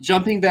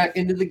jumping back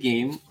into the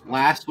game,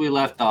 last we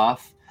left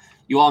off,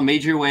 you all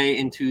made your way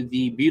into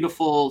the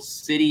beautiful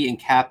city and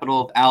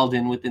capital of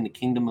Alden within the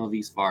Kingdom of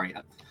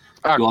Eastvaria.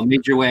 You all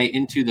made your way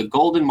into the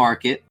Golden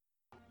Market,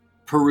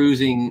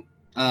 perusing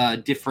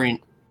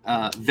different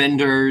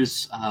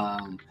vendors,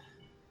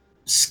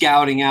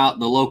 scouting out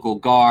the local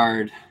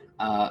guard,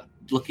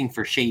 looking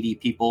for shady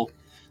people.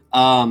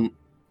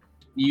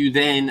 You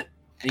then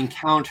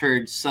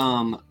encountered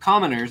some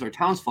commoners or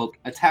townsfolk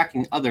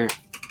attacking other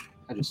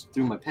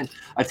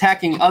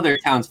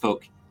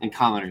townsfolk and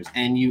commoners,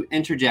 and you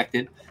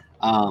interjected,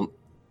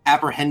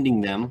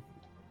 apprehending them,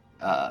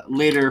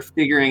 later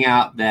figuring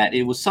out that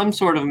it was some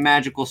sort of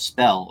magical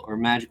spell or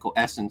magical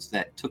essence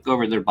that took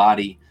over their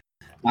body,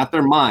 not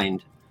their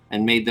mind,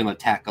 and made them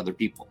attack other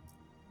people.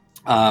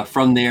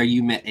 From there,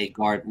 you met a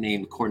guard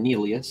named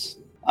Cornelius,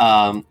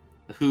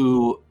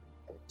 who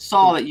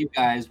saw that you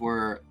guys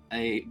were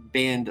a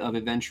band of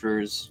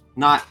adventurers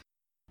not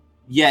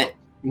yet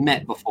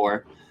met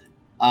before,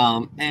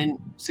 and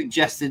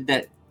suggested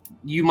that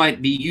you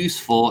might be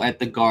useful at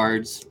the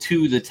guards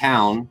to the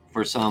town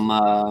for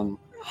some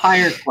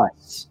higher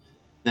quests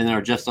than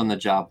are just on the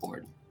job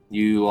board.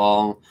 You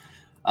all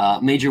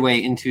made your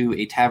way into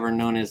a tavern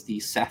known as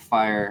the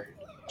Sapphire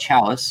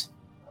Chalice,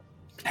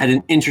 had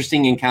an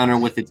interesting encounter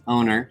with its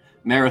owner,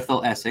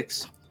 Marithel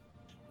Essex.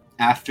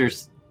 After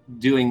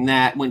doing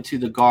that, went to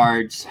the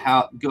guards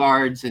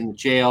in the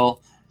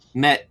jail,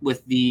 met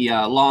with the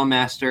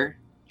lawmaster.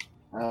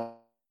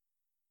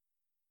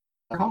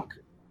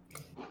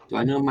 Do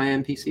I know my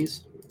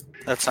NPCs?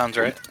 That sounds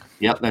right.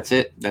 Yep, that's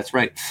it. That's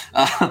right.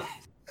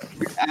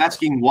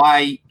 Asking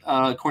why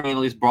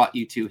Cornelius brought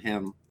you to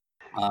him,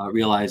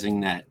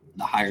 realizing that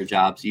the higher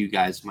jobs you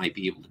guys might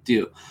be able to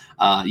do.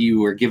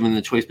 You were given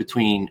the choice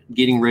between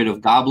getting rid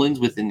of goblins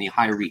within the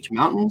High Reach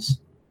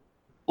Mountains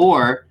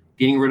or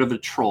getting rid of a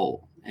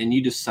troll. And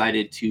you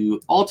decided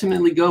to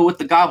ultimately go with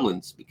the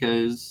goblins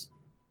because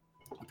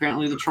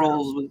apparently the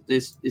trolls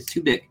is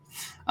too big.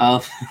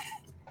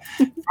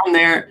 From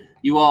there,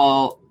 you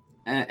all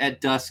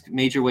at dusk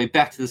made your way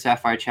back to the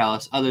Sapphire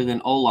Chalice, other than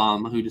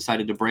Olam, who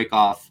decided to break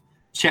off,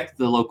 check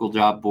the local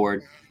job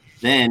board,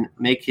 then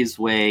make his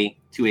way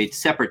to a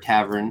separate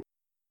tavern,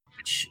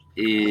 which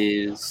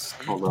is,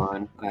 hold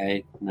on,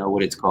 I know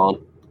what it's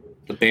called,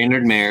 the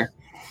Bannered Mare,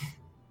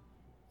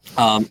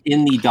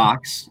 in the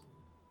docks,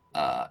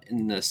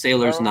 in the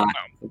Sailor's Knot,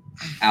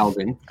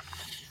 Alden.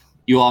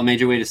 You all made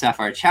your way to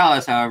Sapphire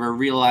Chalice, however,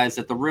 realized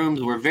that the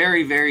rooms were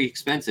very, very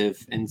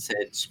expensive and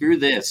said, screw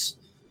this,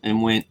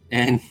 and went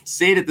and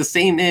stayed at the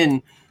same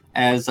inn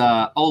as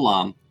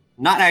Olam,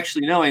 not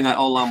actually knowing that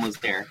Olam was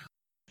there.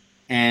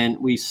 And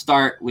we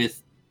start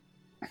with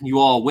you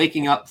all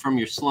waking up from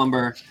your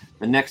slumber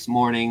the next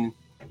morning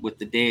with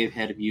the day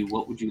ahead of you.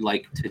 What would you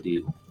like to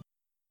do?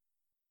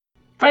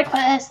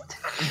 Breakfast!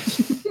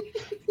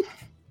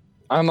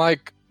 I'm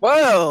like,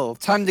 well,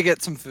 time to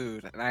get some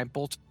food. And I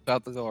bolt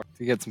out the door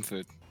to get some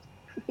food.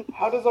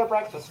 How does our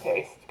breakfast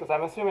taste? Because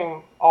I'm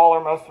assuming all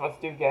or most of us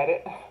do get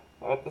it.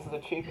 But this is a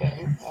cheap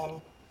inn.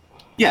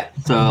 Yeah,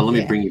 so let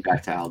me bring you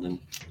back to Alden.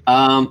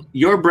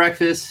 Your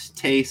breakfast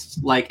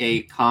tastes like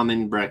a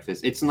common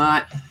breakfast. It's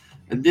not...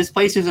 This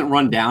place isn't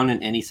run down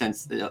in any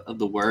sense of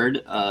the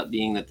word,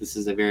 being that this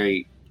is a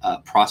very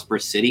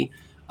prosperous city.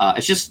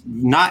 It's just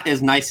not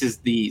as nice as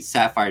the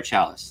Sapphire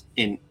Chalice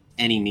in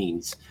any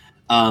means.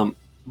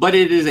 But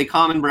it is a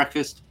common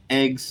breakfast,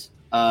 eggs,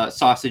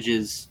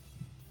 sausages,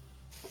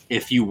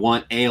 if you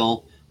want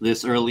ale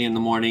this early in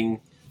the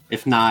morning.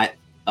 If not,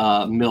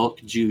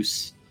 milk,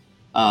 juice,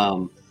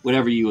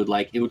 whatever you would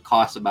like. It would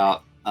cost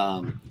about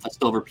a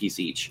silver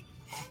piece each.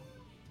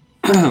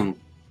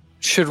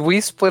 Should we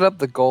split up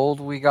the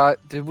gold we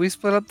got? Did we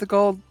split up the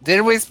gold?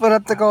 Did we split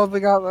up the gold we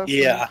got last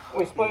Yeah.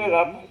 We split it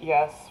up,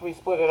 yes. We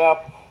split it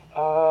up.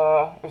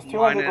 It was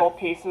 200 gold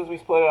pieces. We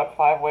split it up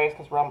 5 ways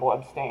because Rumble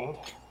abstained.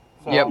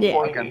 So Yep.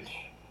 40 Okay. each.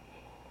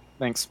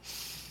 Thanks.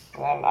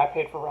 And then I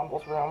paid for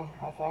Rumble's room,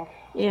 I think.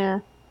 Yeah.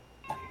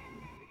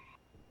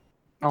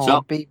 Oh, So,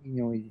 baby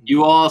noise.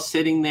 You all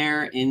sitting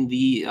there in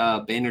the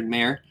Bannered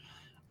Mare,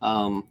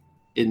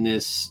 in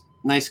this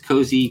nice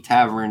cozy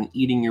tavern,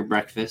 eating your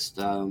breakfast.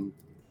 The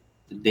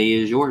day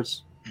is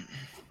yours.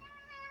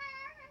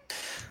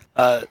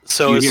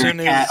 So you as hear soon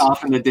a cat as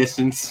off in the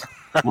distance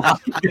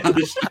walking down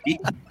the street.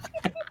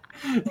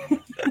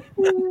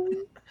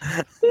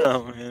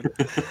 Oh man!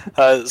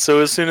 So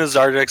as soon as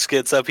Zardex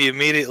gets up, he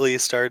immediately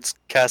starts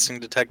casting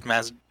detect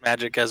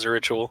magic as a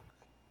ritual.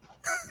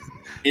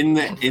 In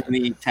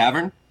the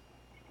tavern.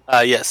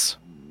 Yes.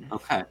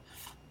 Okay.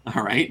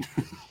 All right.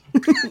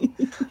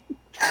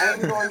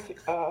 I'm going to,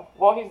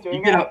 while he's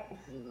doing that...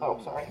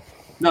 Oh, sorry.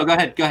 No, go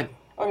ahead. Go ahead.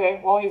 Okay,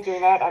 while he's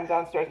doing that, I'm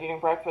downstairs eating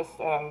breakfast,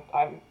 and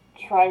I'm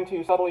trying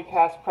to subtly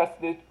cast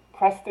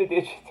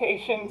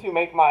prestidigitation to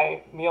make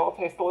my meal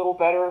taste a little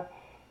better.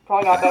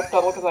 Probably not that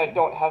subtle because I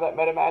don't have that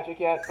meta magic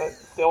yet, but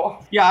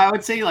still. Yeah, I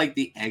would say like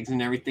the eggs and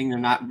everything, they're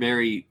not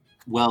very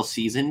well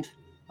seasoned.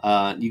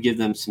 You give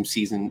them some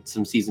seasoned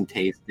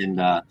taste, and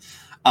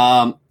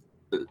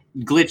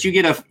Glitch, you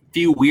get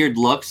few weird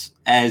looks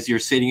as you're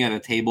sitting at a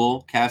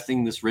table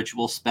casting this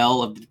ritual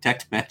spell of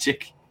detect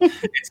magic.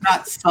 It's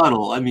not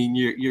subtle. I mean,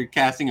 you're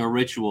casting a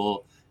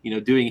ritual,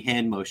 doing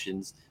hand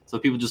motions, so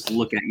people just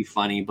look at you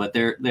funny. But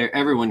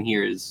everyone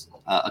here is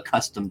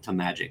accustomed to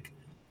magic.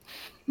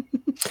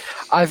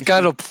 I've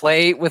got a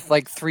plate with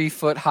like 3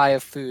 foot high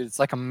of food. It's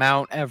like a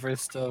Mount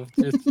Everest of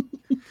just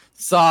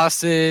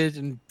sausage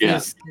and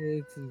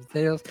biscuits and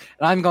potatoes.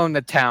 And I'm going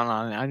to town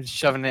on it. I'm just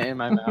shoving it in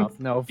my mouth.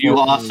 No. You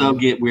also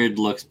get weird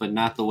looks, but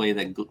not the way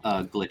that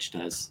Glitch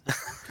does.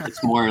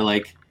 It's more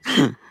like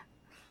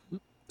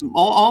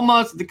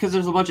almost because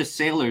there's a bunch of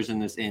sailors in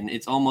this inn.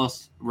 It's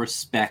almost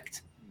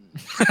respect.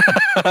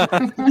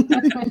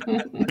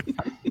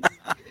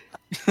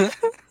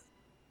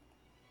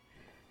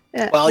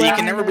 Well, you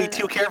can never be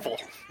too careful.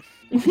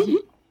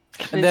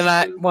 And then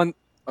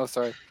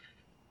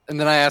And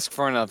then I ask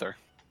for another.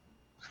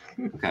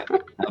 Okay,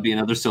 that'll be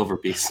another silver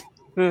piece.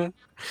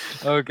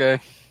 Okay.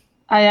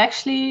 I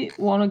actually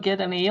want to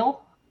get an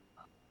ale.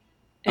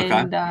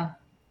 And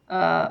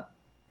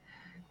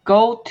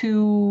go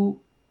to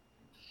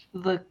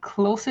the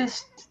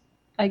closest,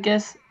 I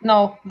guess.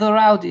 No, the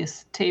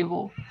rowdiest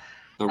table.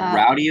 The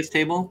rowdiest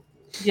table?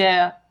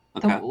 Yeah.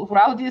 Okay. The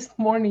rowdiest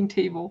morning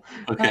table.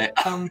 Okay.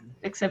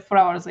 Except for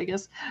ours, I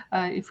guess.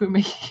 If we're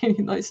making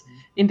any noise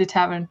in the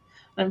tavern.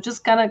 I'm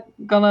just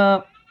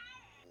gonna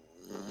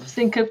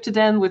sync up to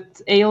them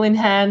with ale in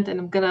hand, and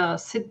I'm gonna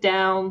sit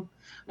down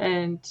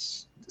and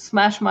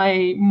smash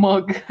my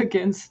mug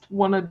against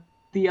one of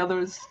the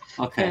others.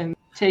 Okay. And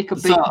take a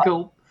big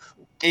gulp.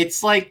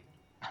 It's like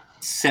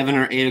 7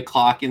 or 8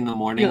 o'clock in the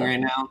morning right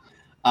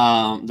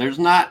now. There's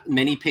not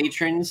many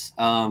patrons.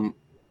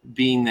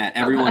 Being that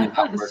everyone is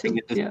out working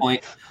at this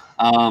point.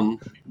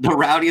 The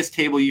rowdiest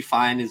table you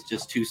find is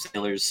just 2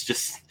 sailors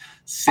just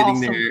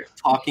sitting there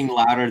talking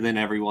louder than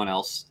everyone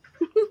else.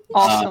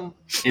 Awesome.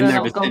 In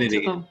their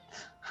vicinity.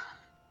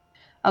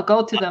 I'll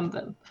go to them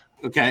then.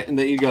 Okay, and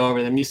then you go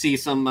over them. You see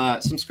some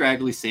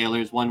scraggly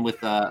sailors, one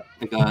with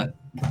like a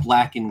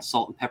black and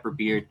salt and pepper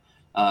beard,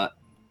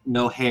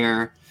 no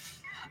hair,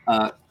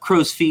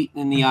 crow's feet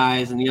in the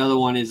eyes, and the other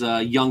one is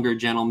a younger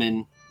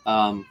gentleman.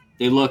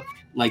 They look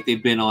like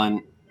they've been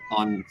on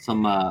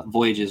some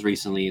voyages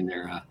recently, and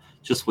they're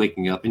just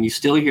waking up. And you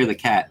still hear the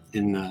cat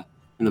in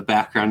the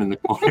background in the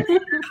corner.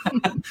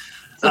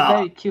 It's a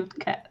very cute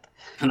cat.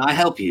 Can I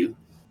help you?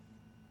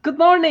 Good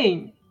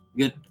morning.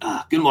 Good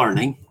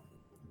morning.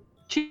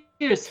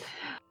 Cheers.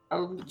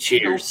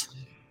 Cheers.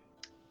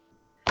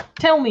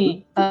 Tell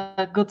me,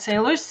 good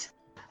sailors.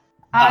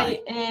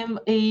 I am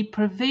a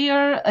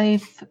purveyor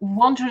of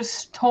wondrous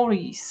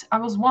stories. I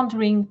was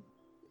wondering,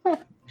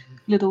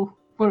 little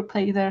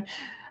wordplay there.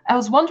 I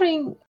was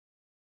wondering,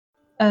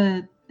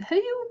 have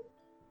you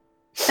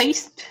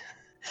faced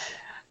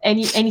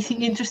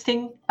anything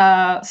interesting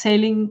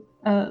sailing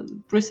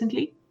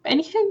recently?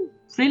 Anything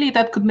really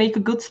that could make a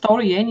good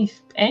story?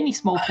 Any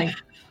small thing?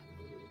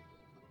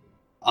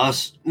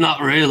 Us,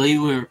 not really.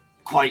 We're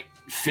quite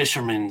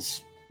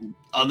fishermen's.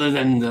 Other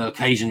than the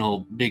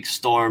occasional big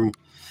storm,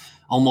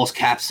 almost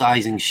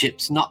capsizing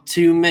ships, not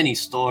too many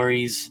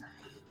stories.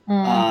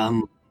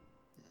 You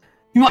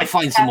might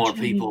find some more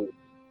people.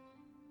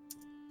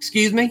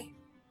 Excuse me?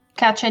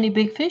 Catch any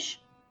big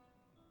fish?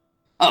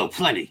 Oh,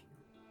 plenty.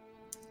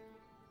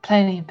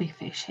 Plenty of big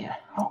fish here.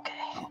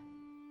 Okay.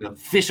 The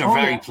fish are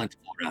very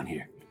plentiful around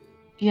here.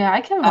 Yeah,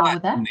 I can roll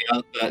with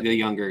that. The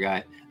younger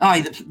guy.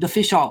 The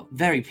fish are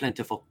very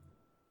plentiful.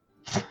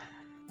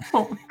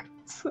 Oh my god,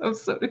 so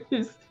sorry.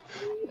 He's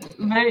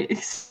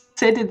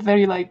said it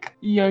very like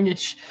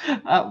youngish.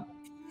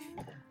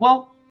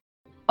 Well,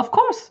 of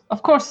course.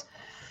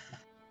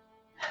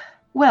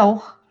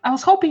 Well, I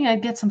was hoping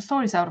I'd get some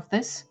stories out of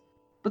this,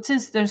 but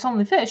since there's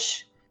only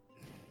fish,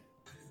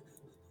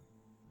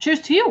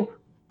 cheers to you.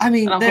 I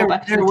mean, there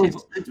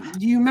was.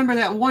 Do you remember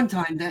that one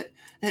time that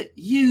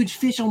huge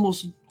fish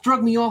almost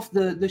drug me off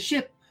the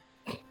ship?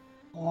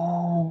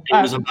 Oh,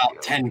 it was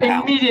about 10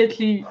 pounds.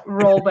 Immediately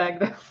roll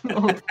back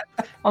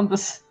on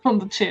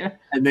the chair.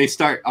 And they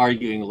start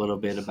arguing a little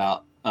bit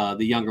about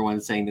the younger one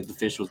saying that the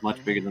fish was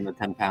much bigger than the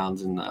 10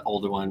 pounds, and the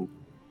older one,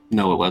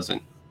 no, it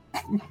wasn't.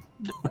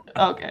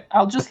 Okay,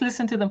 I'll just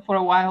listen to them for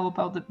a while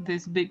about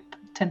this big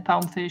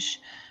 10-pound fish,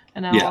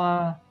 and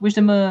I'll wish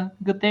them a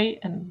good day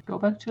and go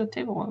back to the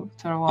table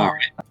for a while. All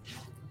right.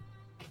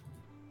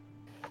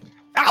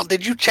 Al,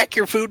 did you check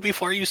your food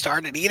before you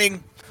started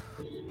eating?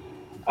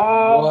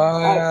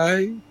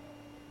 Why?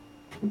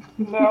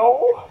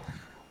 No.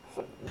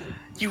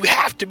 You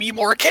have to be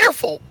more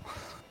careful.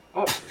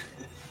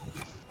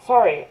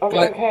 Sorry. Okay.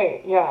 What?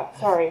 Okay. Yeah.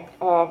 Sorry.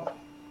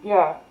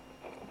 Yeah.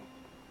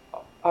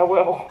 I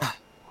will.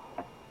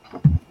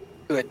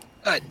 Good.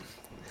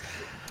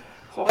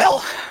 So,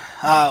 Well,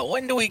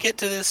 when do we get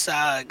to this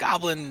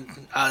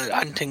goblin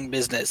hunting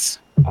business?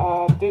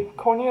 did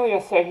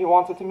Cornelius say he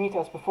wanted to meet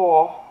us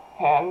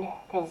beforehand?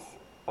 Because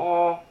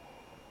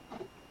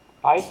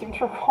I seem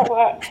to recall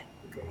that.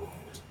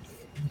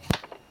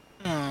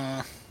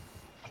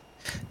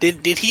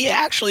 Did he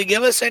actually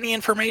give us any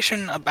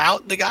information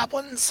about the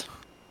goblins?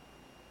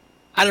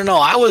 I don't know.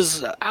 I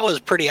was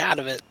pretty out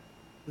of it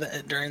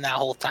during that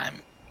whole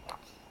time.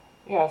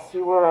 Yes,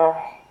 you were.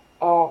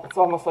 Oh, it's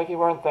almost like you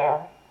weren't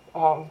there.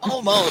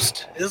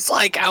 Almost. It's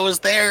like I was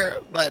there,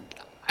 but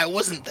I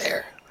wasn't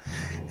there.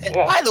 And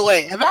Yeah. by the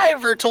way, have I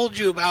ever told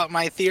you about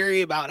my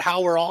theory about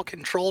how we're all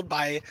controlled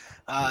by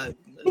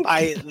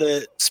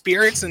the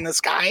spirits in the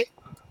sky?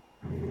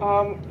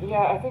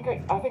 Yeah, I think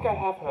I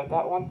have heard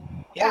that one.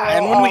 Yeah,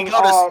 and when we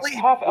go to sleep,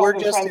 we're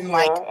half-elven just friends in here,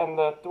 like. and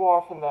the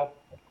dwarf and the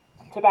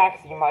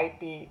tabaxi might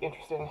be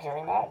interested in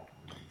hearing that.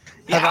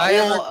 Yeah, Have I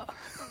well,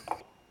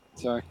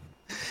 Sorry.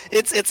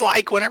 it's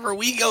like whenever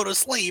we go to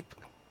sleep,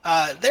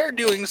 they're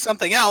doing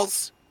something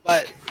else,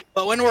 but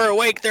when we're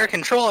awake, they're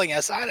controlling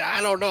us. I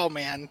don't know,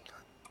 man.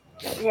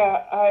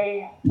 Yeah,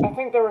 I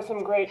think there were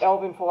some great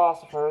elven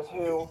philosophers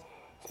who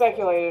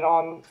speculated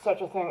on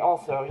such a thing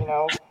also, you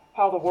know,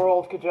 how the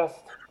world could just,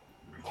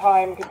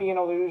 time could be an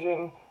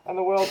illusion, and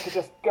the world could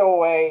just go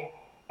away,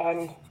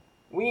 and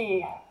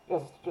we,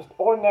 as just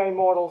ordinary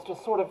mortals,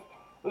 just sort of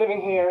living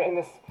here in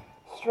this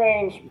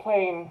strange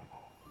plane,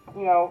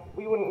 you know,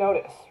 we wouldn't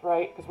notice,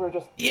 right? Because we're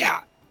just, Yeah.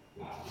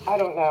 I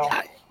don't know.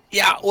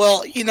 Yeah,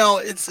 well, you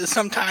know,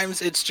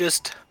 sometimes it's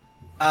just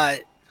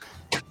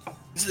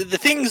the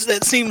things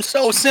that seem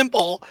so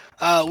simple,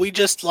 we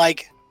just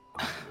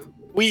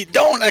we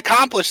don't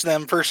accomplish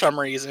them for some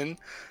reason.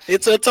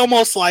 It's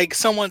almost like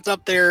someone's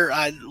up there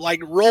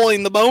like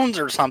rolling the bones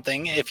or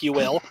something, if you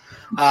will,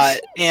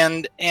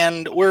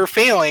 and we're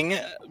failing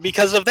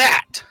because of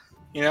that.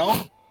 You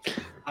know,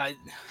 I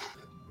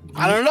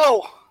don't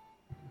know.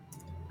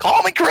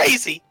 Call me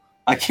crazy.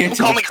 I can't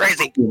Call me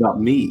crazy. about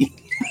me.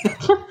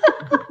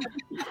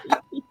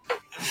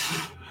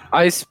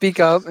 I speak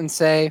up and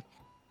say,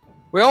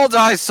 "We all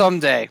die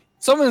someday.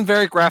 Some in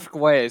very graphic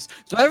ways.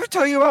 Did I ever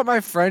tell you about my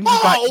friend who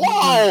got eaten?"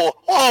 Whoa!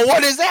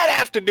 What does that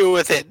have to do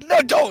with it?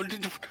 No,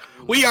 don't.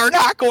 We are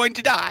not going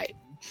to die.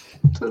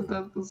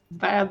 That was a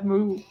bad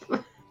move.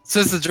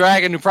 Says the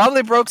dragon, who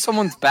probably broke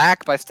someone's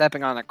back by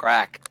stepping on a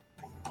crack.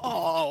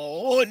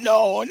 Oh,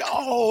 no,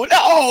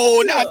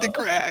 not the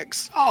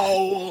cracks.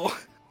 Oh.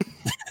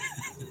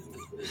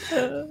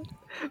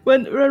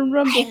 When Rumble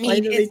I mean,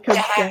 finally it's comes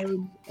that.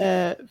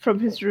 down from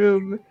his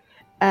room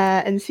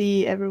and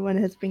see everyone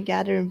has been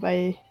gathered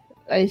by,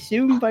 I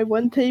assume, by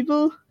one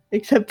table,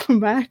 except for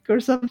Mac or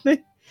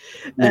something.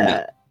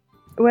 Yeah.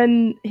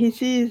 When he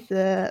sees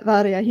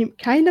Varia, he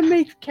kind of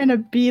makes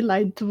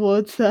beeline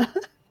towards her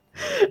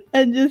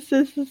and just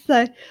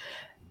says,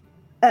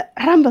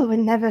 Rumble will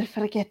never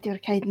forget your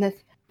kindness.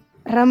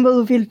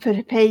 Rumble will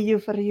repay you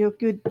for your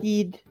good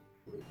deed.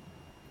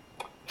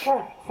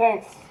 Sure,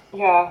 thanks.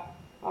 Yeah,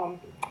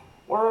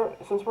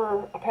 since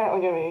we're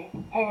apparently gonna be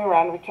hanging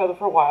around with each other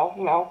for a while,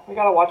 you know, we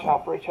gotta watch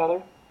out for each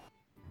other.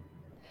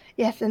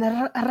 Yes, and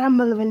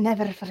Rumble will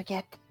never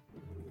forget.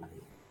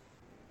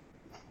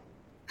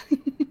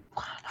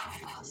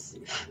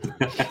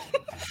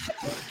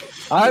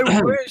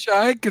 I wish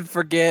I could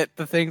forget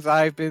the things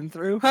I've been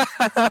through.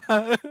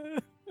 Oh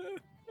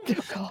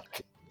God.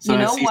 So You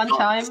know, as he's one on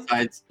time- the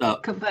sides-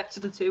 Come back to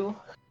the table.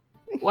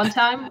 One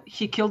time,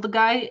 he killed a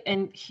guy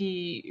and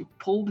he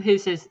pulled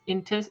his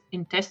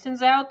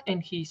intestines out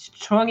and he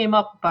strung him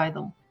up by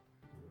them.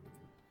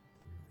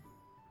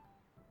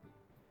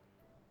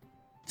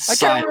 I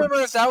can't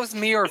remember if that was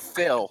me or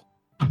Phil.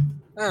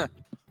 No,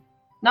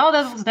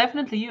 that was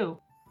definitely you.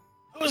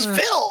 It was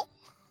Phil.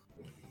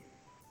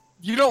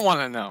 You don't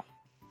want to know.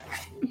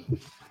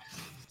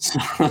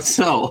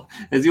 So,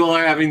 as you all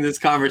are having this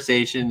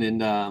conversation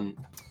and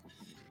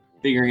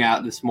figuring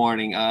out this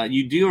morning,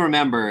 you do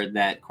remember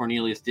that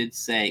Cornelius did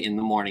say in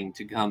the morning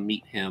to come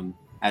meet him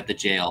at the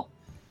jail,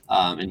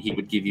 and he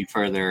would give you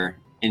further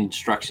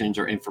instructions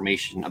or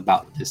information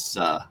about this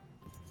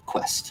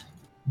quest.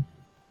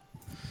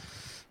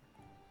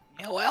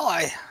 Yeah, well,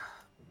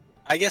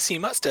 I guess he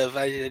must have.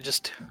 I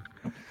just,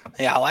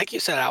 yeah, like you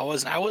said, I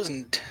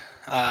wasn't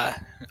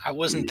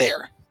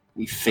there.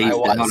 You phased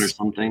I out or was.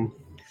 something.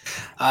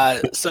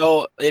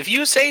 So if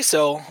you say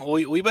so,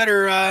 we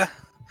better.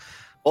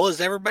 Well, is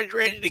everybody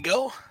ready to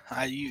go?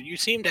 You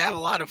seem to have a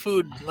lot of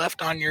food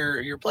left on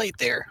your plate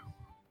there.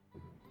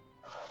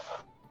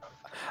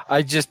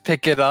 I just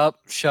pick it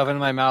up, shove it in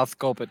my mouth,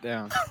 gulp it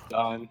down.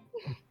 Done.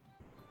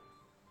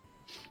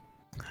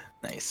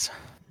 Nice.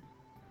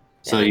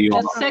 So you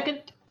all Just a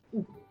second.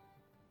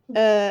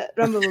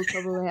 Rumble will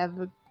probably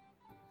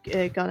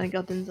have gone and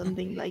gotten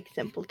something like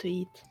simple to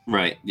eat.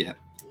 right, yeah.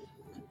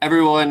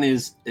 Everyone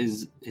is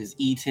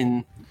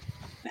eaten,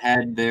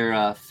 had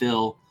their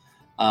fill,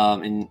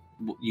 and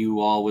you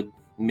all would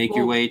make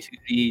your way to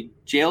the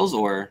jails,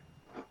 or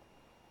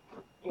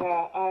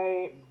Yeah,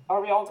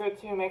 are we all good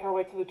to make our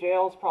way to the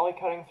jails? Probably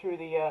cutting through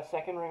the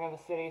second ring of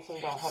the city, so we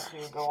don't have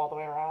to go all the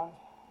way around.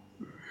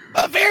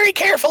 But very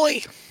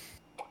carefully.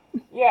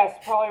 Yes,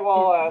 probably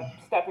while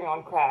stepping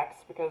on cracks,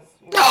 because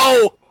you know,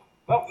 No.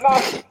 well,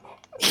 not.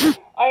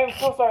 I am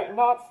so sorry,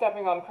 not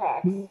stepping on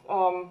cracks.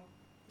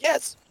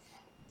 Yes.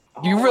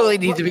 You really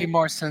need to be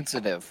more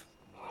sensitive.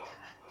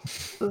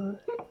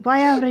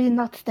 Why are you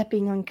not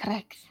stepping on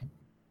cracks?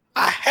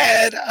 I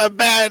had a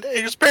bad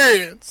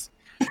experience.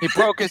 He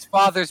broke his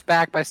father's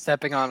back by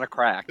stepping on a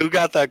crack. Who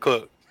got that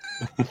quote?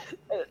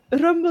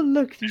 Rumble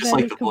looks Just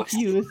very like the voice.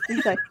 confused.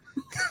 He's like,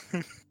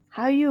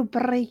 how you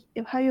break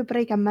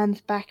a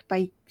man's back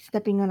by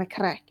stepping on a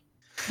crack?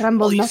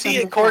 Rumble Well, you not see,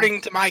 understand.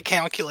 according to my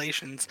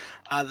calculations,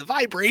 the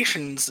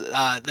vibrations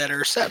that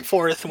are set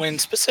forth when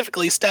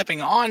specifically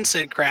stepping on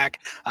said crack,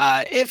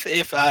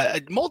 if a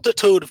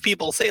multitude of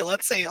people,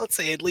 let's say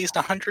at least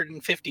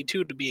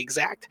 152 to be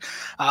exact,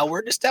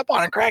 were to step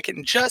on a crack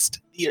in just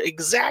the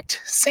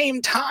exact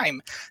same time,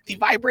 the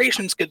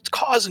vibrations could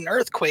cause an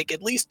earthquake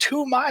at least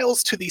 2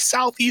 miles to the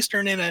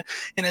southeastern in a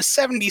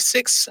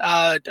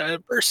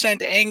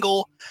 76%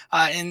 angle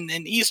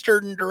in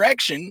eastern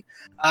direction.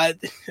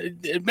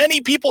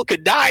 Many people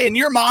could die, and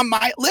your mom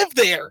might live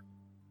there.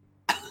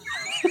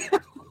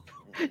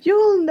 You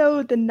all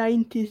know the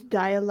 90s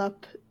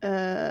dial-up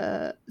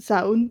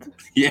sound.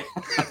 Yeah.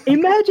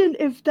 Imagine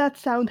if that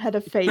sound had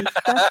a face.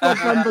 That's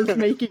what Rumble's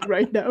making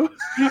right now.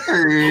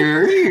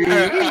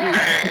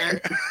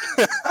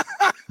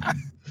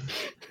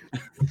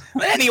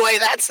 Anyway,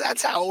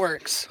 that's how it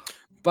works.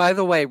 By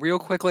the way, real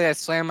quickly, I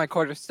slam my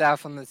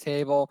quarterstaff on the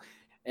table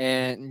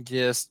and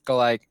just go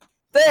like,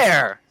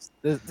 there!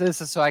 This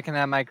is so I can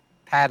have my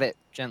pat it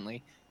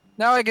gently.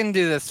 Now I can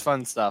do this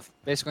fun stuff.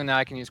 Basically, now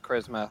I can use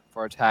charisma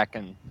for attack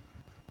and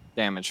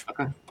damage.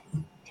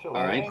 Sure.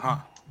 All right. Huh.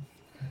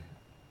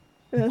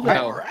 Like,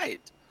 All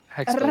right.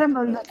 Hex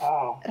blade.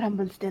 Oh.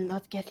 Rumble still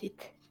not get it.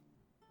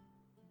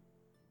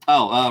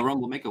 Oh,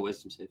 Rumble, make a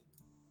wisdom save.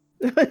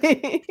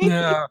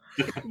 Yeah.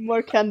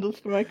 More candles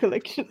for my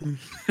collection.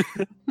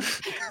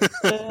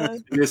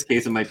 In this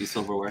case, it might be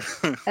silverware.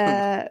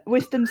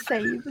 Wisdom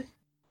save.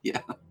 Yeah.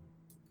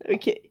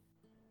 Okay.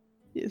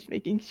 Just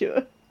making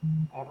sure.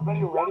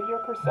 Everybody ready your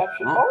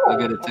perception? Oh, I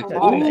got a text.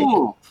 everybody.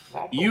 Ooh,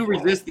 Natural you 20.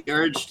 resist the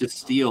urge to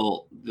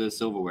steal the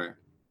silverware.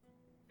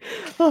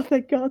 Oh,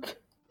 thank God.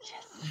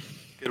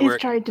 Good He's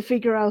work. trying to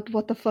figure out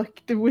what the fuck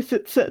the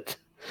wizard said.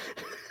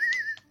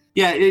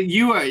 Yeah,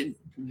 you are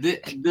the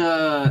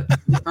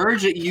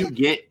urge that you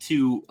get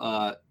to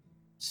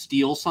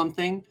steal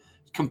something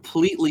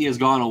completely has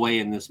gone away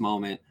in this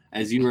moment,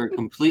 as you are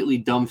completely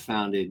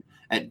dumbfounded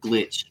at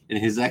Glitch and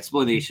his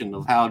explanation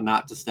of how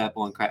not to step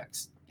on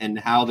cracks and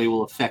how they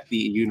will affect the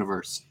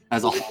universe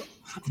as a whole.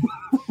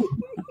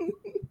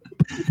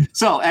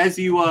 So, as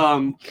you,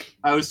 I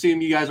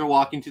assume you guys are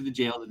walking to the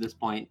jail at this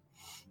point,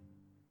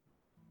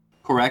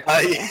 correct?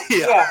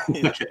 Yeah.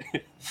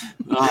 Okay.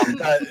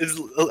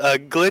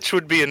 Glitch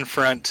would be in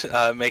front,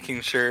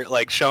 making sure,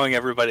 like, showing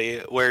everybody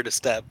where to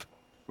step.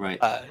 Right.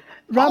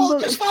 Rumble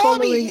just is follow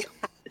me. following.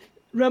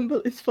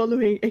 Rumble is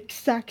following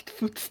exact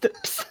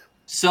footsteps.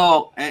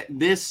 So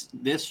this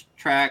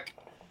track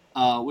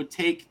would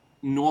take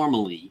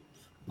normally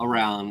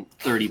around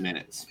 30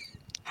 minutes.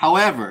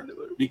 However,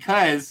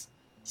 because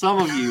some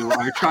of you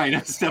are trying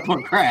to step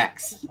on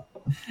cracks,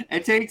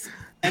 it takes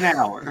an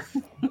hour.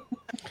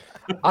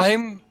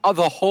 I'm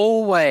the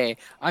whole way.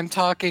 I'm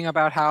talking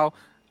about how.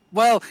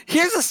 Well,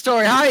 here's a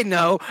story I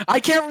know. I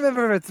can't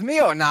remember if it's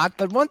me or not,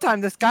 but one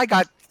time this guy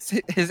got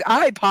his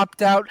eye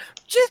popped out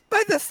just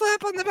by the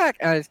slap on the back,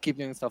 and I just keep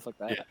doing stuff like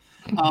that.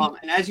 Yeah.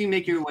 And as you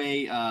make your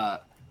way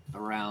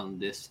around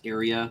this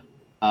area,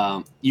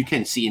 you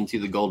can see into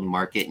the Golden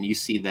Market, and you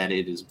see that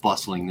it is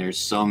bustling. There's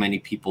so many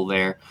people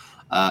there.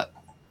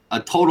 A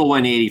total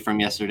 180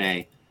 from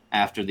yesterday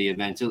after the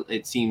event.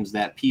 It seems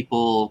that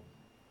people,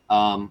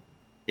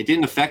 it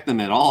didn't affect them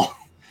at all.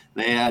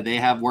 They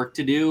have work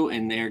to do,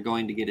 and they're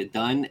going to get it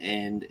done.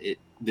 And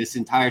this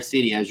entire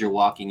city, as you're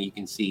walking, you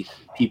can see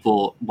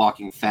people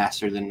walking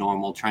faster than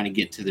normal, trying to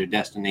get to their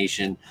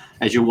destination.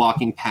 As you're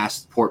walking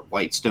past Port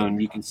Whitestone,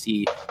 you can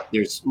see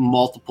there's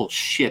multiple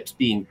ships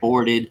being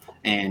boarded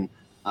and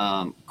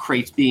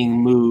crates being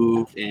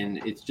moved. And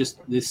it's just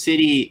the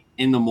city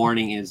in the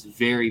morning is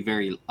very,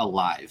 very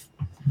alive.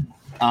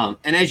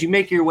 And as you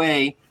make your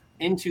way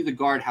into the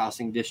guard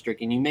housing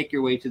district and you make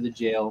your way to the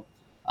jail,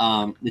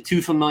 the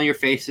two familiar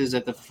faces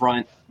at the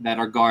front that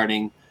are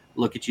guarding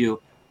look at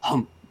you.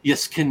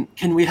 Yes, can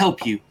we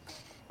help you?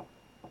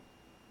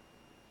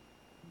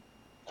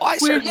 Well, I We're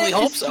certainly here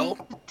hope so.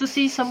 to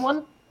see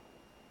someone.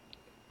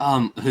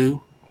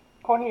 Who?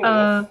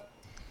 Cornelius.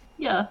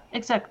 Yeah,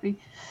 exactly.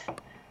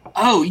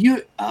 Oh,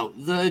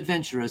 the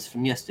adventurers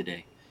from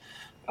yesterday.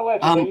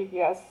 Allegedly,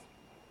 yes.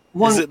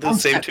 Is it the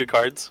same two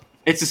cards?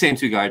 It's the same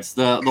two guards.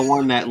 The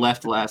one that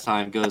left last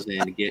time goes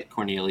in to get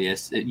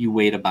Cornelius. You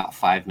wait about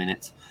 5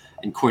 minutes,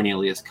 and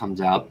Cornelius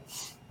comes out.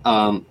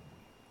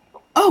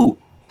 Oh,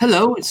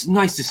 hello. It's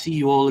nice to see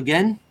you all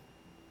again.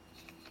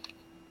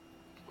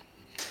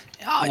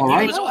 Yeah, All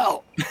right. you as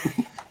well.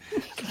 And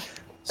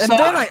So-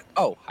 then hi.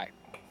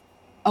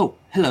 Oh,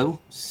 hello.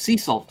 Sea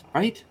Salt,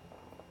 right?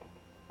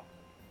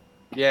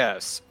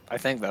 Yes, I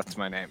think that's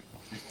my name.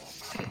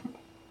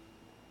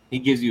 He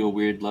gives you a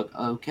weird look.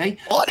 Okay.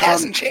 Well, it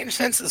hasn't changed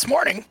since this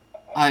morning.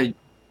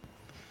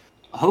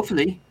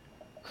 Hopefully.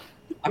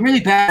 I'm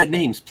really bad at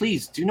names.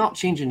 Please do not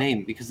change your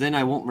name because then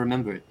I won't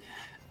remember it.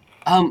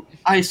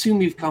 I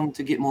assume you've come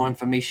to get more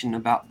information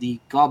about the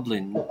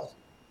goblins,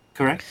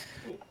 correct?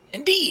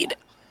 Indeed.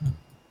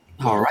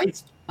 All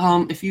right.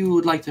 If you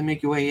would like to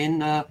make your way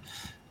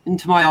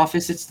into my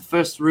office, it's the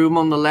first room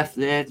on the left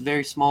there. It's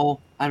very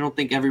small. I don't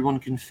think everyone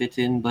can fit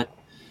in, but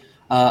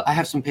I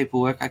have some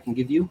paperwork I can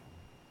give you.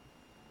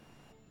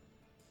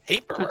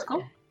 Let's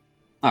go.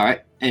 All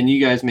right, and you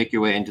guys make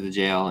your way into the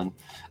jail, and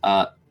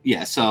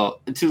so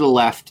to the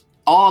left,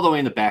 all the way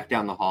in the back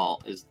down the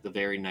hall is the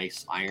very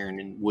nice iron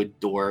and wood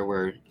door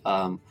where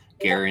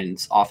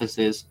Garen's office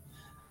is.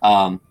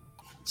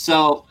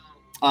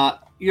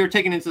 You're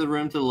taken into the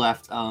room to the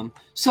left.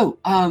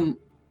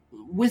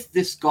 With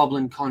this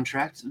goblin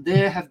contract,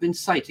 there have been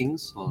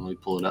sightings. Well, let me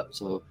pull it up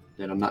so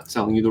that I'm not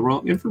telling you the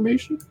wrong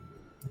information.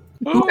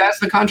 Who has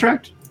the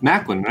contract?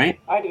 Macklin, right?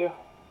 I do.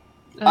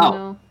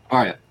 No. All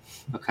right.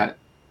 Okay.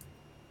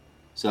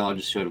 So I'll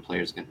just show the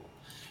players again.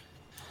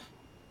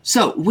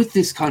 So, with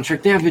this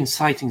contract, there have been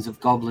sightings of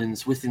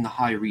goblins within the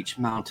High Reach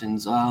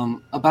Mountains,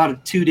 about a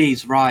 2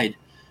 days ride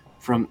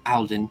from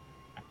Alden,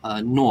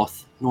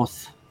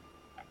 northwest.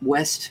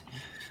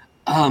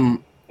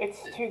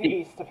 It's to the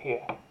east of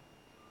here.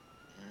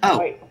 Oh.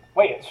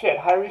 Wait, shit,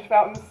 High Reach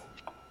Mountains?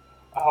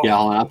 Oh, Yeah,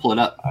 I'll pull it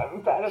up.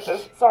 I'm bad at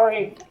this.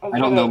 Sorry. I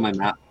don't know my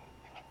map.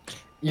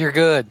 You're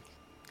good.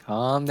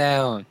 Calm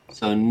down.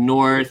 So,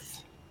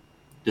 north,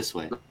 this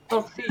way.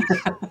 Northeast.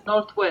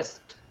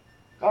 Northwest.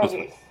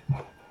 Northeast.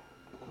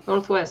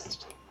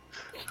 Northwest.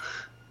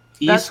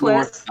 East, That's north,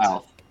 west.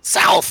 south.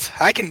 South.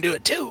 I can do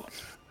it too.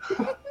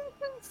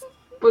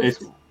 But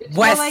It's- it's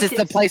more West like is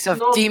the it's place of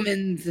north-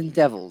 demons and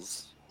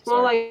devils. It's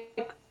more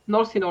like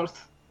northy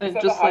north. And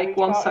that just the High like Reach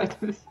one Mountains? side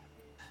of it.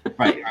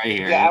 Right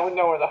here. Yeah, I would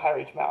know where the High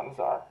Reach Mountains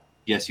are.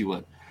 Yes, you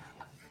would.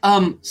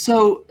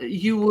 So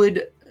you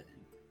would,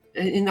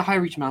 in the High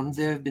Reach Mountains,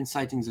 there have been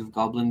sightings of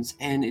goblins,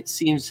 and it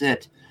seems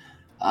that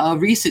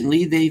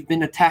recently they've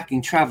been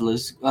attacking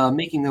travelers,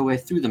 making their way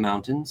through the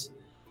mountains.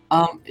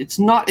 It's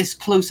not as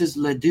close as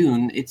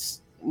Ladune.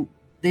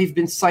 They've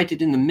been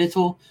sighted in the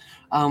middle,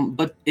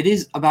 but it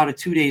is about a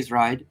 2 days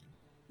ride.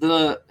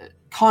 The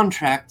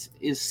contract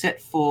is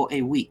set for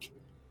a week.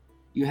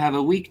 You have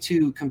a week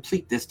to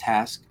complete this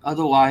task.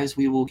 Otherwise,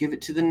 we will give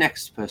it to the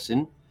next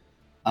person.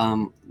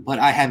 But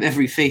I have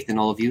every faith in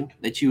all of you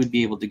that you would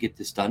be able to get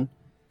this done.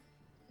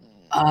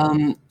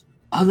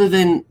 Other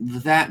than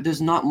that,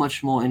 there's not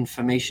much more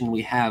information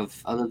we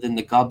have other than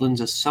the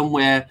goblins are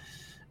somewhere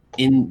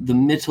in the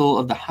middle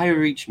of the High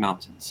Reach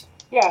Mountains.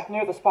 Yeah,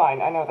 near the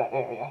spine. I know that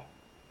area.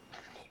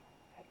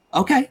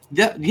 Okay.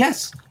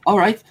 Yes. All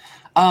right.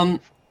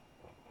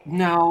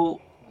 Now,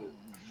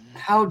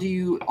 how do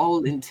you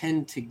all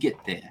intend to get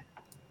there?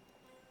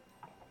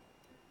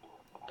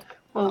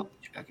 Well,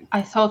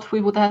 I thought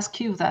we would ask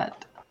you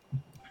that.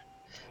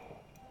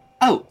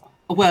 Oh,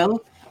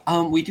 well,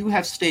 we do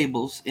have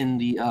stables in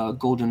the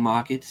Golden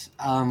Market.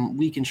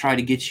 We can try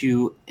to get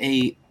you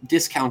a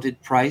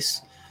discounted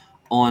price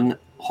on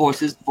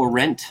horses for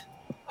rent.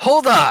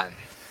 Hold on.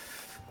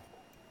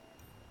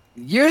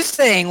 You're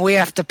saying we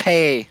have to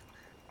pay.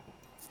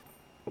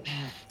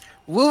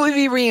 Will we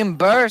be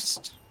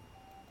reimbursed?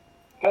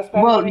 Gotta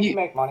spend Well, money to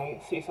make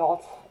money, sea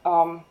salt.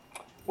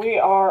 We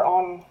are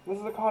on. This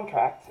is a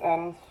contract,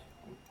 and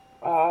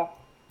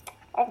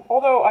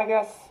although I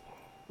guess,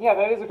 yeah,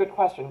 that is a good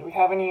question. Do we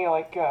have any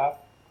what's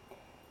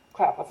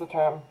the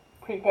term?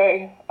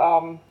 Prepay,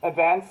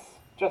 advance,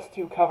 just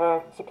to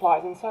cover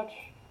supplies and such?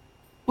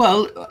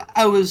 Well,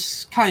 I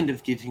was kind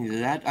of getting to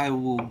that. I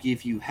will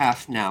give you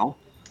half now.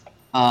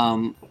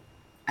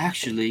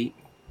 Actually,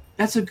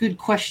 that's a good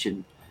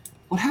question.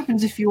 What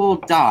happens if you all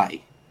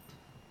die?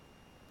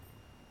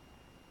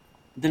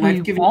 Then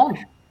I've given won't.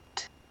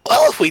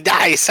 Well, if we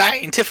die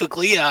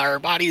scientifically, our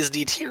bodies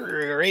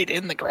deteriorate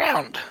in the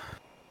ground.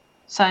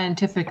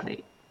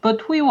 Scientifically.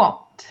 But we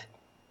won't.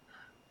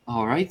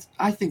 All right,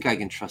 I think I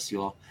can trust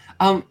you all.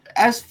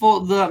 As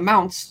for the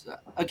mounts,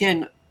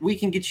 again, we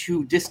can get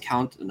you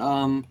discount.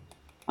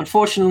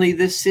 Unfortunately,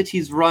 this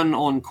city's run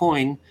on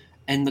coin,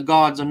 and the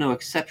guards are no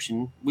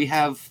exception. We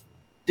have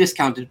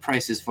discounted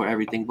prices for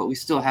everything, but we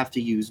still have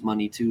to use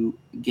money to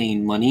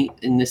gain money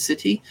in this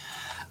city.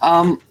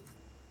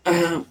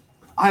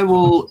 I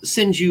will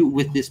send you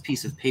with this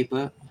piece of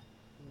paper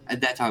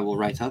that I will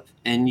write up,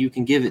 and you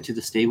can give it to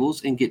the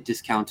stables and get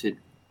discounted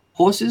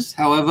horses.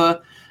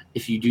 However,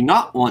 if you do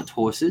not want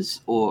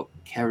horses or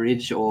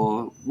carriage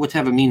or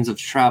whatever means of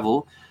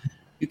travel,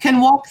 you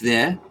can walk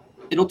there.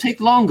 It'll take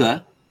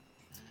longer,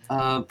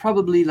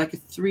 probably like a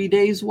 3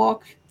 days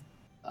walk,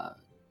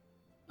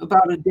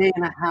 about a day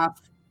and a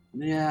half.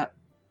 Yeah,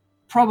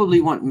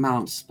 probably want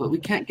mounts, but we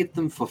can't get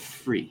them for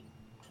free.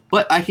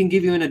 But I can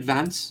give you an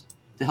advance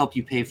to help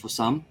you pay for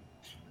some.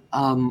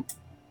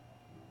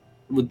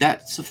 Would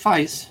that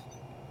suffice?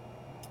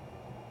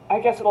 I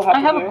guess it'll have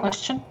I to have do. a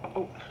question.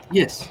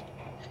 Yes.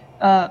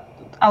 Out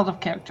of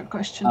character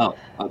question. Oh,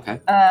 okay.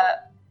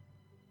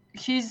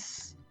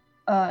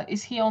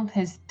 Is he on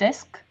his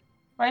desk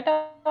right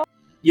now?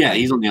 Yeah,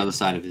 he's on the other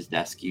side of his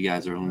desk. You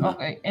guys are on the...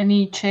 Okay.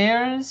 Any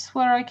chairs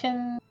where I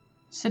can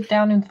sit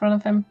down in front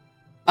of him?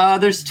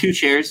 There's 2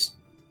 chairs.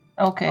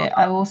 Okay,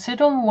 I will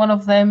sit on one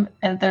of them.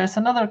 And there's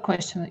another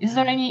question. Is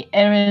there any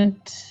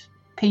errant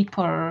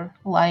paper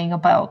lying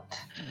about?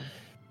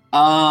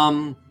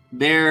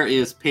 There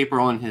is paper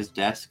on his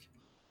desk.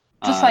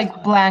 Just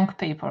like blank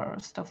paper or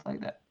stuff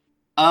like that.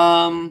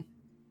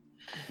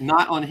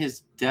 Not on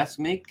his desk.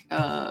 Make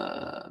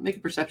a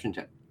perception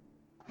check.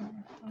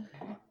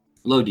 Okay.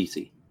 Low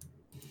DC.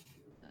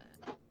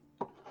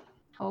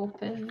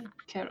 Open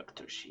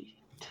character sheet.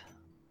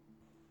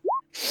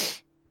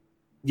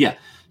 Yeah.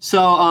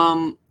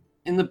 So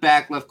in the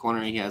back left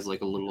corner, he has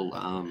like a little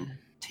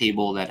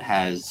table that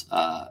has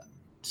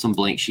some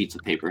blank sheets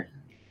of paper.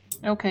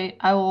 Okay,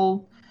 I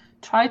will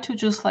try to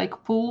just like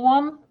pull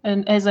one,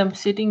 and as I'm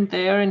sitting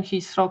there and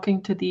he's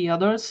talking to the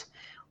others,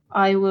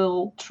 I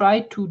will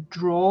try to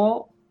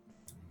draw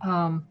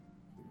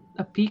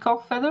a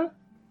peacock feather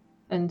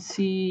and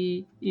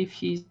see if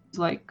he's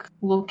like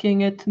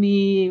looking at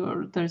me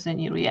or there's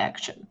any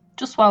reaction,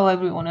 just while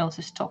everyone else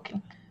is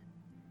talking.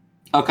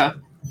 Okay.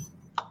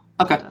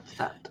 That's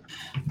that.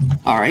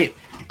 All right.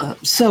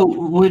 So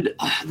would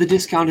the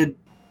discounted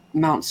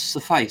amounts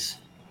suffice?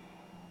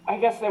 I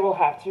guess they will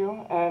have to,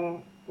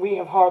 and we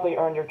have hardly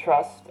earned your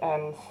trust,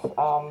 and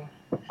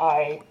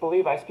I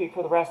believe I speak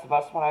for the rest of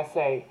us when I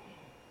say,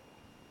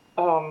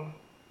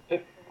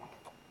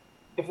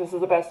 if this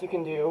is the best you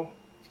can do,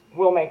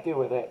 we'll make do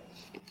with it.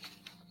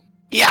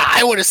 Yeah,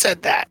 I would have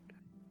said that.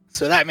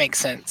 So that makes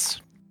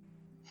sense.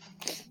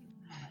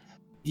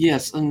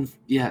 Yes, and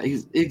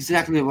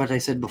exactly what I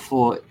said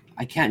before.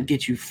 I can't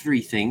get you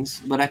free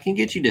things, but I can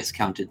get you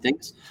discounted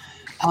things.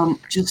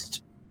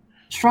 Just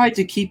try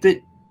to keep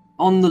it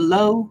on the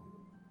low.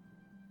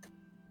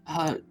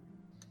 I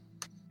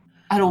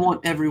don't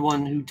want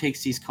everyone who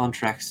takes these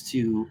contracts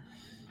to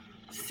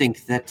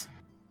think that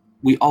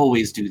we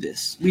always do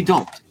this. We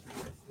don't.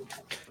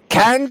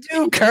 Can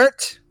do,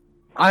 Kurt.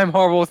 I'm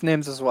horrible with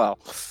names as well.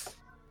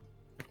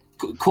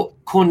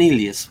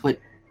 Cornelius, but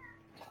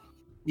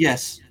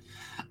yes.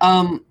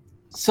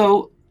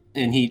 So,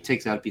 and he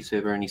takes out a piece of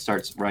paper and he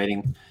starts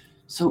writing.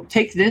 So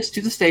take this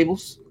to the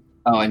stables.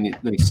 Oh, and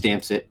then he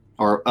stamps it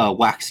or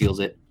wax seals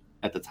it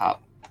at the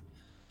top.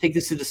 Take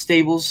this to the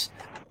stables,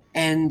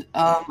 and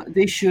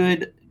they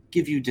should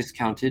give you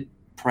discounted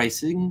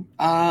pricing.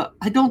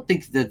 I don't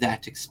think they're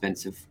that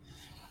expensive.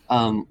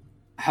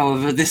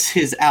 However, this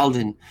is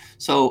Alden,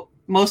 so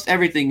most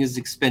everything is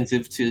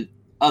expensive to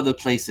other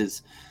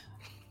places.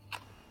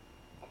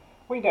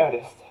 We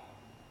noticed.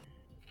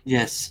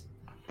 Yes.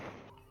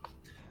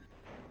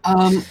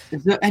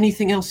 Is there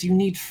anything else you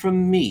need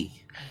from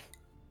me?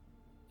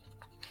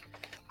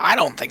 I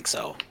don't think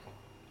so.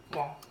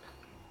 Yeah.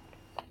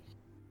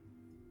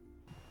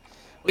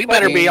 We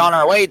better be on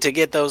our way to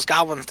get those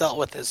goblins dealt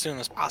with as soon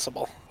as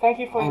possible. Thank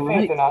you for your All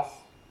faith right. in us.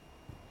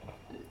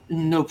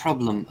 No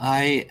problem.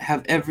 I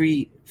have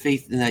every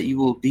faith in that you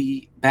will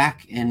be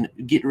back and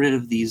get rid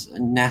of these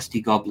nasty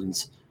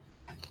goblins.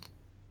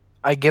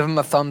 I give him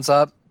a thumbs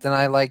up. Then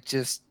I where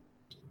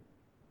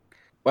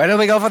do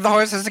we go for the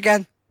horses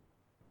again?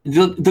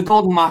 The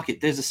Golden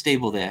Market, there's a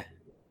stable there.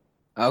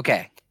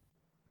 Okay.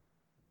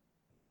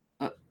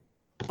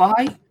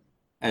 Bye.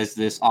 As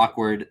this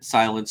awkward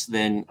silence,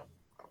 then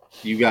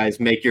you guys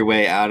make your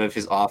way out of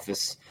his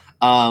office.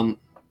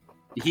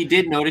 He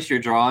did notice your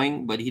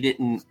drawing, but he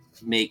didn't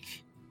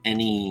make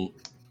any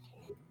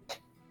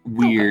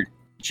weird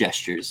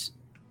gestures.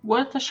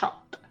 Worth a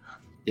shot.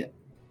 Yeah.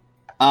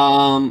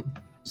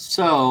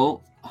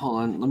 So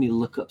hold on, let me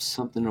look up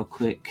something real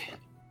quick.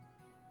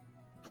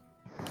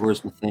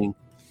 Where's my thing?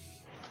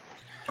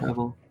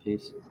 Travel,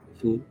 pace,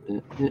 food.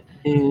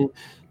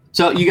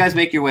 So you guys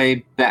make your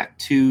way back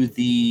to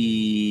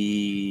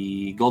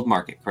the gold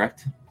market,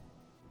 correct?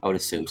 I would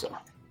assume so.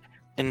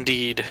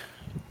 Indeed.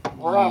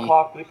 We're on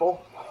clock,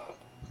 people.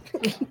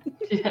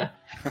 Yeah.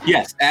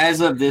 Yes, as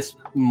of this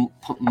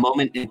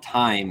moment in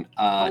time,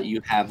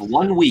 you have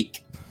 1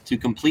 week to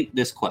complete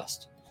this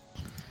quest.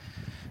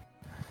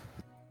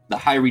 The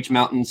High Reach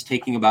Mountains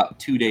taking about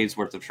 2 days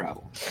worth of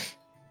travel.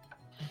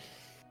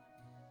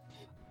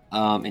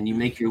 And you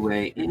make your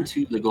way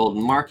into the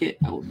Golden Market.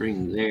 I will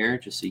bring you there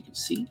just so you can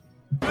see.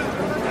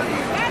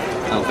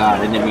 Oh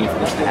god, I didn't mean for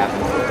this to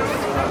happen.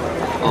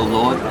 Oh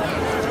lord.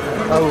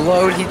 Oh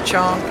lord, he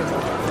chonk.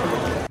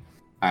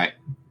 Alright,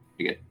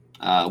 you're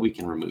good. We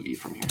can remove you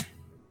from here.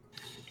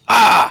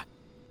 Ah!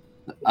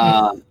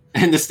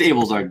 And the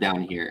stables are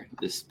down here,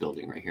 this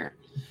building right here.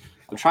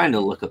 I'm trying to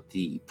look up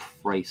the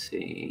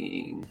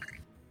pricing.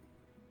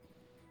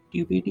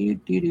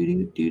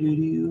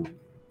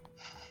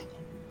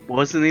 What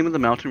was the name of the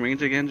mountain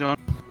range again, John?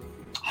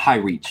 High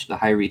Reach, the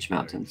High Reach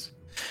Mountains.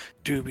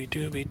 Doobie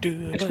doobie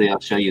doo. Actually, I'll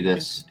show you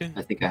this.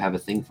 I think I have a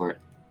thing for it.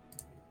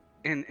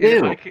 And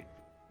Ew.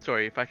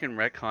 if I can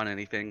retcon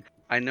anything,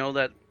 I know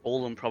that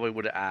Olem probably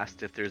would have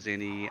asked if there's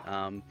any,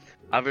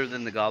 other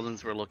than the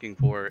goblins we're looking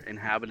for,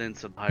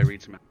 inhabitants of High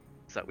Reach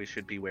Mountains that we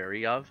should be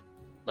wary of,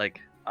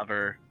 like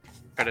other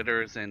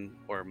predators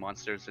or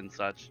monsters and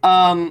such.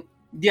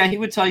 Yeah, he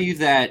would tell you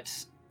that.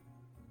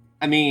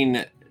 I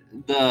mean,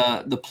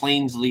 the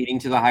plains leading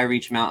to the High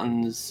Reach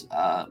Mountains.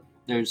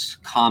 There's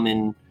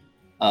common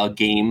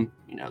game,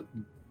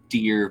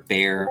 deer,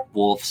 bear,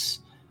 wolves.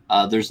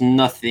 There's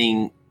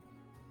nothing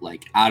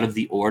like out of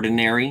the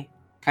ordinary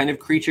kind of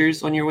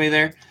creatures on your way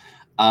there.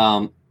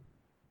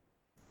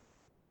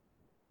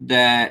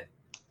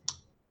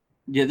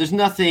 There's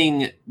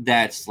nothing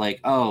that's like,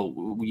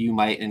 oh, you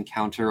might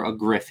encounter a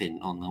griffin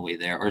on the way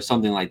there or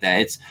something like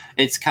that.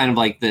 It's kind of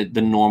like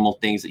the normal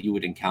things that you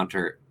would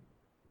encounter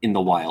in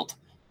the wild.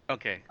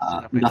 Okay.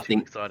 Nothing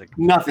too exotic.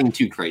 Nothing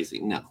too crazy.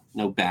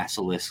 No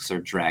basilisks or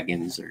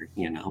dragons or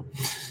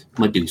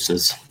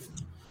Medusas.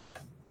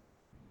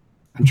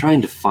 I'm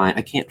trying to find.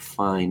 I can't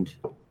find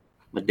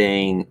my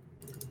dang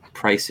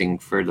pricing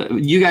for the.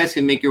 You guys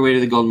can make your way to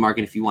the Golden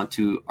Market if you want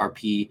to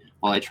RP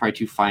while I try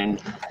to find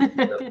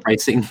the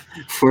pricing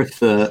for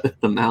the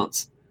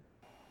mounts.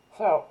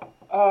 So,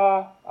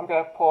 I'm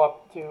gonna pull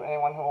up to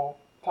anyone who will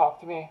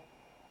talk to me.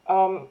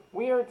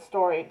 Weird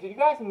story. Did you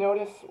guys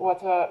notice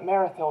what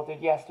Marathil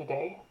did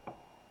yesterday?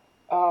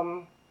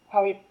 How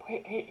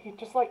he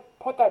just like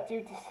put that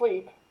dude to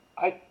sleep.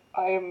 I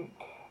am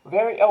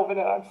very elven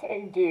and I'm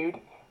saying dude.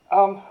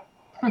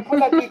 He put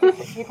that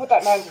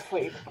man to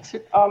sleep.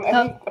 And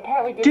he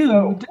apparently did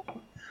so.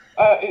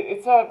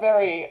 It's a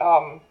very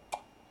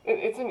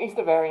it's an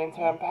Eastavarian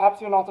term. Perhaps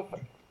you're not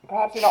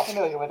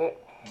familiar with it.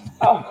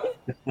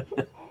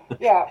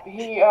 Yeah,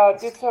 he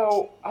did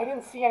so. I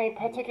didn't see any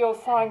particular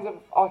signs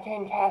of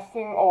arcane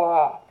casting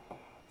or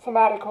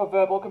somatic or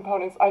verbal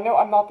components. I know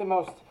I'm not the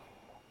most,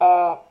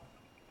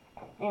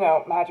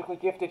 magically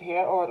gifted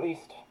here, or at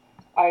least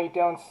I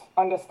don't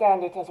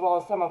understand it as well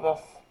as some of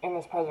us in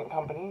this present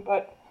company.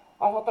 But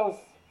I thought that was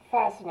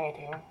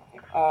fascinating.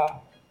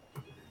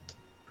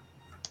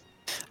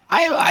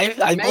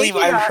 I believe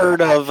I've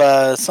heard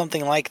of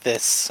something like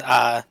this.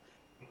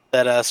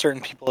 That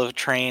certain people have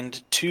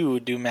trained to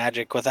do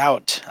magic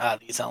without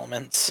these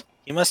elements.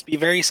 You must be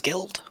very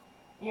skilled.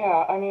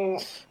 Yeah, I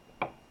mean,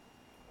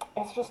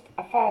 it's just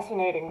a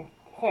fascinating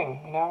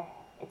thing,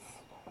 It's.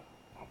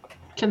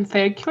 Can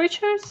fairy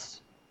creatures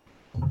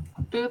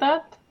do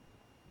that?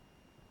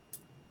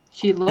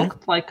 He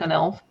looked like an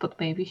elf, but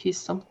maybe he's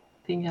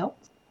something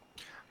else.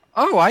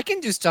 Oh, I can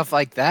do stuff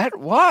like that.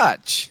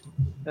 Watch.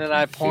 And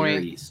I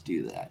point. Fairies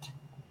do that.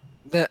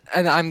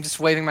 And I'm just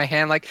waving my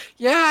hand like,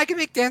 yeah, I can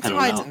make dancing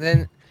lights. And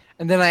then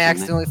I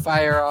accidentally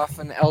fire off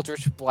an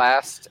eldritch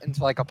blast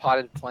into like a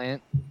potted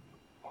plant.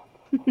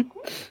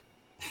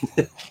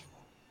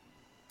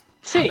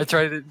 See, I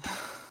tried to.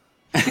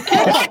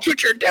 Watch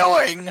what you're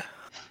doing.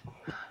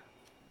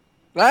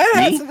 That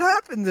hasn't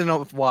happened in a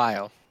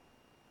while.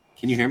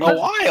 Can you hear me? A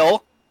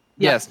while?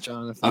 Yes,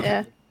 Jonathan.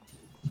 Okay.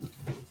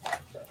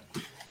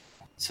 Yeah.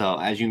 So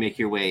as you make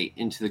your way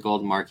into the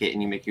Golden Market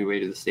and you make your way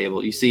to the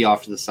stable, you see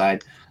off to the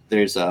side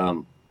there's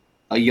a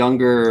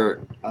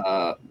younger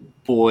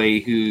boy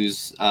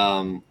who's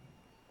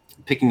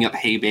picking up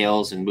hay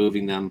bales and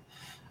moving them,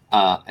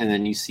 and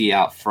then you see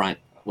out front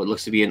what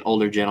looks to be an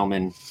older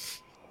gentleman,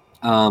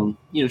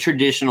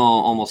 traditional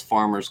almost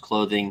farmer's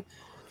clothing,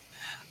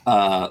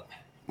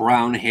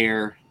 brown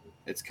hair.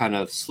 It's kind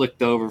of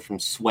slicked over from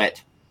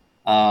sweat,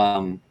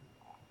 and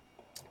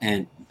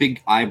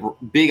big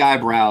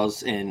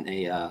eyebrows and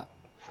a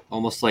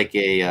almost like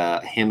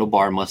a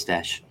handlebar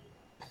mustache.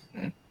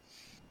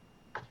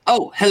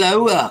 Oh,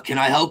 hello. Can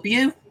I help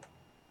you?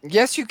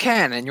 Yes, you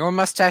can, and your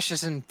mustache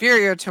is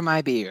inferior to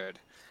my beard.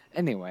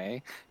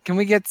 Anyway, can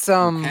we get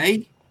some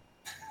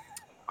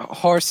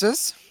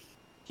horses?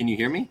 Can you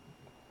hear me?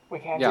 We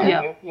can't Yeah.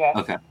 hear you. Yes.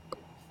 Okay.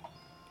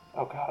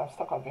 Oh god, I'm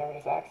stuck on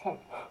Various accent.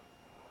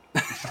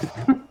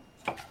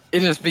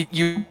 It is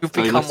you've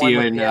So he become looks at one you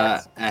with and the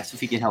axe. asks if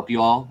he can help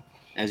you all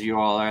as you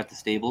all are at the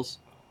stables.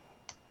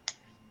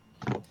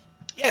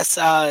 Yes,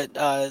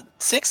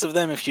 6 of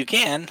them if you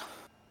can.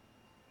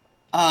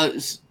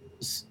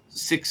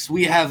 6.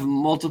 We have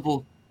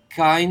multiple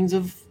kinds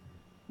of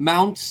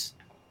mounts.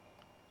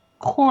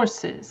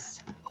 horses.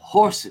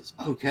 Horses.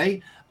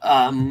 Okay.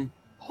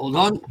 Hold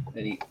on.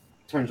 And he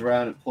turns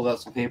around and pulls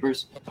out some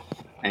papers.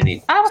 And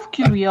he. Out of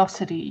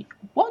curiosity,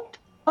 what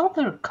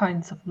other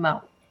kinds of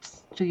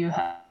mounts do you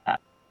have?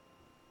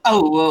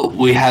 Oh, well,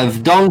 we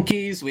have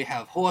donkeys, we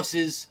have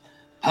horses,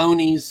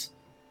 ponies,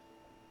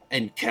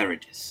 and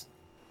carriages.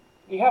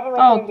 Do you have a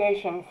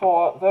recommendation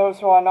for those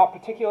who are not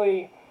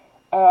particularly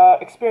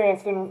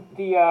experienced in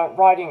the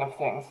riding of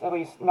things, at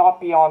least not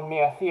beyond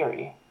mere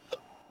theory?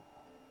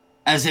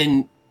 As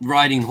in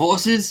riding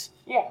horses?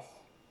 Yes.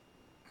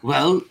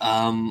 Well,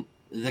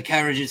 the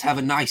carriages have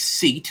a nice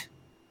seat.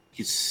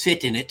 You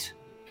sit in it.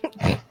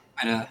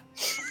 And,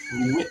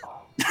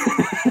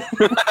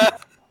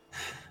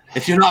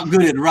 if you're not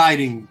good at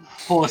riding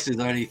horses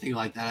or anything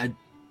like that, I'd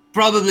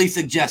probably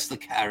suggest the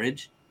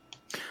carriage.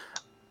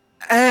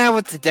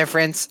 What's the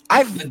difference?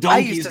 The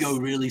donkeys go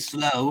really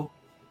slow,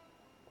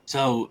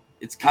 so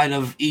it's kind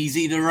of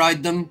easy to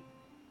ride them.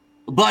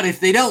 But if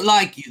they don't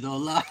like you,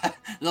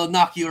 they'll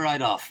knock you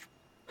right off.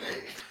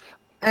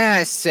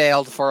 I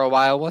sailed for a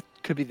while. What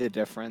could be the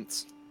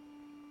difference?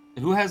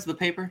 Who has the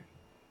paper?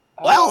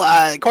 Well,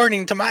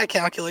 according to my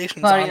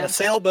calculations, on yeah. a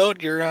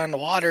sailboat you're on the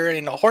water,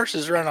 and the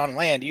horses run on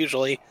land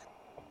usually.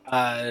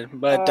 Well,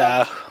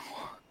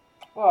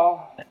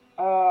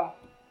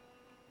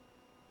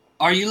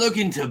 Are you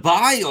looking to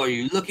buy or are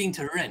you looking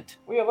to rent?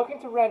 We are looking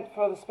to rent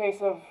for the space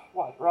of,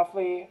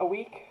 roughly a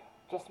week,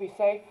 just to be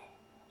safe?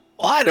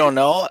 Well, I don't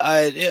know.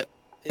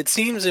 It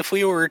seems if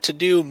we were to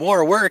do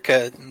more work,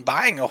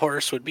 buying a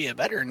horse would be a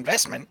better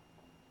investment.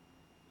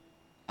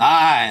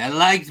 I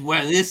liked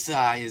where this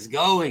is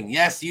going.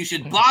 Yes, you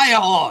should buy a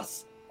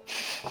horse.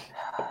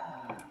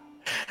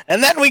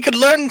 And then we could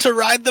learn to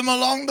ride them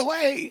along the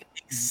way.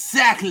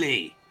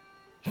 Exactly.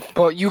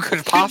 But you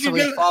could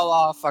possibly give- fall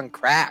off on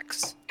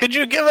cracks. Could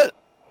you give it?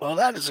 Well,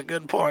 that is a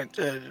good point.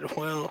 And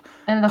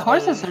the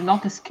horses are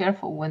not as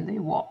careful when they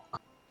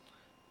walk.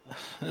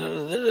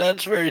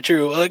 That's very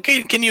true.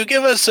 Can you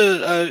give us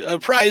a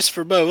price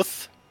for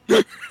both?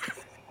 And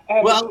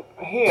Well-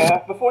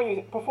 here, before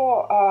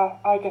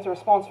I get a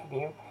response from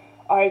you,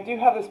 I do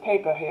have this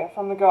paper here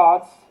from the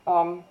guards.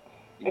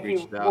 If you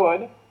reached out.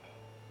 would,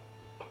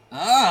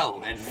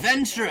 Oh,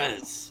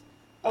 adventurers.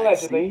 I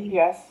allegedly, see.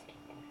 yes.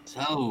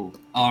 So,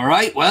 all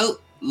right. Well,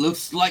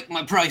 looks like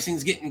my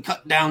pricing's getting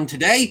cut down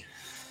today.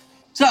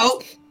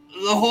 So,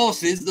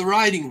 the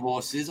riding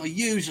horses are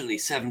usually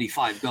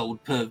 75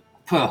 gold per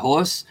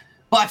horse.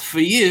 But for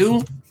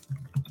you,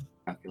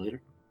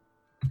 calculator.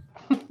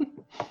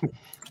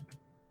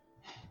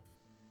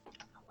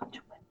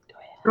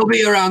 It'll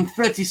be around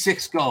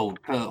 36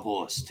 gold per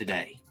horse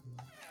today.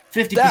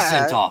 50%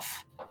 That-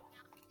 off.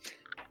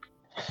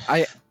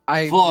 I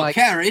For like. a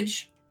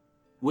carriage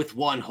with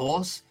one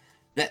horse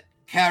that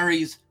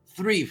carries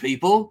 3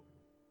 people,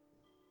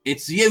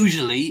 it's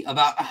usually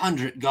about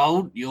 100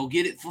 gold. You'll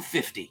get it for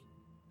 50.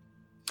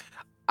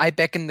 I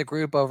beckon the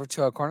group over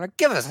to a corner.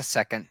 Give us a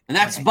second. And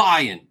that's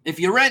buying. If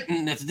you're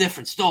renting, that's a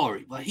different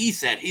story. But he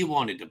said he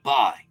wanted to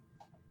buy.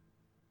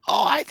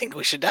 Oh, I think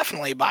we should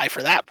definitely buy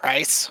for that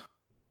price.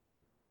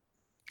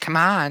 Come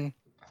on.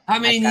 I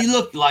mean, you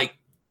look like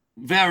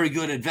very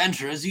good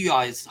adventurers. You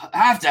guys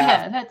have to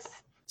Yeah, have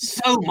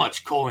so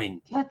much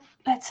coin.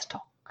 let's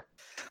talk.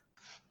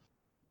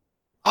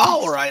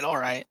 All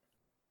right.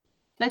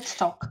 Let's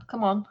talk.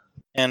 Come on.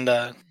 And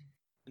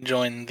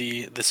join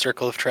the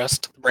circle of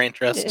trust, the brain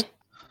trust.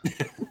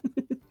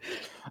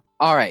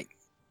 All right.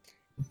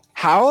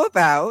 How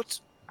about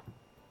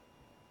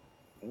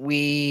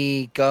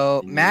we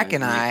go, Mac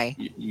and I.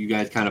 You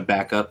guys kind of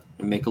back up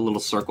and make a little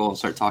circle and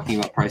start talking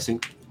about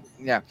pricing.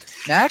 Yeah,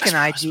 Mac and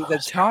I do the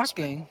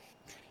talking.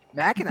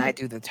 Mac and I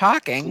do the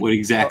talking. What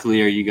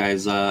exactly are you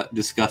guys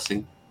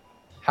discussing?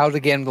 How to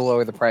get him to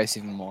lower the price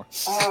even more.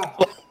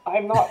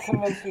 I'm not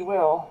convinced he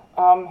will.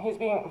 He's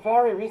being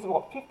very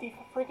reasonable,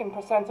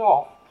 50%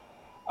 off.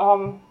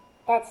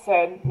 That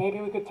said, maybe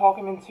we could talk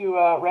him into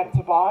rent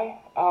to buy.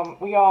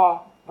 We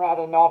are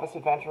rather novice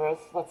adventurers,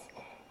 let's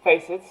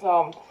face it.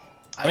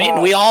 I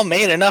mean, we all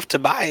made enough to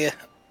buy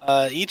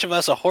each of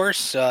us a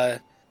horse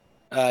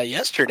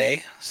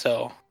yesterday,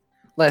 so...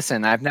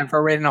 Listen, I've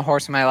never ridden a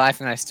horse in my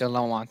life, and I still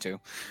don't want to.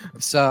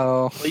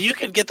 So Well, you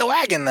could get the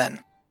wagon then.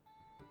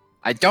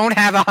 I don't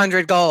have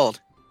 100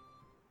 gold.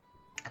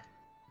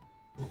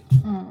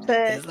 Hmm.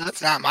 But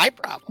That's not my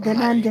problem. the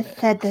man just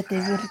said that they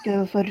would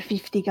go for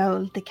 50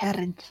 gold, the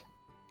carriage.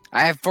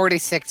 I have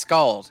 46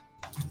 gold.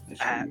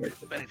 If I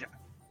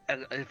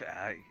can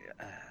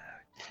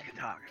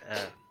talk.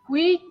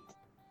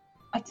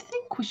 I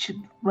think we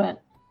should rent.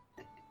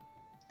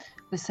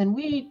 Listen,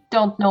 we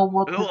don't know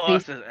what Who the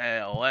wants place.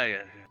 this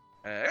wagon?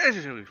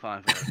 This should be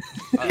fine.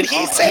 Did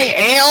he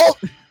say ale?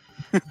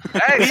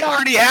 Hey, We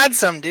already had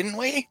some, didn't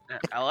we?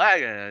 a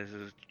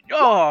wagon.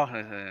 Oh,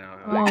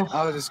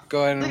 I'll just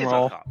go ahead and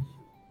roll.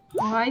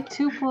 why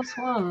 2 +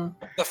 1?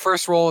 The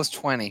first roll is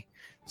 20.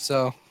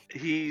 So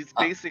He's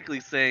basically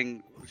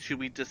saying, should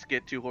we just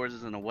get 2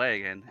 horses and a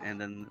wagon,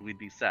 and then we'd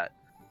be set?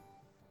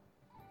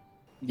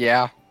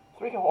 yeah.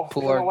 3 horses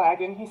in Poor- a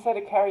wagon. He said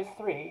it carries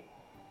 3.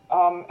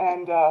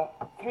 And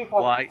 3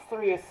 plus Why?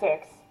 3 is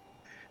 6.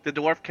 The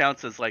dwarf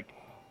counts as like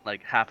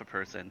half a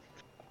person.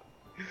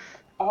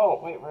 Oh,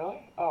 wait,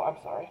 really? Oh, I'm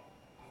sorry.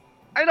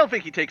 I don't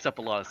think he takes up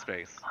a lot of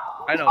space.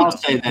 I don't I'll know.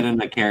 say that in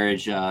the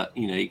carriage,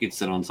 you could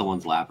sit on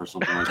someone's lap or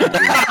something like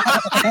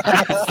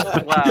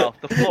that. Wow,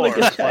 the floor.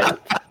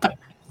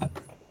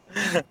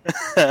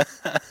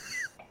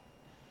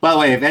 By the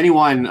way, if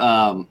anyone,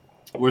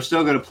 we're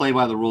still going to play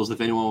by the rules.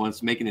 If anyone wants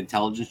to make an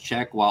intelligence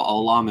check while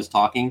Olam is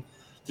talking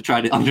to try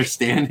to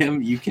understand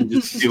him, you can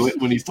just do it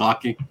when he's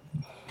talking.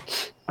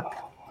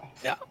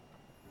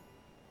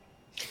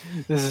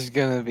 This is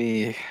going to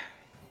be...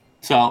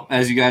 So,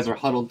 as you guys are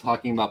huddled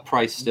talking about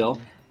price still,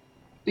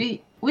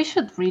 We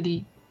should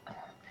really.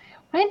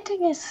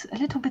 Renting is a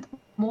little bit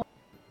more.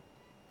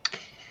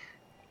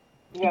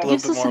 Yeah, A little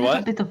Gives bit us more a little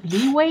what? bit of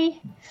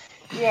leeway.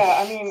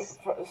 yeah. I mean,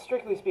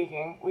 strictly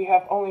speaking, we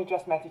have only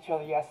just met each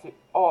other yesterday.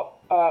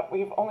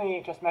 We've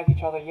only just met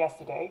each other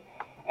yesterday,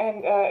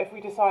 and if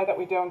we decide that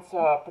we don't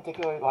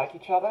particularly like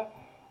each other,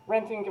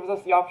 renting gives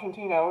us the option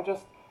to,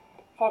 just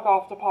fuck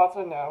off to parts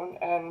unknown,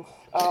 and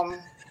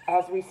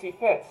as we see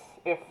fit,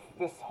 if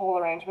this whole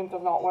arrangement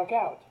does not work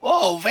out.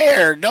 Whoa,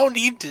 Ver, no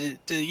need to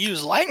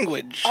use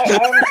language. I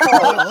am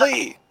sorry.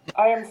 Holy.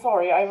 I am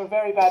sorry. I am a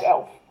very bad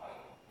elf.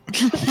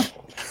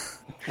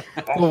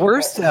 The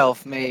worst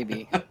elf,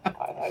 maybe.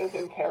 That is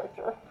in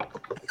character.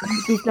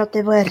 It is not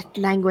the word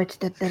language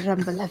that the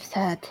Rumble has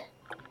heard.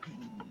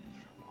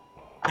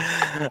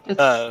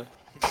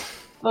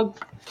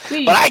 Look,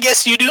 we But I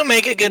guess you do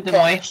make a good the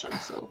point. direction,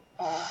 so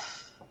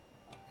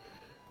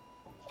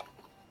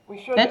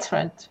We should. that's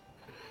right.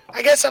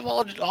 I guess I've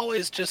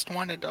always just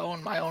wanted to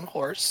own my own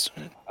horse.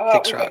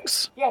 Fix Okay.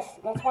 rocks. Yes,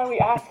 that's why we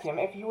asked him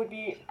if he would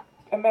be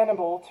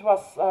amenable to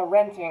us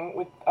renting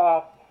with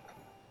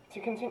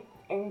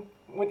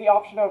with the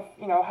option of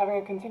having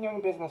a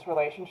continuing business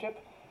relationship,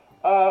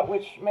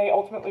 which may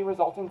ultimately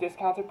result in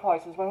discounted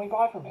prices when we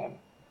buy from him.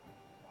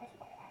 Where's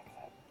my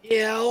accent?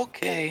 Yeah,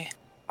 okay.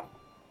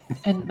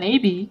 And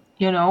maybe,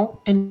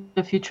 in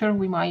the future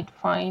we might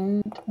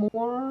find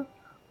more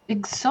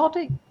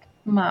exotic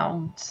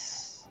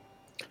mounts.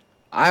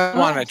 I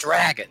want a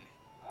dragon.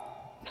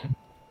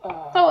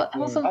 Oh, I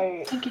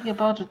wasn't thinking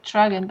about a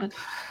dragon, but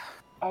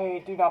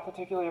I do not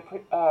particularly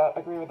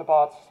agree with the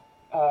bot's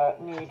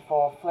need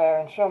for flair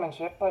and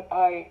showmanship, but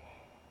I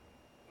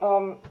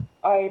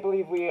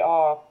believe we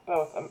are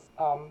both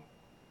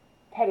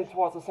headed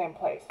towards the same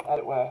place, as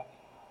it were.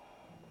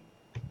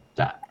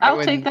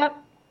 I'll take that.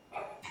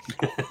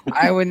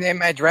 I would name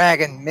my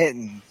dragon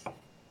Mittens.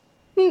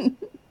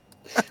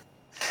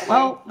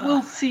 Well,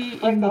 we'll see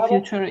in the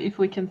future if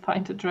we can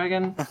find a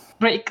dragon.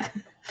 Break.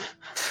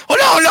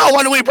 Oh no!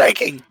 What are we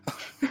breaking?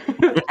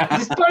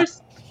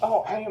 Disperse.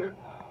 Oh, I am.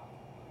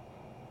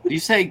 You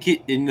say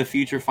in the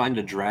future find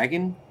a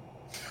dragon?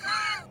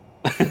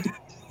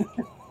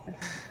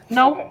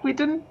 No, we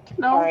didn't.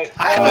 No. All right.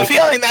 I have a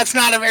feeling that's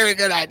not a very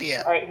good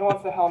idea. All right. Who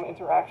wants to helm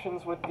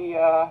interactions with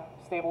the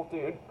stable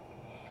dude?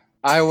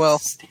 I will.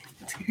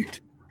 Dude.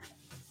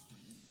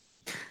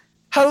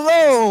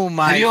 Hello,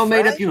 my Have you all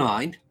made friend. up your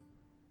mind?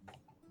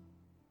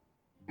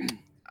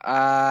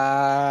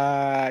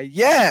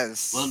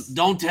 Yes. Well,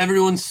 don't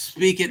everyone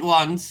speak at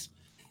once.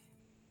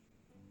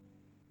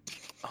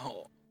 Oh.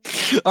 All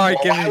right,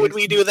 Well, why would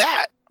we do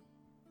that?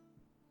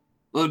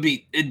 Well,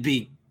 it'd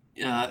be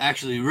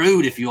actually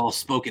rude if you all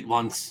spoke at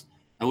once.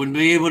 I wouldn't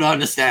be able to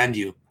understand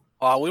you.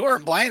 Well, we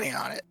weren't planning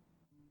on it.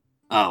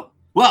 Oh.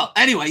 Well,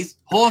 anyways,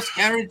 horse,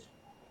 carriage,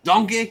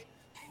 donkey?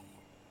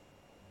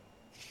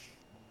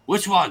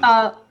 Which one?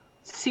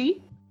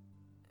 See?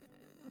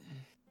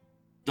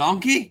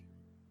 Donkey?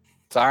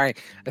 Sorry,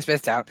 I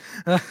spaced out.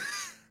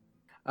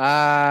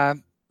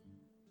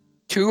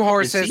 2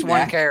 horses, see 1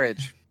 that?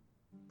 carriage.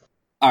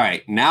 All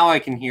right, now I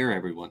can hear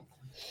everyone.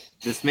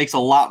 This makes a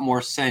lot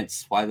more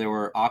sense why there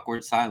were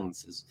awkward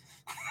silences.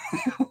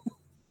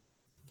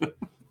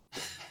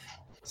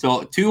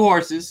 So 2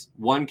 horses,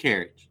 1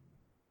 carriage.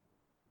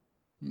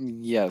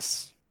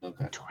 Yes.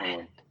 Okay.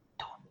 Torrent.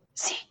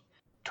 See?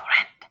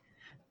 Torrent.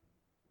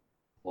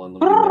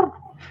 Hold on,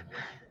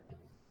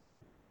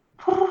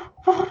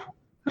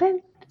 let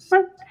me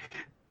Rent.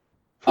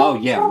 Oh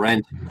yeah,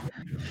 rent.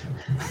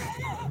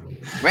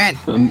 Rent.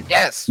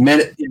 Yes.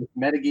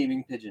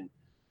 Metagaming pigeon.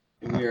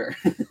 Here.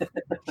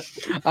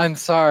 I'm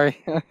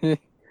sorry.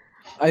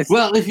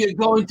 Well, if you're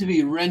going to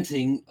be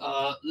renting,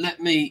 let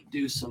me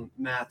do some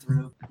math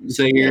real.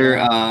 So you're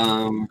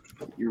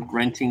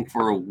renting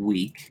for a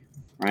week,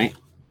 right?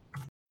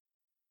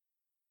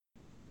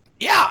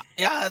 Yeah,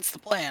 that's the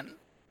plan.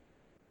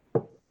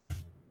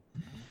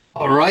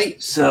 All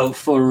right. So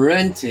for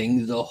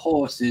renting, the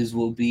horses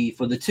will be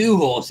for the 2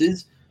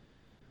 horses,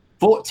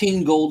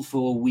 14 gold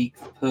for a week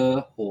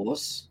per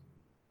horse,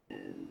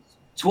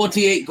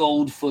 28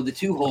 gold for the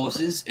 2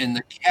 horses, and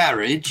the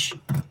carriage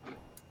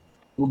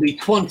will be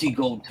 20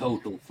 gold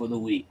total for the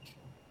week.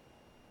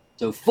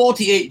 So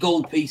 48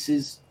 gold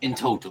pieces in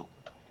total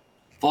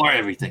for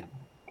everything.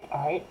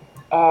 All right.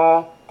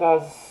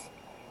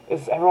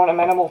 Is everyone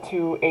amenable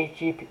to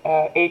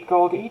 8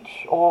 gold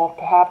each, or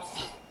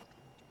perhaps?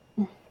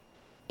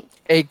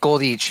 8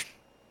 gold each.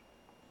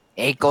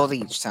 8 gold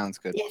each sounds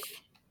good. Yes,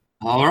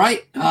 All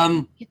right.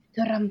 it's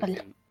the Rumble.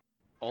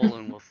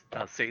 Olin will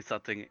say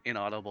something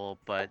inaudible,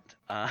 but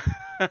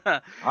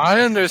I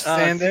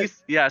understand it.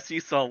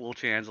 Seesaw will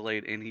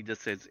translate, and he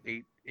just says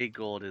 8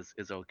 gold is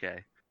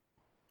okay.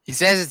 He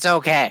says it's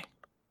okay.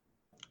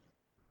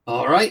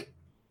 All right.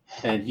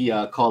 And he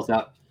calls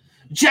out,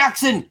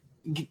 Jackson,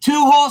 2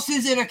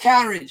 horses in a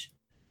carriage.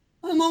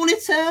 I'm on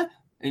it, sir.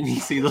 And you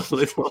see the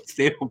little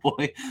stable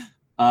boy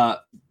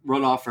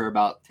run off for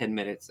about 10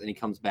 minutes, and he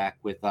comes back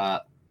with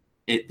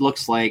it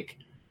looks like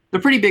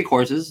they're pretty big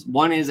horses.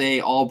 One is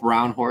a all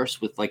brown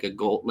horse with like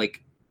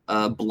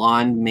a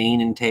blonde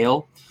mane and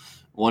tail.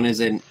 One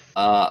is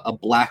a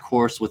black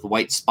horse with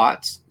white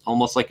spots,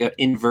 almost like an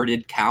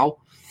inverted cow.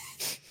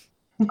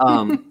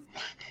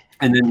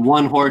 And then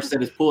one horse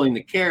that is pulling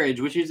the carriage,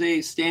 which is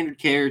a standard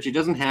carriage. It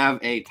doesn't have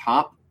a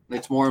top.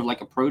 It's more of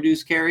like a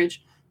produce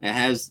carriage. It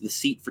has the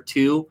seat for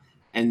 2,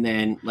 and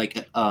then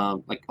like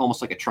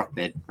almost like a truck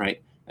bed,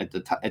 right at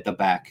the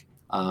back,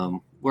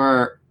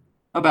 where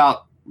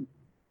about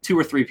 2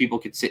 or 3 people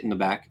could sit in the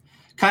back,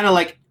 kind of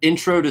like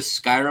Intro to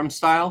Skyrim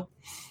style,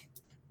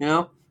 you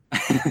know.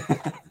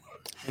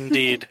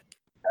 Indeed.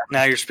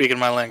 Now you're speaking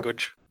my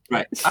language.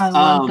 Right. I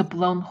want the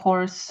blown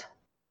horse.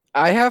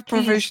 I have Please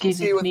give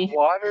proficiency it with me.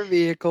 water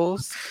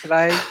vehicles. Could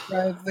I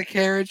drive the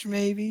carriage,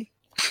 maybe?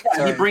 He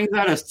Sorry. brings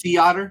out a sea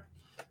otter.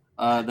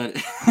 That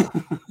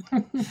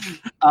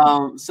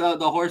so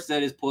the horse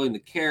that is pulling the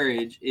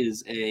carriage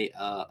is a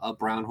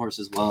brown horse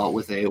as well,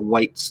 with a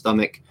white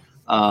stomach,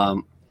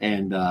 and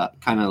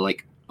kind of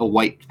like a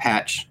white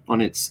patch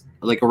on its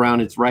like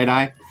around its right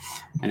eye,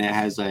 and it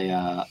has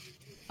a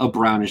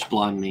brownish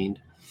blonde mane.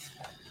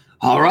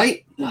 All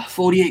right,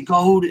 48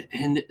 gold,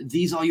 and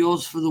these are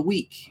yours for the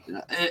week.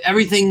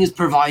 Everything is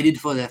provided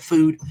for their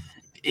food,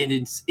 and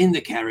it's in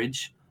the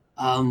carriage.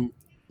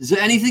 Is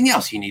there anything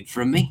else you need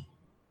from me?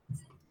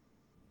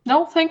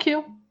 No, thank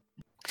you.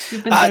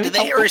 You've been very Do they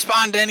helpful.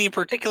 respond to any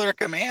particular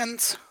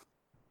commands?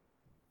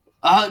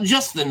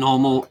 Just the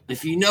normal.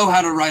 If you know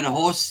how to ride a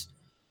horse,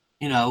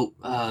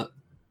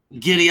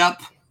 giddy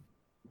up,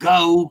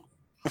 go.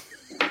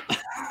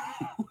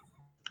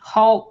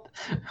 Halt.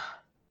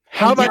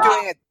 How about Yeah.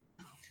 doing it?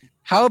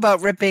 How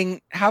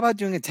about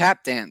doing a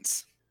tap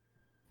dance?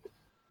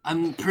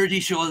 I'm pretty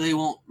sure they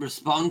won't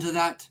respond to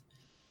that.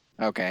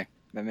 Okay,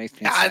 that makes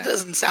me It sad.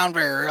 doesn't sound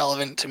very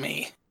relevant to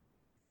me.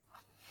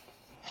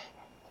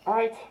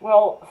 Alright,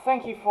 well,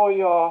 thank you for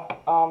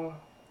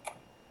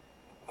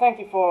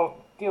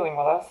dealing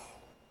with us.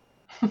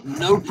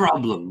 No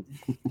problem.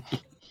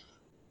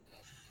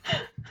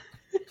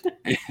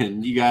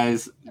 And you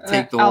guys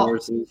take the I'll-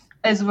 horses.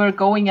 As we're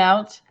going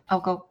out,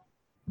 I'll go,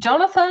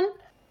 Jonathan,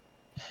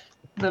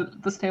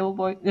 the stable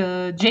boy,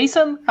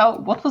 Jason.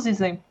 What was his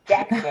name?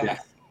 Jackson.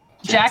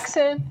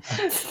 Jackson.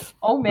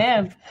 Oh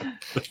man,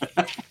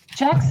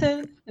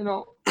 Jackson.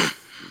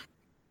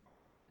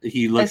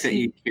 He looks I at see.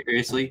 you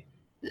curiously.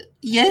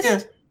 Yes.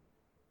 Here,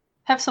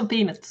 have some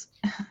peanuts.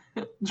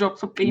 Drop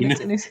some peanuts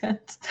in his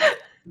hands.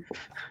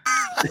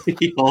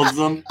 He holds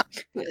them.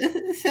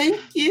 Thank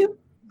you.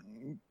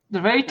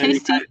 They're very And he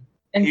tasty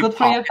and he good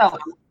for your pockets health.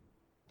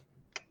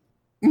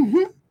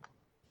 Mm-hmm.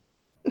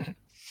 Take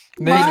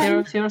Maybe care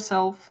of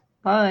yourself.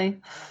 Bye.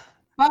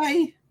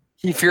 Bye.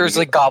 he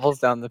fiercely gobbles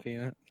down the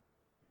peanut.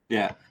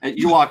 Yeah. And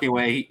you're walking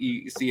away.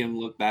 You see him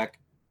look back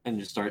and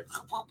just start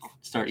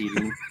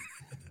eating.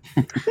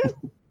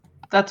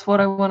 That's what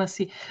I want to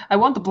see. I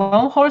want the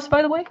blonde horse,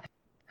 by the way.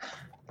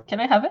 Can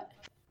I have it?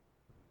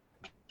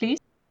 Please?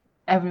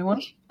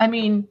 Everyone? I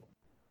mean,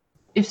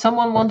 if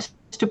someone wants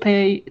to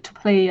play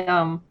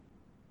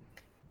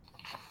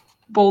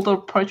Boulder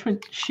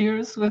Parchment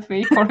Shears with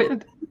me for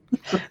it.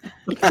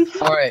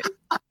 All right.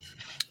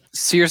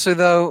 Seriously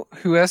though,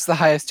 who has the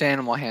highest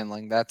animal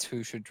handling? That's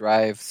who should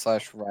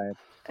drive/ride.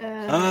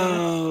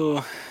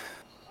 Oh.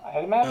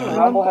 I'd imagine Uh,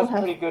 Rumble has Rumble has-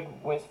 pretty good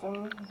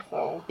wisdom,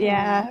 so...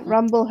 Yeah,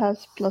 Rumble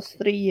has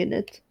 +3 in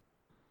it.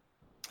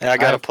 Yeah, I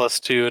got a I've-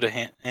 +2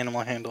 to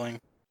animal handling.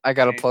 I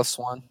got a Okay.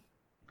 +1.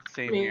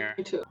 Same here.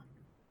 Me too.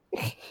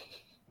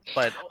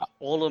 But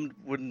Olem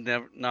would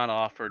not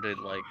offer to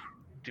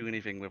do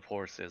anything with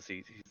horses.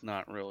 He's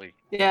not really.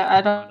 Yeah,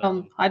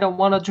 I don't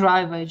want to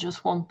drive. I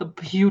just want the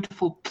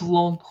beautiful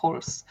blonde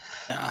horse.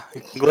 Yeah.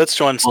 Glitch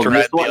wants Well, to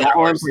ride the other that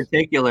one in horse.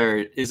 particular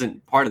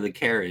isn't part of the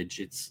carriage.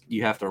 It's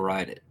you have to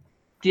ride it.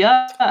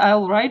 Yeah,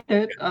 I'll ride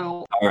it.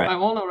 All right. I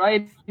want to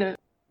ride it.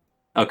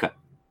 Okay.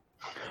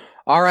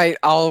 All right,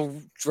 I'll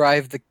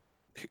drive the.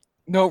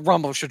 No,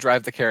 Rumble should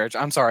drive the carriage.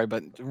 I'm sorry,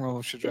 but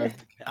Rumble should drive.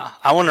 Yeah,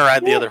 I want to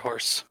ride the other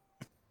horse.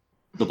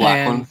 The black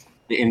And- one,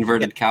 the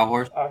inverted cow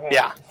horse. Okay,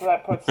 Yeah. so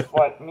that puts,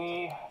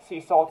 me,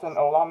 Sea Salt, and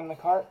Olam in the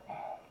cart?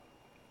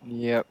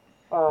 Yep.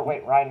 Or,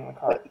 wait, riding the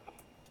cart.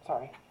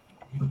 Sorry.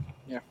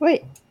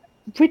 Wait,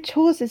 which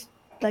horse is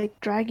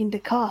dragging the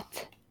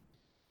cart?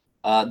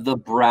 The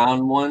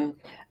brown one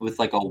with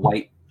like a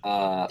white Do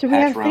we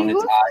patch have around 3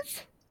 its eye.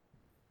 horses?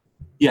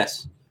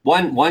 Yes.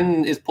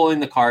 One is pulling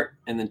the cart,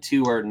 and then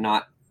 2 are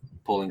not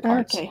pulling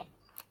carts. Okay.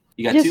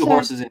 You got Just 2 so-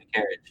 horses in the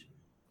carriage.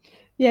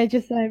 Yeah,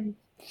 just I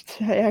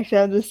actually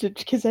understood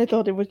because I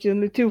thought it was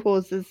only 2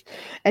 horses,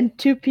 and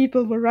 2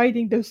 people were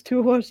riding those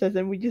 2 horses,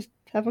 and we just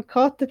have a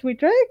cart that we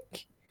drag.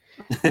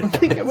 I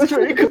think it was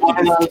very good.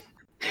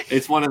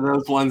 It's one of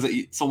those ones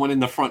that someone in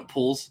the front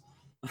pulls.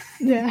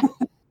 Yeah.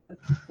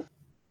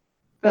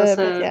 That's But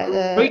a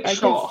yeah,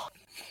 rickshaw.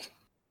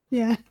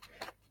 Yeah.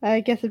 I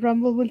guess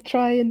Rumble will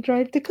try and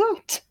drive the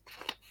cart.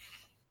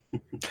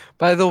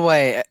 By the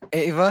way,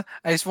 Ava,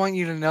 I just want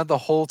you to know the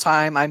whole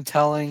time I'm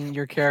telling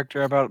your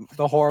character about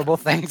the horrible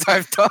things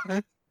I've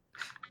done.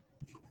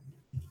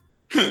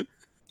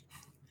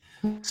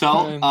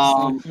 So,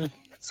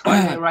 That's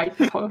why I ride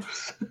the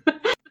horse.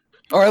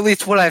 Or at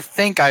least what I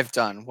think I've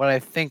done.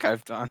 right.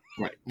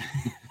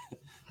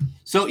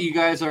 So you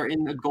guys are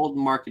in the golden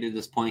market at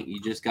this point.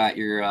 You just got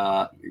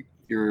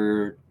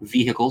your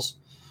vehicles.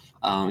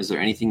 Is there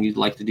anything you'd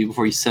like to do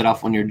before you set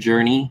off on your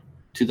journey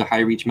to the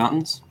High Reach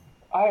Mountains?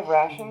 I have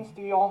rations.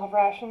 Do you all have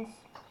rations?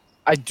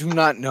 I do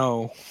not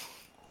know.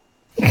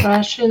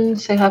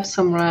 Rations. I have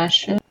some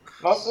rations.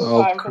 Most of the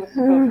Oh,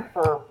 time,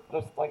 for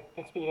just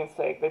expedience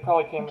sake, they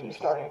probably came with your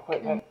starting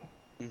equipment.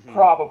 Mhm.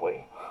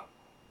 Probably.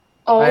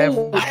 Oh, I I,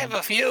 have- I have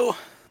a few.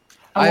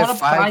 I have want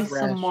to 5 buy some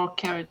rations. more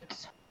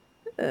carrots.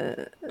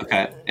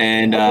 Okay.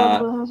 And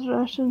Rumble has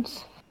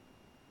rations.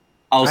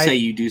 I'll say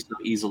you do so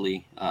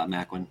easily,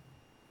 Macwin.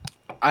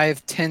 I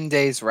have 10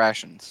 days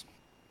rations.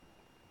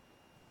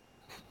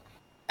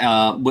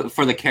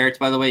 For the carrots,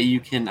 by the way, you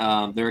can.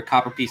 They're a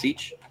copper piece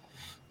each,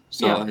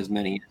 so Yeah. as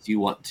many as you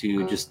want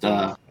to. Just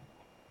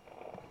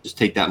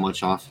take that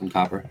much off in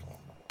copper.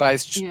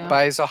 Buys Yeah.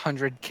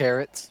 100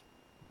 carrots.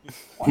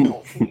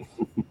 Oh, jeez.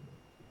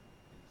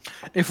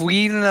 If we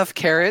eat enough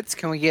carrots,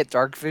 can we get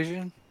dark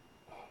vision?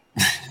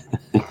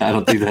 I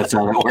don't think that's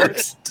how that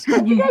works.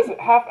 Aren't you guys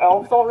half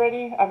elves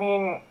already? I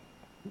mean,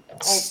 like,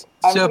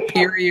 I'm pretty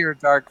Superior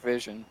dark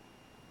vision.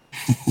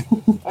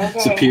 sure. Okay.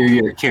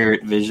 Superior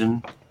carrot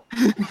vision.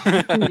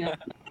 Yeah.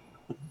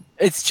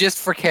 It's just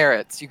for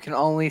carrots. You can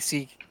only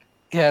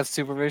have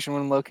supervision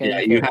when locating.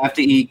 Yeah, you have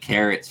to eat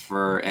carrots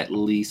for at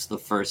least the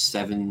first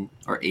 7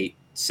 or 8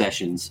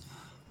 sessions,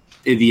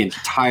 the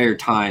entire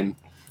time,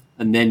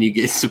 and then you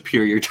get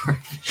superior dark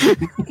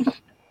vision.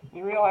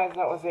 You realize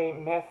that was a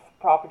myth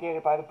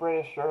propagated by the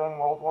British during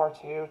World War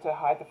II to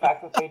hide the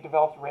fact that they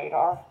developed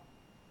radar?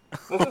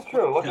 This is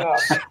true, look it up.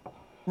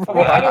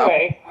 Okay,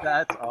 anyway.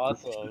 That's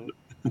awesome.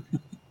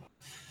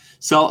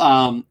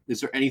 So,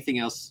 is there anything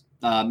else?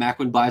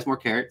 Macwin buys more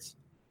carrots.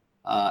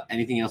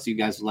 Anything else you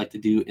guys would like to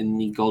do in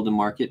the golden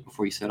market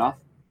before you set off?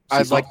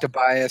 I'd like to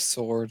buy a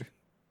sword.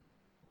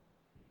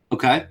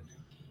 Okay.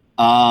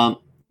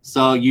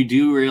 So you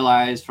do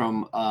realize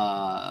from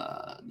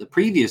the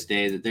previous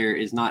day that there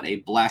is not a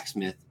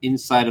blacksmith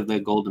inside of the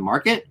golden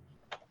market.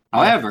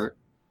 However,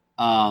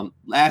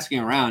 asking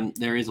around,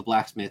 there is a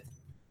blacksmith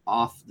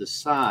off the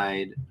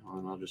side.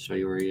 Hold on, I'll just show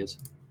you where he is.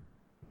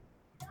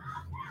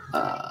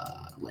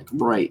 Like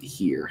right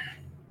here.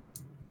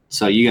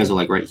 So you guys are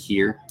like right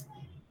here.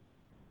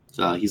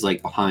 So he's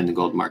like behind the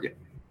gold market.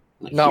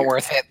 Like Not here.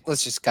 worth it.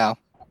 Let's just go.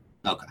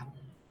 Okay.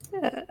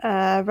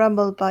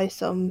 Rumble buys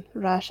some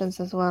rations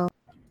as well.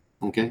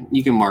 Okay.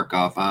 You can mark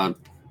off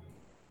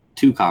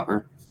 2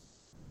 copper.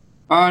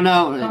 Oh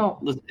no,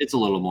 it's a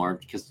little more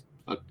because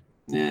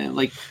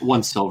like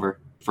 1 silver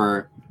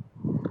for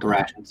the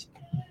rations.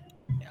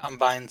 Yeah, I'm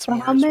buying For some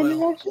how as many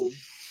well. rations?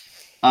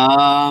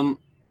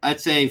 I'd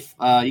say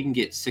you can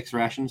get 6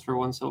 rations for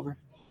 1 silver.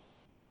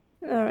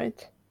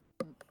 Alright.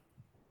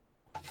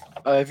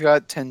 I've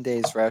got 10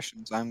 days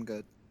rations. I'm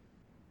good.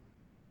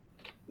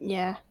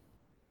 Yeah.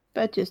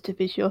 But just to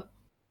be sure.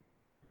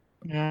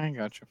 Yeah, I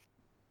got you.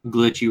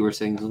 Glitch, you were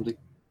saying something.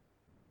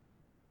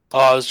 Oh,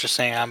 I was just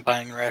saying I'm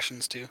buying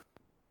rations too.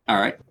 All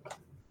right.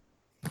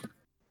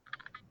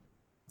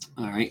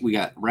 All right. We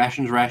got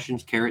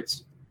rations,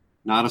 carrots,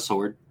 not a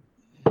sword.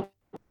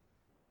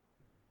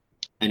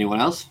 Anyone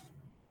else?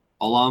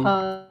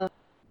 Olam,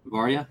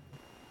 Varia?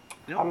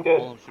 Nope, I'm good.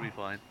 Olam should be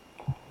fine.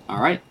 All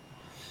right.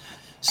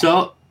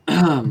 So,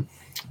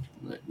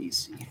 let me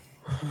see.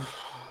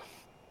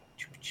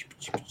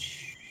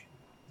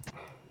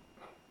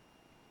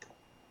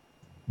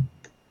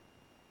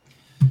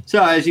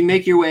 So, as you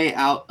make your way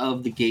out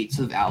of the gates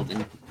of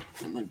Alden,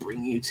 I'm going to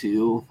bring you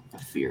to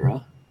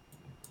Aphira.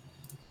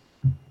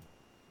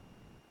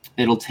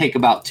 It'll take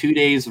about 2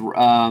 days.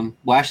 Well,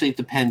 actually, it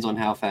depends on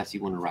how fast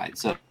you want to ride.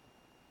 So,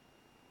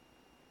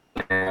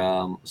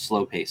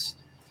 slow pace.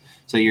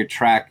 So, your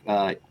track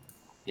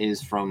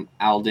is from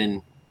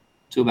Alden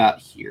to about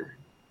here.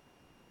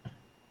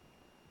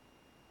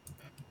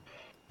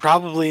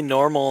 Probably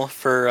normal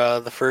for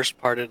the first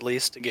part at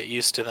least to get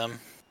used to them.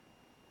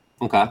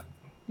 Okay.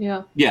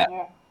 Yeah. Yeah.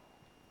 Yeah.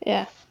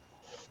 Yeah.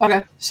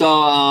 Okay. So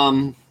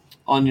on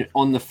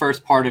the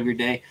first part of your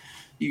day,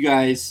 you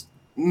guys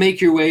make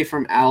your way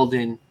from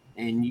Alden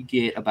and you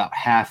get about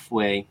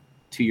halfway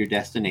to your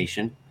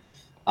destination.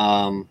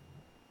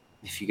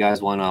 If you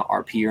guys want to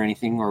RP or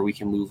anything, or we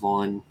can move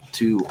on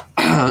to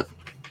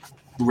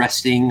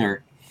resting,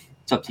 or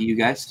it's up to you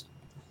guys.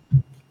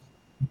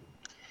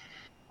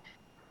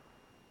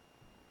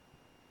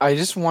 I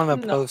just want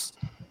to No. post,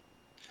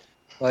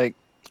 like,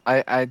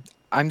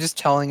 I'm just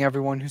telling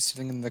everyone who's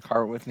sitting in the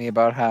car with me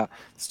about how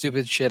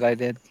stupid shit I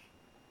did.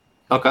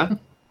 Okay.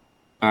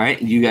 All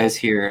right. You guys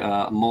hear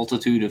a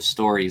multitude of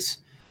stories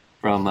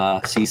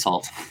from Sea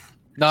Salt.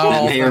 No,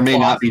 That may or may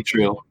that's not be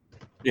true.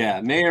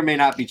 Yeah, may or may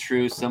not be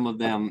true. Some of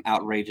them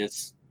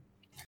outrageous.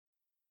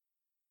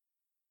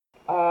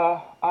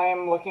 I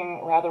am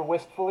looking rather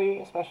wistfully,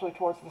 especially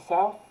towards the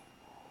south.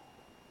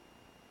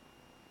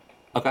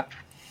 Okay.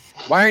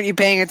 Why aren't you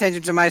paying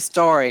attention to my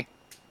story?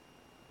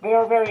 They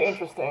are very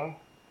interesting.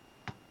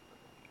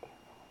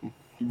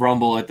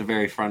 Rumble at the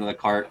very front of the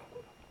cart.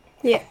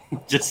 Yeah.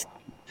 just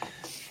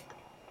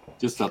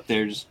up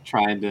there, just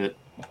trying to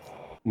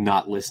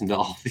not listen to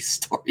all these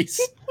stories.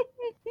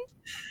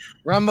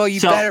 Rumble, you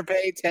So- better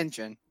pay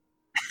attention.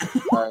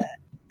 Sorry.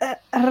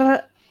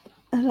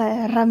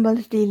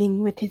 Rumble's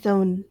dealing with his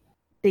own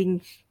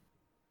things.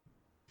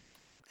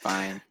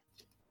 Fine.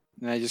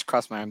 And I just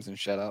cross my arms and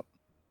shut up.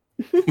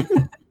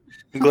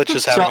 Glitch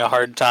is having So- a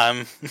hard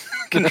time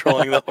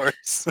controlling the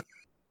horse.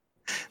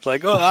 It's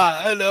like,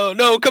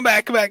 no, come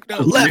back, no,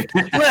 left.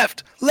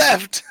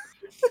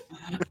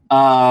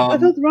 I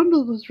thought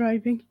Rumble was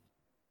driving.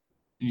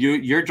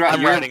 You're I'm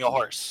driving. riding a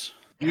horse.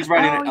 He's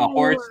riding Oh, a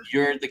horse. you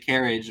You're the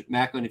carriage.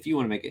 Macklin, if you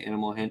want to make an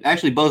animal hand,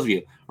 actually both of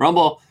you,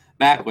 Rumble,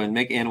 Macklin,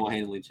 make an animal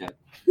handling check.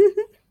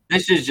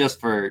 This is just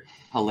for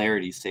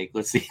hilarity's sake.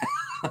 Let's see.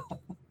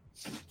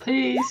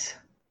 Please.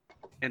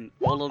 And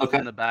Olaf's Okay.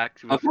 in the back,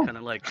 with Okay. kind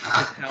of like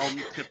his helm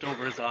tipped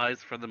over his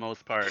eyes for the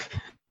most part.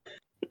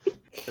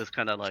 Just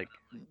kind of like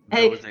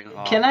Hey, dozing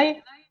off. Can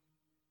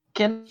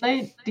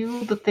I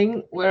do the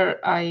thing where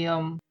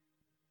I'm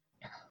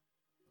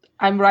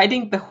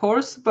riding the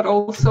horse, but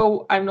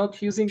also I'm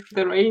not using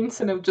the reins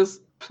and I'm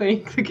just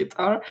playing the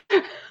guitar?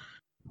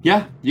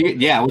 Yeah,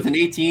 with an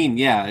 18,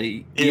 yeah,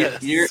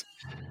 Yes.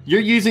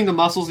 you're using the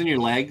muscles in your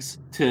legs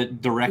to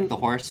direct the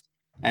horse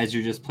as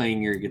you're just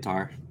playing your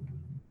guitar.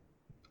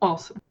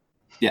 Awesome.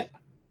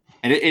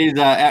 And it is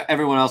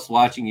everyone else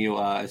watching you,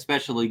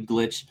 especially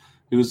Glitch,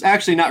 who's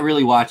actually not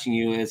really watching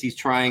you as he's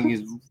trying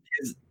his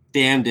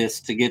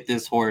damnedest to get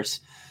this horse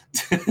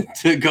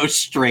to go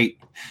straight.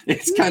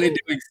 It's kind of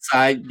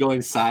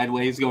going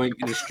sideways, going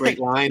in a straight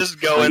line. Just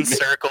go in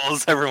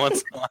circles every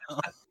once in a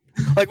while.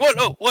 Like what?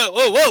 Whoa, whoa,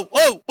 whoa,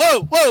 whoa,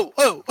 whoa, whoa,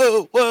 whoa,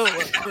 whoa, whoa,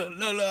 whoa,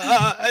 no,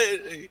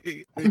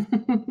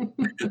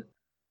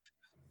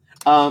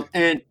 no.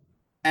 And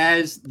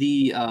as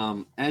the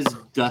as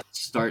dusk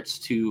starts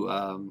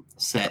to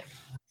set,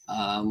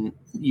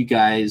 you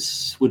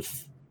guys would,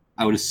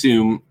 I would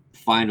assume,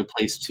 find a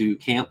place to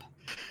camp.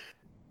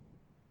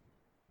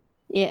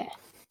 Yeah.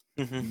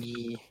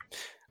 Yeah.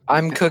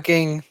 I'm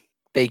cooking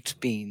baked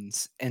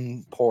beans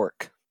and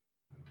pork.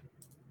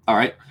 All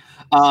right.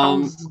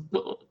 Sounds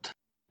good.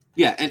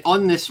 Yeah, and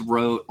on this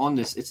road,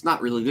 there's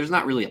not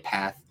really a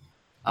path.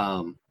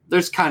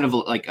 There's kind of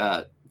like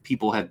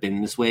people have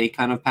been this way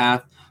kind of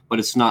path, but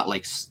it's not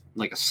like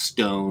a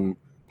stone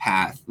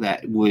path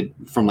that would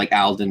from like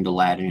Alden to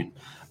Ladin.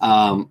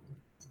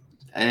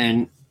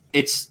 And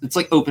it's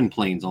like open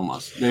plains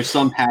almost. There's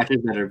some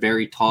patches that are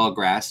very tall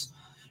grass,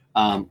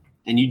 and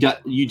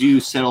you do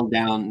settle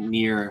down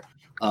near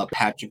a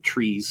patch of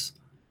trees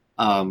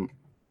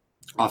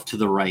off to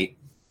the right,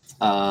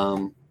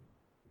 and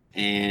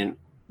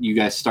you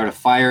guys start a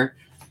fire.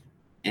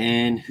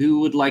 And who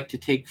would like to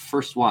take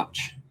first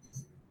watch?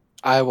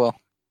 I will.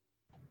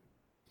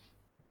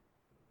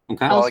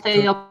 Okay. I'll Well, I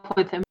stay could- up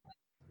with him.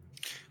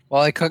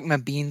 While I cook my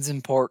beans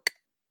and pork.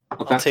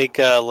 Okay. I'll take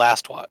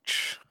last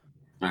watch.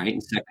 All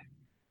right.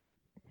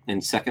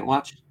 And second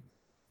watch.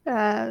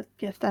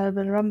 Guess that'll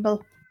be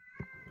Rumble.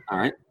 All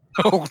right.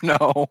 Oh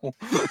no.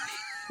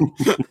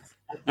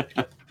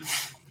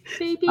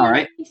 Baby. All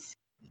right.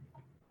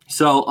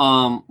 So,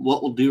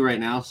 what we'll do right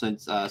now,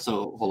 since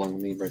so hold on,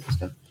 let me write this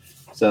down.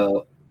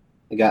 So,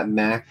 I got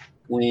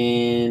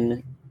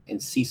Macklin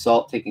and Sea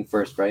Salt taking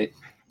first, right?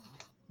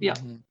 Yeah.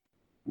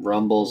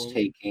 Rumble's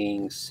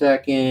taking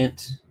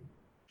second.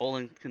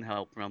 Olin can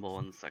help Rumble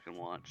on the second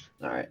watch.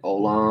 All right,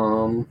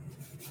 Olam,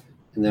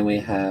 and then we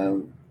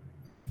have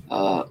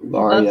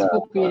Varia That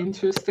would be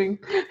interesting.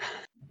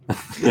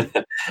 and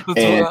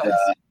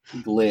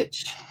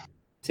Glitch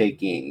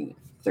taking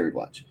third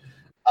watch.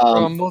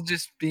 Rumble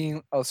just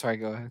being. Oh, sorry.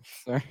 Go ahead.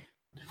 Sorry.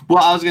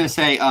 Well, I was gonna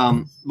say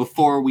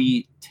before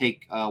we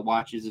take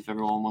watches, if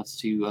everyone wants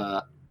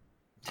to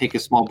take a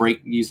small break,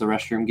 use the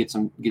restroom, get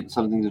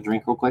something to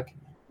drink real quick.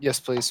 Yes,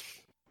 please.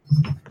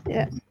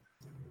 Yeah.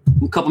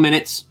 A couple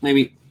minutes,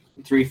 maybe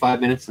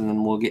 3-5 minutes, and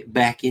then we'll get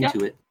back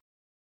into it.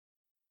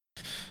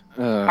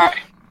 All right.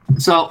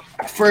 So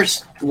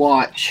first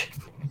watch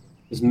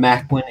is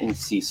Macklin and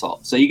Sea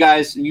Salt. So you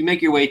guys, you make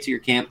your way to your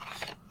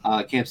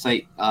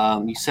campsite.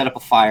 You set up a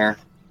fire,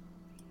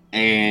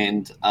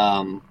 and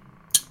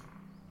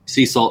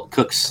Sea Salt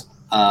cooks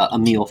a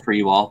meal for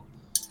you all.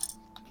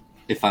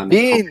 If I'm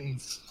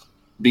beans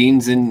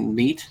and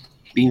meat,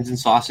 beans and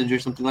sausage, or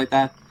something like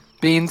that.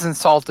 Beans and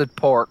salted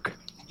pork.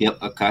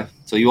 Yep. Okay.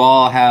 So you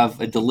all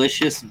have a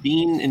delicious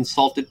bean and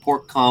salted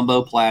pork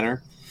combo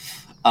platter.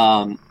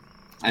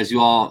 As you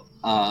all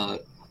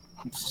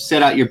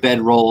set out your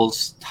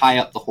bedrolls, tie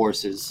up the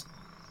horses,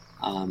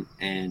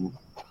 and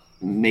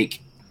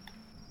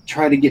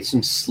try to get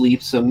some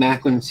sleep. So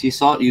Macklin and Sea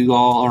Salt, you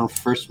all are on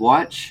first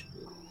watch.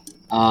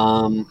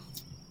 Why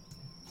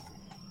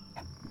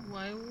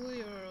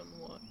we are on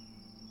what?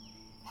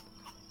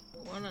 I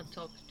wanna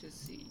talk to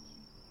C.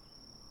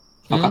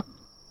 Okay.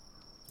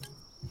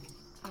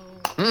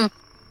 So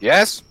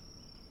Yes.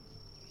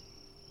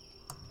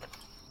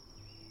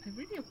 I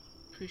really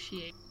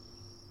appreciate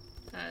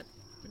that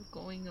you're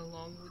going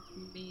along with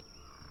me.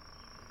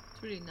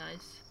 It's really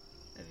nice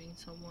having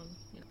someone,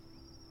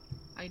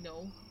 I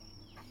know.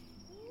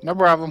 No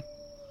problem.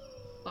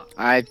 But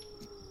I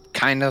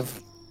kind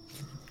of.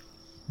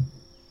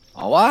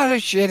 A lot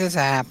of shit has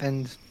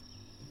happened.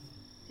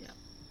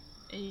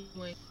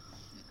 anyway,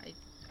 I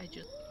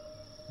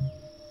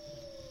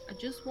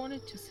just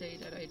wanted to say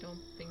that I don't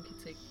think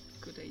it's a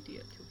good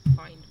idea to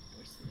find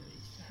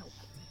mercenaries to help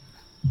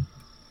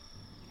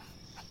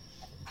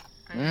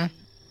us.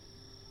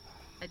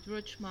 I'd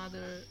much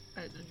rather.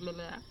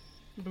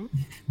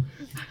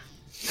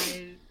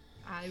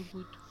 I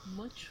would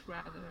much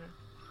rather.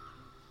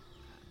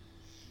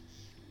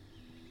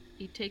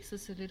 It takes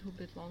us a little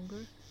bit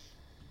longer,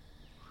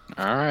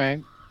 All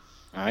right.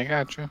 I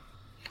got you.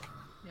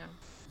 Yeah.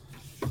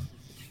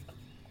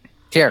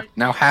 Here,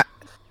 now Yeah,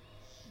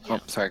 Oh,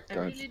 sorry. I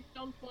Go ahead. really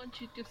don't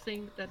want you to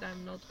think that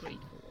I'm not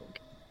grateful.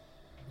 Okay?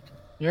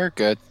 You're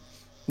good.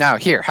 Now,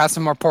 here, have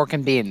some more pork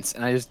and beans.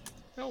 And I just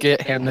Oh,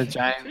 hand the thank you.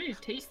 giant. It's really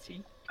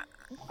tasty.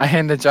 I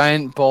hand the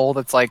giant bowl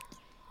that's like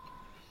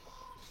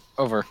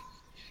over.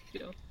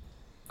 Yeah.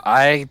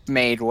 I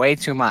made way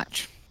too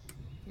much.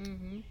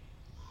 Mm-hmm.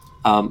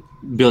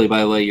 Billy,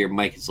 by the way, your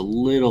mic is a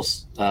little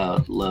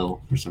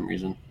low for some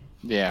reason.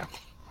 Yeah.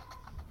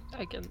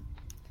 I can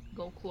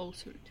go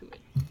closer to it.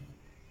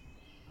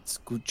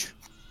 Scooch.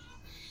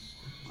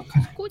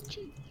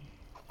 Squishy.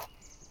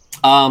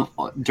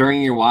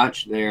 During your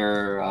watch,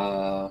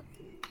 there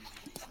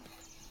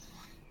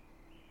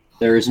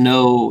is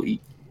no.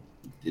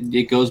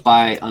 It goes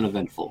by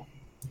uneventful.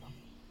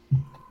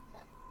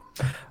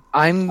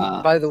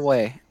 By the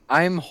way,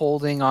 I'm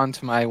holding on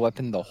to my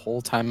weapon the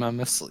whole time I'm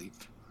asleep.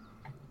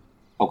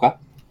 Okay.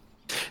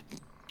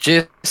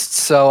 Just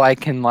so I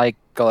can like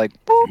go like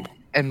boop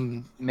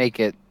and make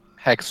it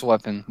hex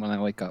weapon when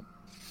I wake up.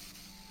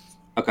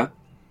 Okay.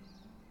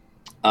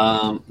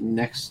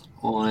 Next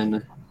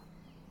on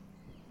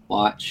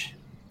watch.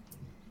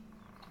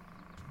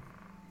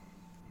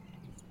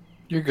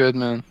 You're good,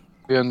 man.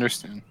 We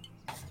understand.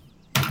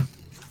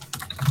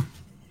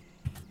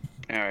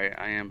 Alright,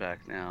 I am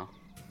back now.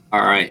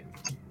 All right.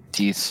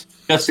 Tease.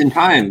 Just in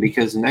time,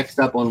 because next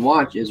up on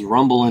watch is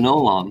Rumble and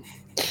Olam.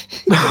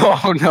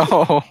 Oh no.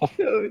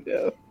 Oh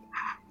no.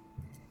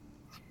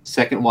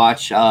 Second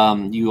watch,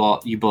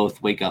 you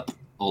both wake up,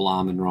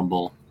 Olam and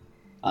Rumble,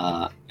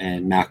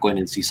 and Macwin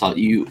and Seasalt.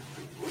 You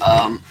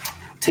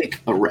take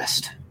a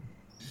rest.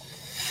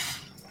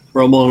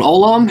 Rumble and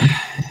Olam,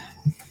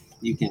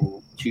 you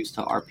can choose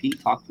to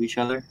RP, talk to each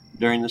other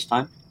during this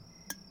time,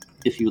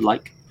 if you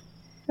like.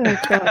 Oh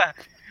god.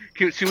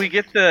 Should we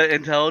get the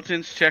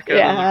intelligence check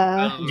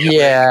out? Yeah.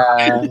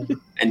 Yeah.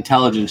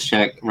 Intelligence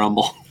check,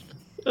 Rumble.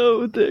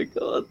 Oh dear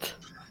god.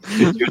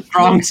 It's your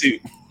strong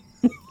suit.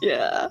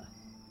 Yeah.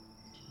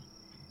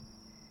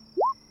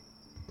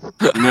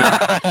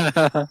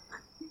 No.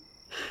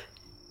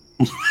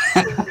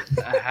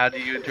 How do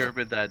you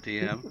interpret that,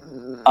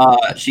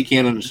 DM? She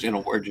can't understand a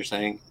word you're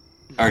saying.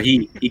 Or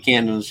he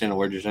can't understand a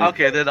word you're saying.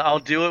 Okay, then I'll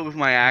do it with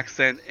my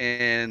accent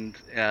and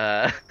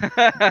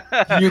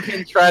You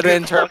can try to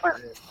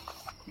interpret it.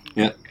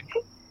 Yeah.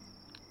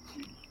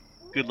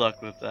 Good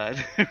luck with that,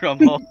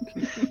 Rumble.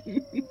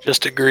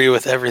 Just agree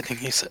with everything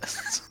he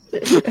says.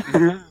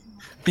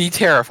 Be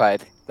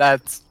terrified.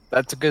 That's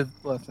a good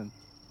lesson.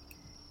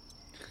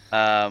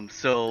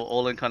 So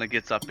Olin kind of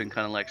gets up and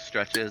kind of like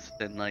stretches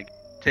and like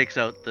takes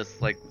out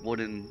this like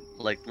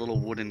little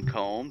wooden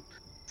comb,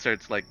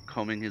 starts like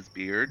combing his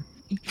beard,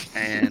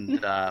 and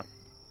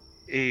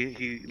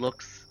he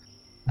looks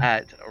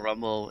at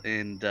Rumble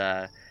and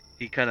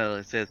he kind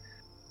of says,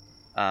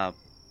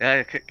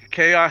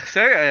 "Chaos,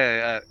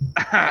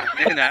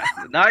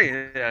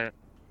 night,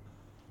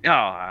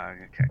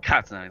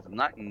 cat's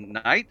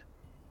night."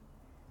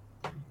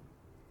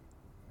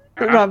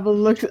 Rumble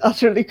looks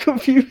utterly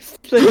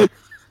confused. Like,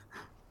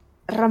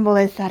 Rumble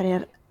is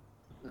sorry.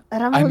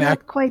 Rumble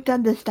not quite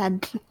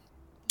understand.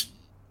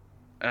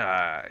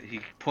 He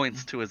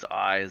points to his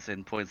eyes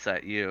and points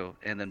at you,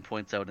 and then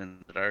points out in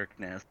the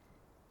darkness.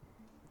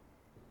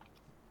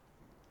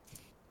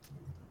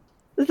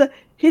 It's like,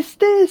 he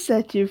stares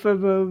at you for a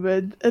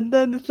moment, and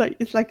then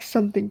it's like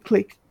something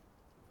clicks.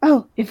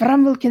 Oh, if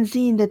Rumble can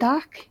see in the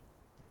dark.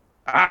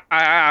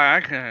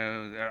 I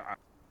can.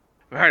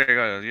 Very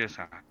good. Yes,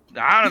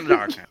 out in the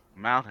dark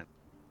mountain.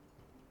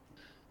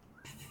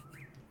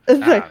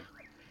 It's like,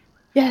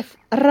 yes,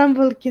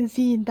 Rumble can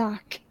see in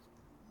dark.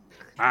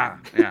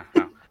 Yeah.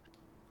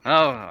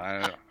 Oh,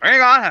 we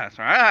got this,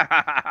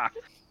 right?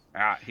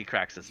 He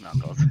cracks his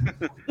knuckles.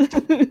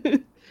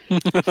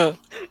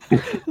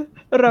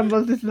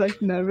 Rumble is like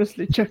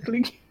nervously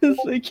chuckling. It's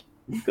like,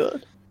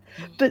 God.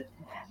 But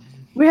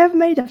we have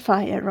made a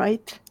fire,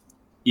 right?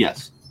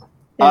 Yes.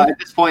 Yeah. At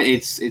this point,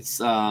 it's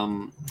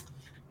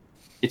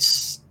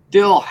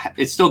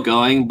still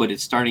going, but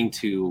it's starting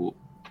to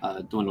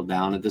dwindle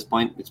down. At this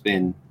point, it's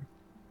been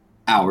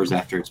hours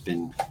after it's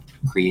been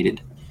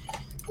created.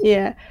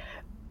 Yeah,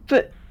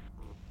 but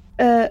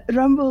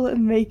Rumble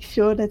makes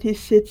sure that he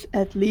sits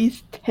at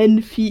least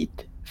 10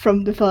 feet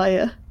from the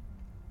fire.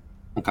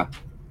 Okay.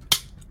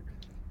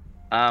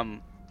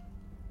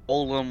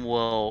 Olam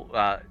will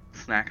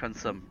snack on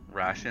some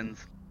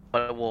rations,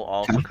 but it will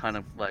also kind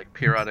of like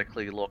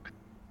periodically look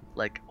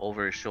like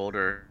over his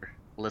shoulder,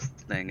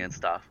 listening and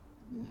stuff.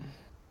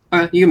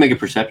 You can make a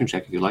perception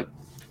check if you like.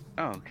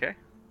 Oh, okay.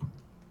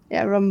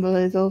 Yeah, Rumble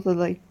is also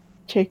like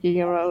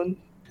checking around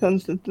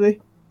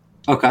constantly.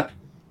 Okay.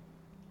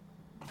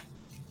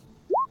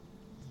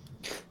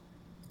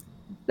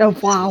 Oh,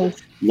 wow.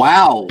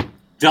 Wow.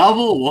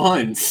 Double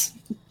ones.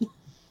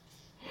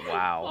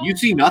 Wow. You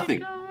see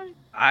nothing.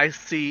 I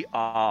see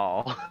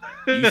all.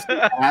 You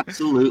see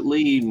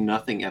absolutely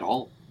nothing at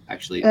all.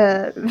 Actually,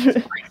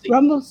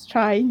 Rumble's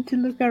trying to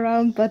look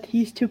around, but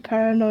he's too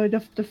paranoid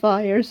of the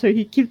fire, so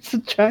he keeps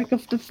track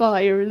of the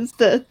fire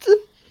instead.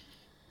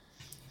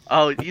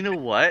 Oh, you know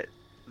what?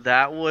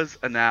 That was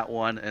a nat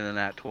 1 and a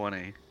nat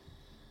 20.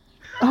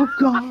 Oh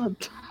god.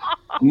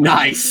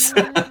 nice.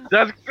 That's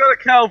gonna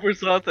count for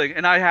something.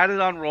 And I had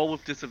it on roll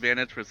with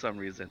disadvantage for some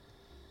reason.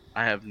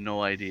 I have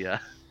no idea.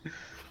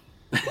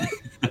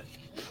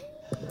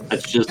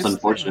 That's just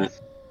unfortunate.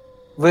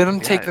 Let him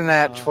take the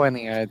nat uh,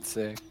 20, I'd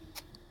say.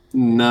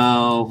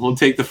 No, we'll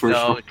take the first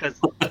No,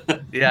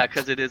 one.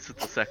 because it is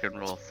the second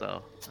roll.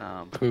 So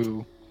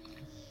Pooh.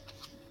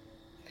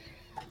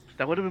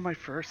 that would have been my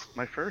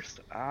first.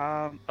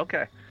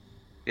 Okay.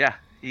 Yeah,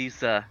 he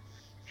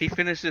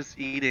finishes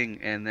eating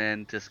and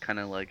then just kind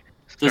of like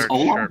Does starts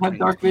Olaf have sharpening.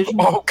 dark vision?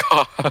 Oh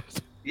god.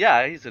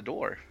 Yeah, he's a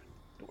dwarf.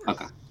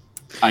 Okay.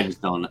 I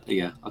just don't.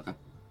 Yeah. Okay.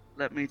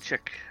 Let me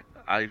check.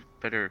 I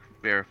better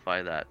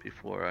verify that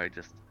before I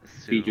just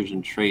assume. Features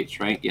and traits,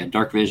 right? Yeah.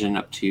 Dark vision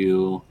up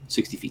to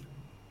 60 feet.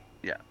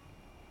 Yeah.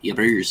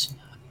 Yebers.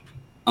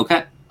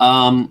 Okay.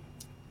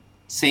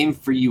 Same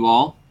for you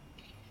all.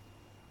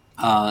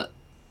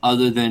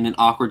 Other than an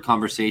awkward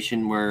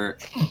conversation where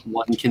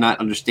one cannot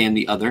understand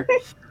the other.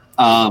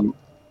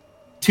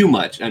 Too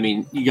much. I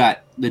mean, you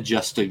got the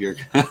gist of your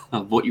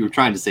of what you were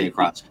trying to say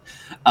across.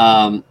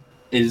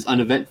 It is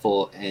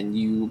uneventful, and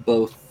you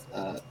both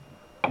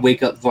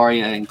wake up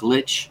Varya and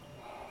Glitch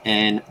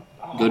and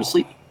go to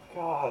sleep.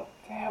 God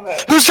damn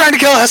it. Who's trying to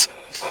kill us?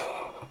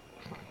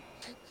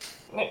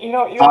 You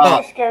know, you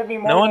actually scared me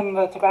more no one- than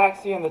the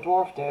Tabaxi and the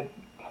dwarf did.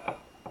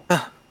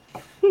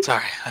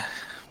 Sorry.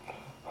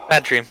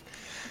 Bad dream.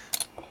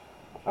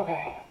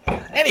 Okay.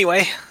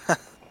 Anyway.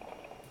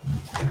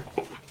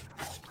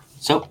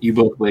 So you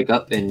both wake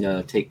up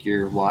and take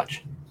your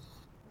watch.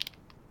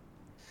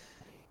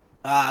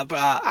 But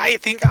I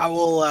think I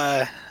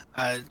will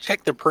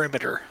check the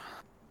perimeter.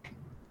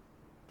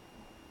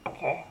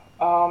 Okay.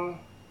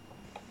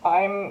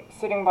 I'm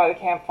sitting by the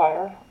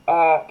campfire,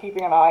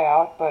 keeping an eye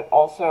out, but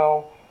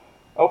also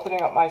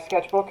opening up my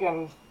sketchbook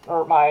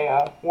or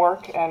my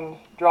work and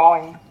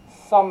drawing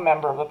some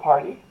member of the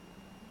party.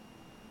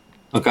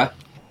 Okay.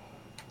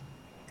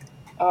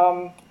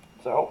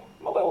 So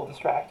I'm a little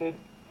distracted.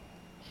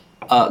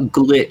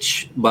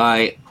 Glitch,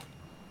 by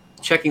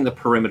checking the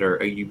perimeter,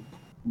 are you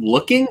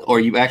looking, or are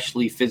you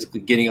actually physically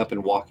getting up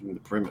and walking the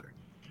perimeter?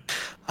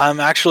 I'm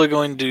actually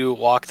going to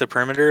walk the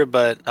perimeter,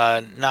 but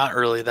not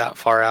really that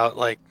far out,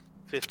 like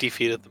 50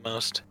 feet at the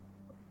most.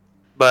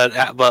 But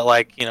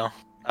like, you know,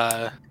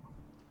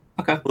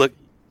 Okay. look,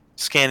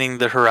 scanning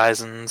the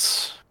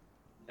horizons,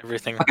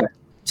 everything. Okay.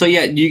 So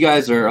yeah, you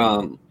guys are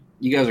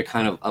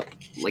kind of up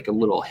like a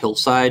little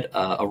hillside,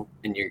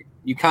 and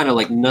you kind of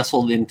like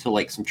nestled into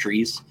like some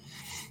trees,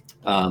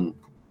 and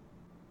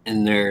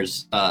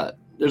there's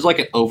like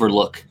an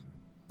overlook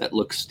that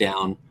looks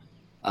down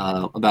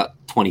about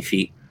 20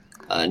 feet,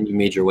 and you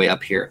made your way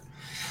up here.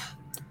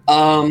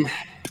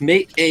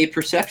 Make a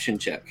perception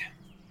check.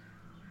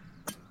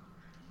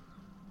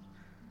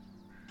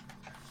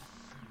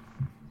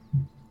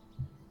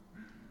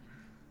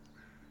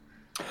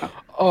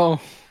 Oh.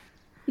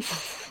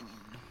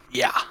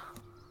 Yeah.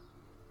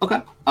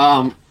 Okay.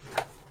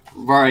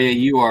 Varya,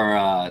 you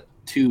are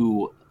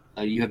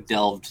you have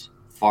delved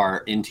far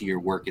into your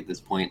work at this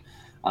point.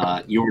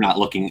 You are not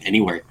looking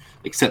anywhere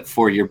except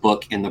for your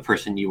book and the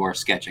person you are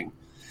sketching.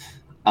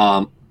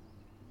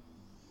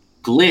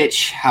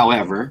 Glitch,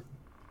 however,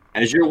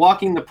 as you're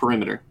walking the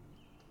perimeter,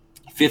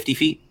 50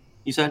 feet,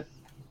 you said?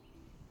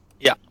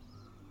 Yeah.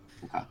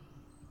 Okay.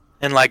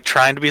 And like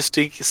trying to be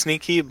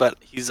sneaky, but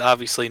he's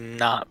obviously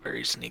not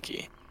very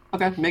sneaky.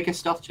 Okay, make a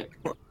stealth check.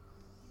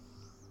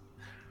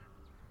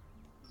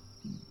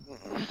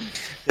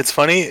 It's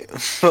funny,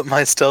 but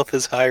my stealth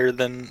is higher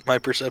than my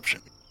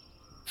perception.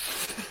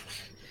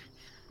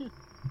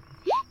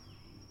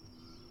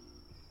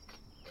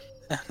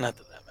 Not that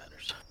that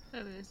matters.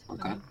 That is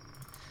Okay. funny.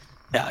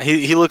 Yeah,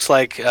 he looks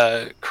like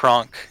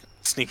Kronk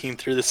sneaking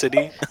through the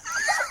city.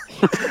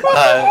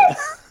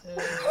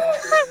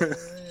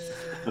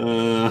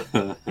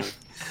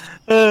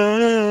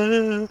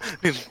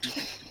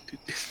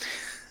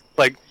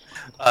 Like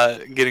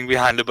getting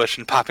behind a bush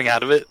and popping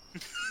out of it.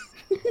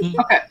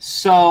 Okay,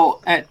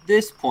 so at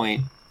this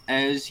point,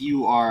 as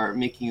you are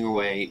making your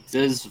way,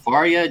 does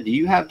Varya, do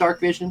you have dark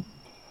vision?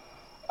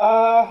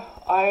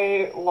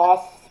 I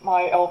lost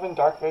my elven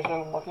dark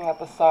vision looking at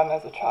the sun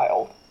as a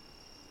child.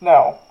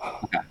 No.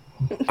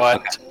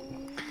 But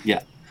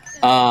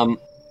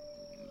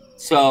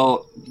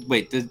So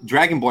wait, the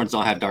Dragonborns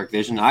don't have dark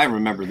vision. I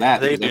remember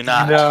that. They because do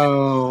that's not.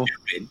 No.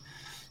 stupid.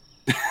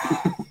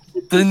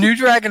 The new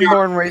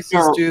Dragonborn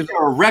races do.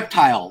 You're a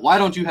reptile. Why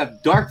don't you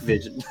have dark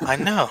vision? I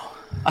know.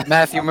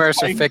 Matthew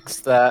Mercer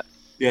fixed that.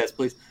 Yes,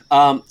 please.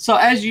 So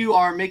as you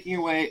are making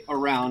your way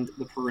around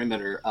the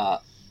perimeter,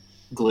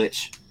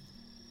 Glitch,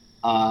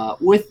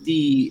 with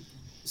the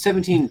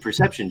 17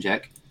 perception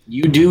check,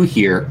 you do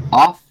hear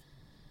off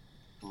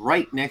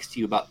right next to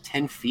you, about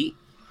 10 feet,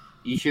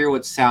 you hear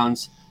what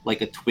sounds like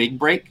a twig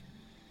break,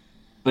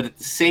 but at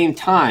the same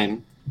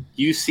time,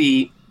 you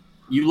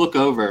look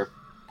over,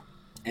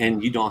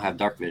 and you don't have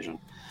dark vision.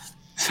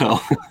 So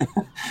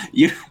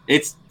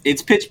it's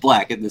pitch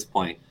black at this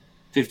point,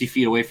 50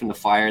 feet away from the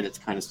fire that's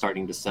kind of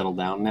starting to settle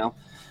down now.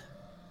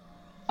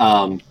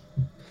 Unless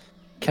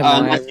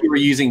you were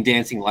using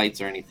dancing lights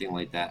or anything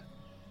like that,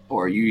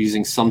 or you're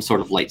using some sort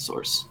of light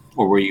source,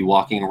 or were you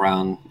walking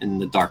around in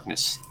the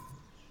darkness?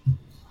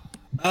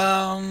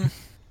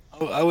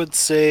 I would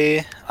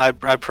say I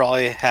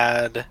probably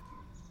had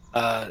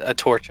a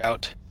torch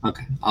out.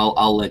 Okay,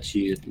 I'll let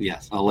you.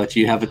 Yes, I'll let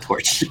you have a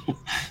torch.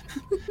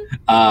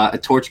 A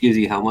torch gives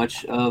you how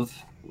much of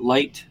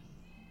light?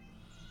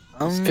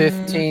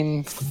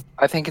 15.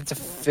 I think it's a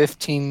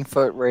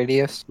 15-foot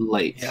radius.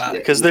 Light. Yeah,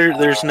 because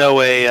there's no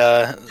way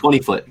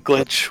 20-foot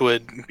glitch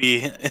would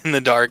be in the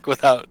dark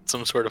without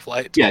some sort of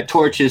light. Yeah,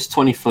 torch is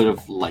 20 foot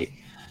of light.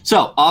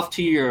 So off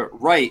to your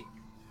right,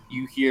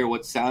 you hear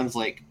what sounds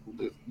like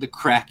the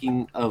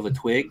cracking of a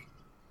twig.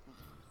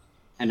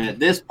 And at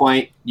this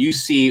point, you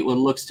see what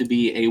looks to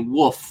be a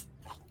wolf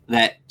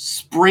that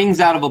springs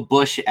out of a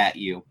bush at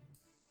you.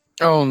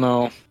 Oh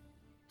no.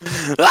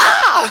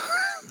 Ah!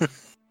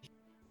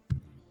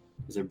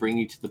 Does it bring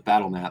you to the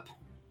battle map?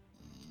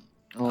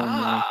 Oh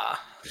no.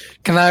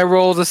 Can I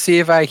roll to see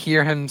if I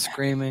hear him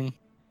screaming?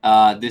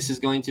 This is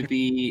going to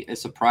be a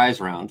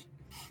surprise round.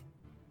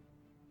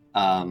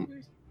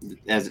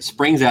 As it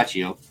springs at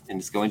you, and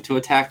it's going to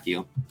attack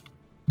you.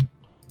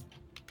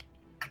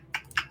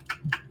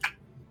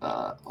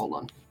 Hold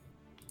on.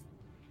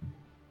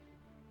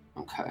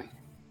 Okay.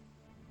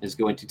 Is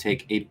going to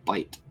take a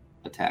bite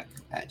attack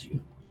at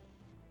you.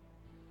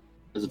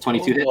 Does a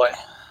 22 hit? Boy.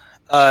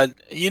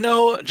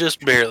 Just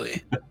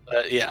barely.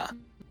 Yeah.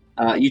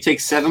 You take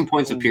 7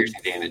 points of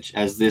piercing damage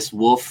as this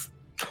wolf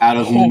out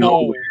of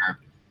nowhere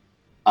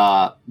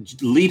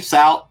leaps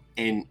out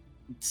and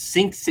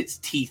sinks its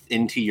teeth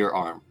into your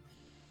arm.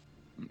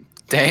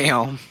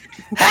 Damn.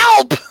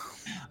 Help!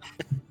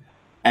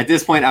 At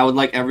this point, I would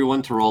like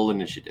everyone to roll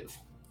initiative.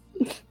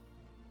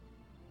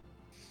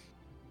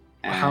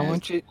 How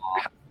much?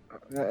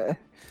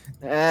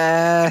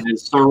 And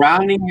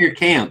surrounding your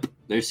camp,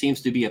 there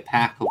seems to be a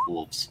pack of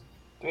wolves.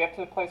 Do we have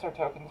to place our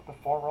tokens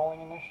before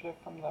rolling initiative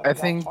from the? I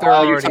think fire? they're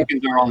Your already.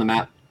 tokens are on the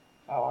map.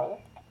 Oh, are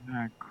they?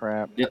 Ah,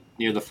 crap. Yep,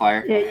 near the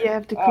fire. Yeah, you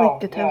have to click Oh,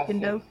 the yeah, token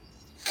see. though.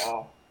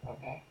 Oh,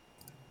 okay.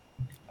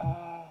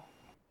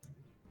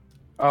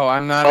 Oh,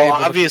 I'm not. Well, able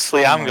to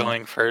obviously, click on I'm mine.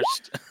 going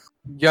first.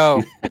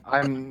 Yo,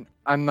 I'm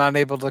not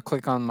able to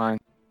click on mine.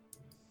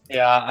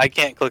 Yeah, I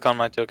can't click on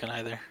my token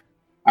either.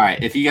 All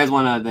right, if you guys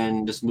want to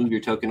then just move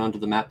your token onto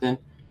the map then.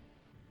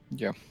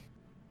 Yeah.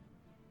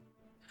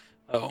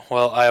 Oh,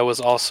 well, I was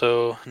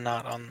also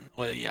not on.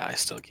 Well, yeah, I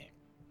still can't.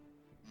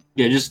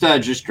 Yeah, just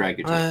drag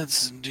your token.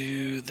 Let's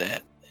do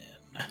that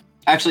then.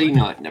 Actually, you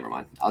know what? Never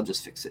mind. I'll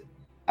just fix it.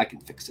 I can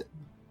fix it.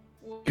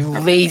 You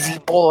lazy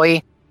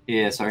boy.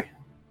 Yeah, sorry.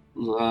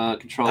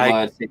 Control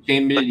I by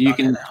chamber. clicked You on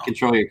can it now.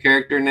 control your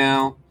character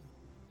now.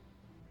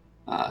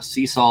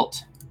 Sea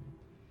salt.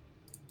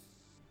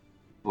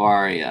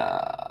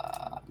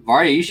 Varia,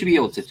 you should be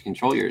able to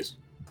control yours.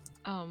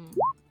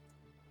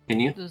 Can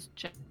you? Does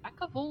Jack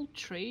of all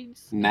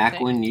trades?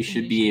 Macklin, affect you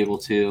should be able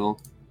to.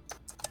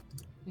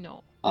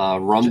 No.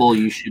 Rumble,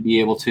 you should be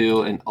able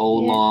to, and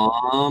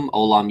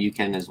Olam, you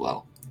can as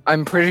well.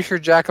 I'm pretty sure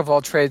Jack of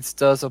all trades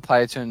does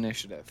apply to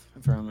initiative,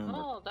 if I remember.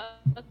 Oh,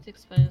 that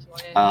explains why.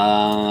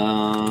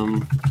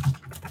 Oh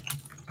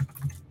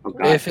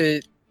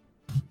God.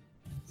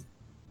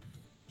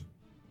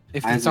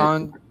 If Why is it's it-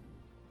 on,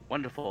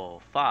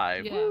 Wonderful.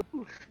 5. Yeah.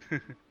 Woo.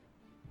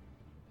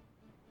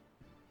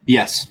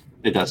 Yes,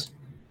 it does.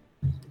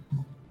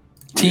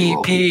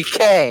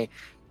 TPK,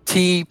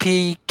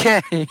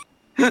 TPK.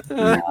 Oh my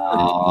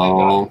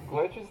No. god,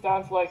 glitch is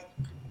down to like.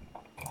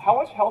 How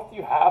much health do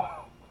you have?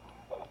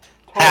 Total.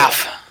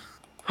 Half.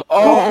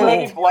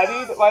 Already Oh,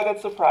 bloodied by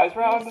that surprise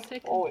round?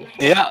 Second Holy round.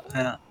 shit.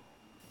 Yeah.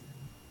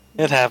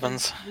 It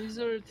happens.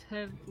 Wizards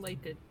have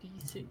like a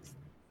D6.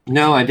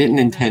 No, I didn't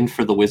intend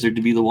for the wizard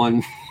to be the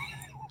one.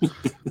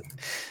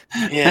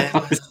 Yeah. I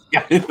was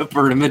in the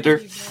perimeter.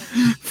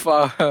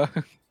 fuck. All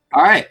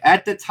right,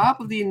 at the top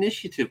of the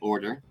initiative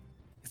order,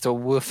 It's a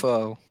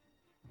woofo.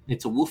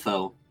 it's a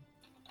woofo.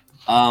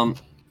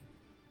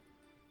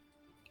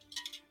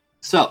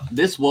 So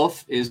this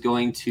wolf is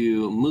going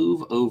to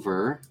move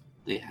over.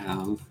 They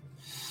have.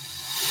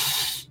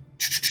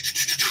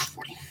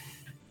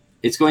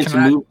 It's going Can to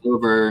I- move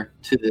over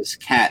to this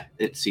cat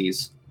it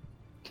sees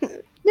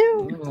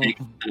No. and make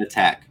an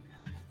attack,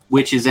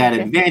 which is at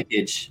Okay.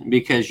 advantage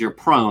because you're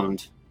prone,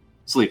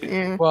 sleeping.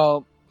 Yeah.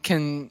 Well,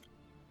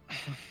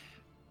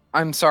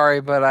 I'm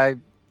sorry, but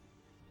I'm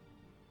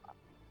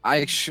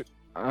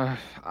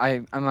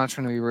not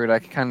trying to be rude. I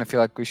kind of feel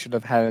like we should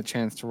have had a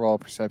chance to roll a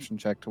perception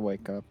check to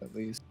wake up at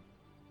least.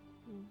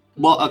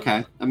 Well,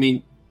 okay. I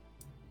mean,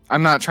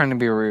 I'm not trying to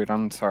be rude.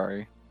 I'm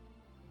sorry.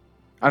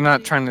 I'm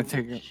not trying to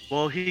take it.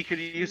 Well, he could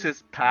use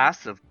his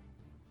passive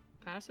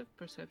passive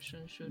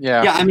perception should.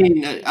 Yeah. Yeah, I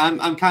mean,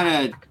 I'm kind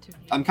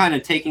activate.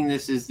 of taking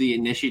this as the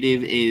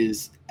initiative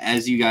is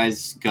as you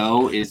guys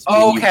go is.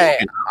 Okay.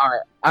 All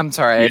right. I'm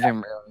sorry. I Yeah.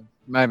 didn't realize.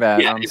 My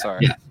bad. I'm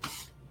sorry.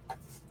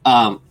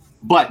 Yeah.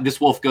 But this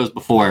wolf goes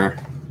before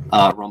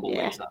Rumble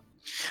Yeah. wakes up.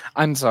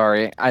 I'm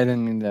sorry. I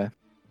didn't mean to.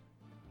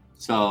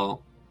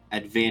 So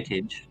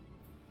advantage.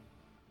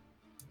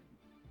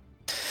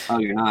 Oh,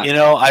 you're not. You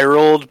know, I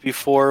rolled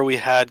before we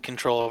had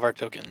control of our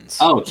tokens.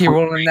 Oh, He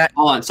rolling that.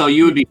 hold on. So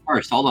you would be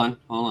first. Hold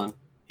on.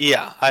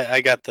 Yeah,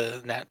 I got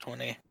the nat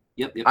 20.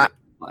 Yep.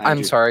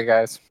 I'm sorry,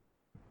 guys.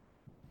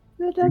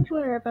 No, don't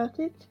worry about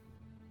it.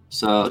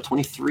 So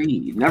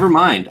 23. Never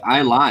mind.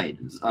 I lied.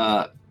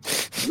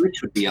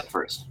 Rich would be up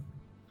first.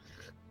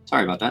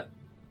 Sorry about that.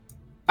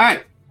 All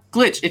right,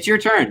 Glitch, it's your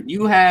turn.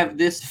 You have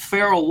this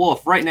feral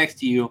wolf right next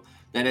to you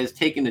that has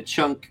taken a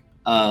chunk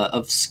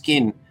of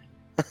skin.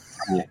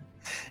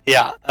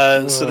 Yeah.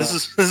 So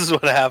this is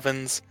what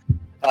happens.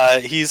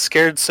 He's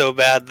scared so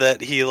bad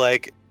that he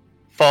like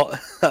fall.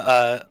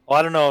 Well,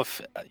 I don't know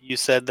if you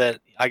said that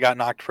I got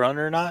knocked prone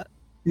or not.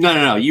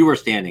 No. You were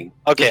standing.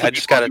 Okay, I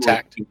just got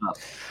attacked.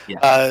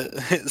 Yeah.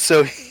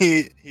 So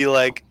he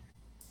like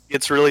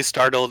gets really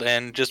startled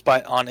and just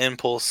on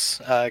impulse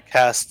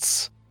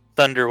casts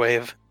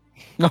Thunderwave.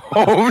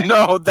 Oh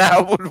no,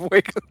 that would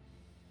wake up.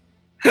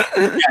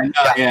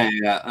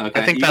 Yeah.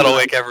 Okay. I think that'll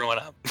wake everyone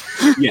up.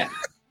 Yeah.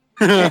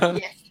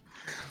 Yes.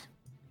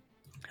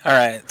 All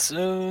right,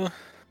 so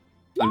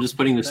I'm just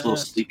putting this little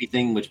sleepy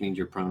thing, which means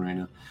you're prone right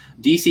now.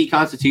 DC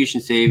Constitution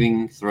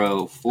saving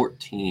throw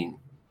 14.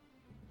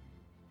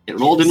 It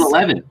rolled an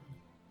 11.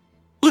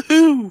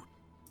 woohoo!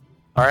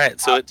 All right,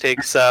 so it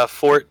takes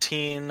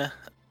 14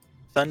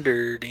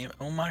 thunder damage.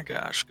 Oh my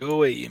gosh, go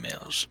away,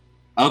 emails.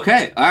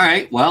 Okay. All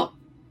right. Well,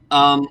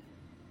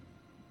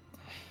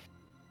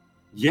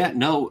 yeah.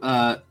 No.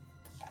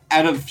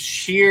 Out of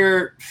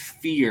sheer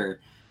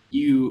fear,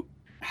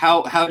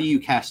 how do you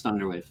cast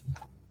Thunderwave?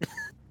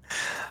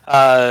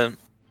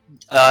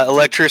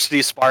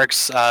 Electricity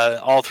sparks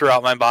all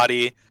throughout my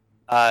body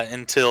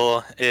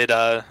until it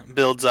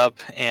builds up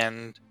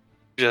and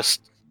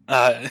just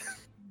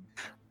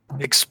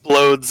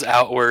explodes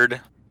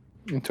outward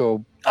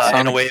Into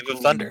in a wave of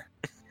thunder.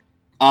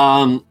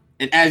 And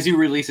as you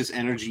release this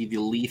energy, the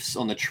leaves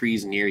on the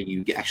trees near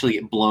you actually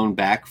get blown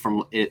back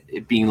from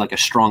it being like a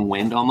strong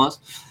wind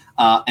almost.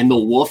 And the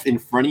wolf in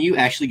front of you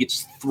actually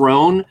gets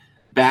thrown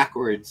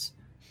backwards,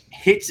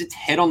 hits its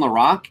head on the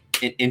rock,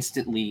 and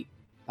instantly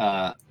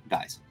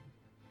dies.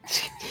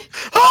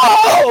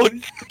 Oh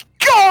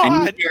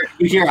God! And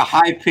you hear a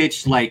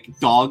high-pitched like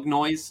dog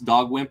noise,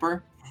 dog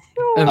whimper,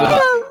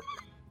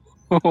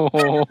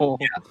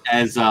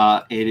 as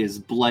it is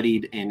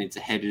bloodied and its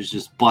head is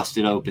just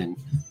busted open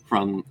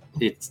from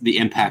the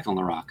impact on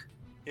the rock.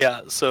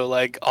 Yeah, so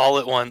like all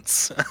at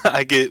once,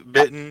 I get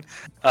bitten,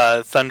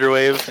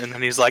 Thunderwave, and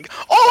then he's like,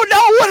 "Oh no,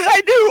 what did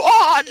I do?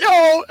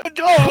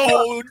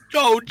 Oh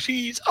no,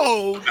 jeez,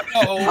 oh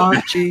no."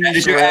 That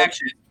is your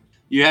action.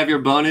 You have your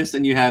bonus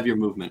and you have your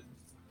movement.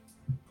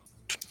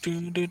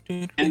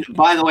 And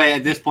by the way,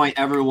 at this point,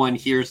 everyone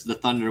hears the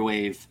thunder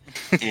wave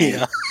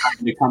and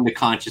they come to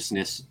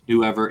consciousness,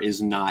 whoever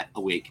is not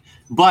awake.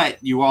 But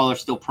you all are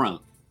still prone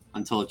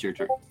until it's your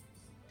turn.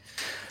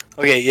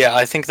 Okay, yeah,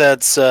 I think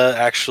that's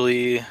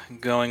actually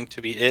going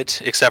to be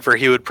it, except for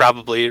he would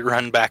probably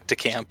run back to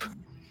camp.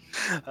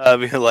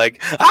 Be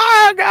like,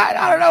 "Oh God,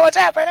 I don't know what's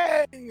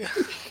happening!"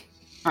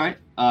 All right.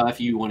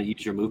 If you want to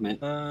use your movement,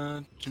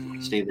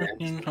 stay there.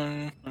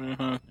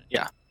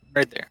 Yeah,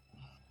 right there.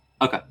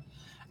 Okay.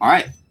 All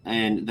right.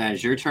 And that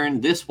is your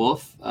turn. This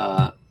wolf,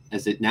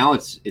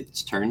 it's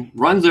its turn,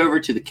 runs over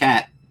to the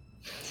cat.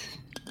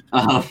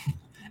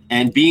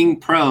 And being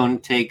prone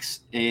takes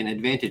an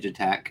advantage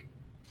attack.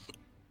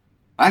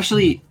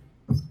 Actually,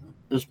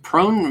 does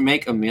prone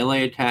make a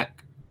melee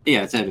attack?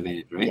 Yeah, it's at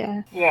advantage, right?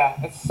 Yeah. Yeah,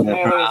 it's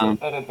melee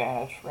is at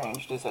advantage,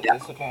 ranged is at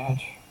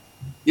disadvantage.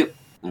 Yep.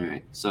 All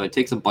right. So it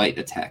takes a bite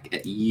attack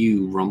at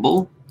you,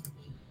 Rumble.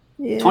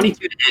 Yeah.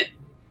 22 to hit.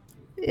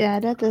 Yeah,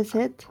 that does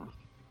it.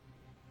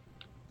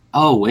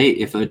 Oh, wait.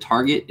 If a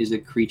target is a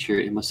creature,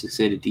 it must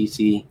succeed a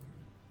DC.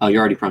 Oh, you're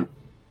already prone.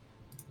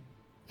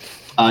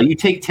 You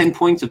take 10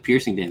 points of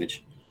piercing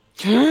damage.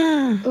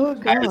 Oh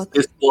As God.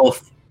 this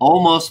wolf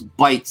almost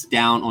bites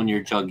down on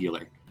your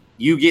jugular.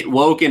 You get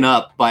woken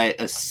up by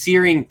a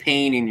searing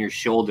pain in your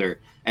shoulder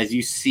as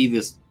you see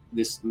this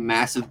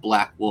massive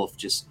black wolf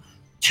just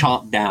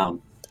chomp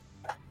down.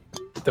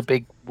 The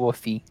big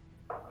woofy.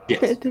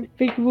 Yes. The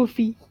big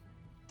woofy.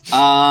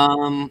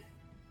 I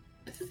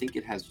think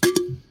it has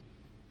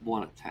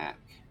one attack.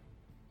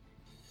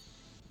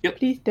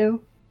 Please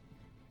do.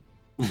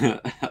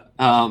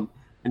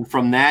 And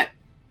from that,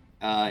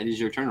 it is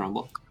your turn,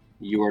 Rumble.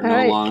 You are no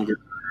Alright. longer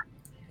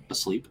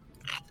asleep.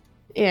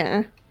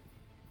 Yeah.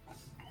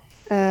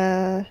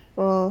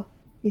 Well,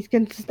 he's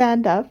going to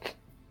stand up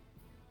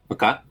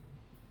Okay.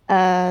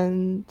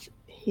 and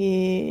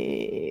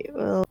he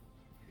will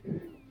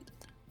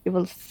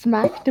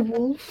smack the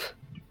wolf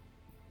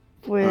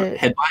With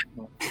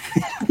Headline.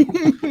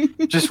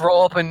 Just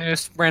roll up a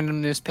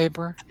random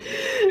newspaper.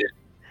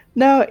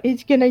 no,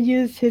 he's gonna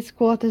use his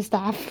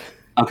quarterstaff.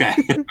 Okay.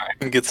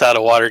 And gets out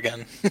a water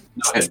gun.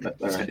 All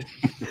right.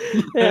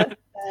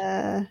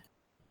 Yeah.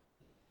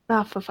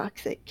 For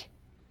fuck's sake.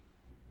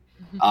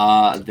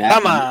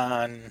 Come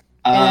on.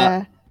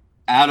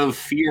 Out of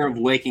fear of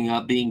waking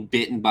up being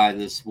bitten by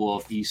this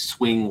wolf, you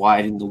swing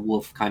wide and the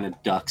wolf kind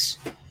of ducks,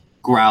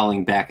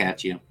 growling back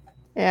at you.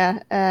 Yeah,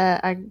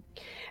 I'm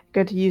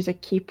going to use a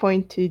key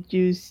point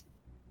to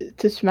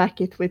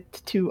smack it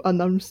with 2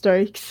 unarmed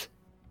strikes.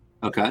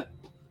 Okay.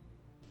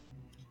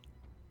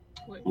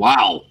 Wait.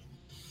 Wow.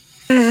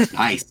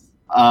 Nice.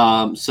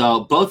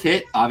 So both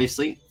hit,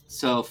 obviously.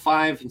 So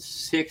 5 and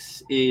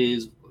 6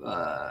 is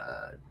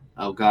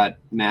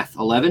math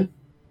 11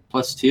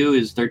 plus 2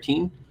 is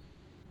 13.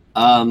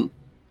 So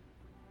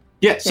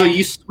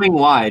you swing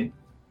wide,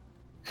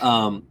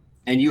 and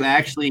you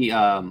actually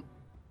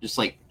just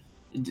like,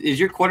 is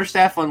your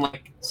quarterstaff on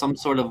like some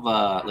sort of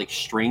like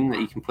string that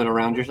you can put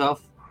around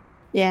yourself?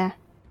 Yeah.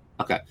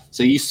 Okay,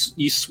 so you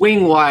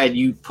swing wide,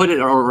 you put it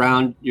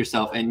around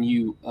yourself, and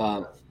you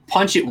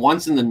punch it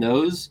once in the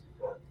nose.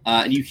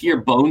 And you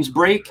hear bones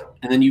break,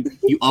 and then you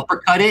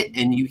uppercut it,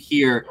 and you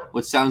hear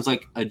what sounds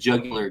like a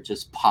jugular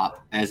just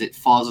pop as it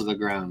falls to the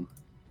ground,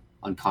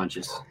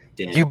 unconscious,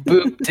 dead. You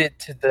booped it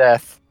to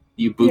death.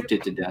 You booped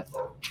it to death.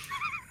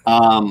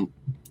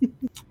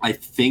 I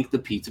think the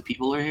pizza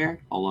people are here.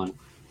 Hold on.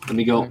 Let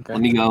me go. Okay.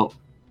 Let me go.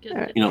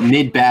 Get You know,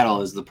 mid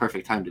battle is the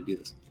perfect time to do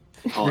this.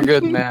 Hold You're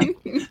on. good, man.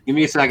 Give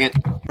me a second.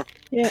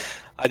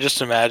 I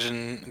just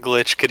imagine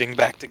Glitch getting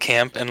back to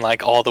camp and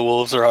like all the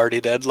wolves are already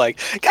dead. Like,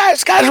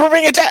 guys, we're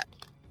being attacked.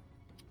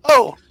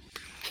 Oh,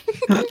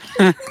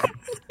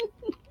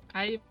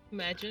 I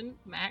imagine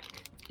Mac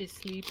is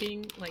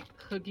sleeping, like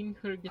hugging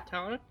her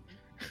guitar,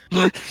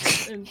 and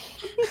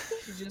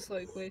she's just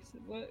like, "Wait,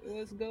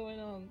 what's going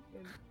on?"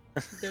 And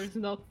there's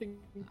nothing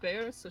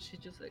there, so she's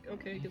just like,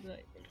 "Okay, good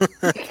night."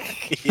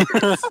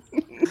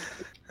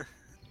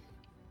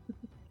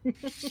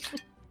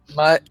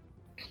 yes.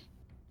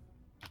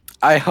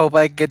 I hope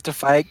I get to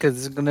fight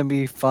because it's gonna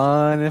be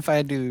fun if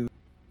I do.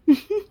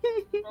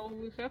 Well,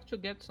 we have to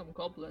get some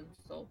goblins,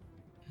 so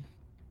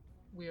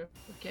we're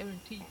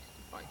guaranteed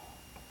to fight.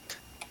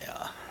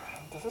 Yeah.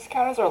 Does this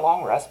count as our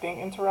long rest being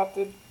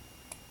interrupted?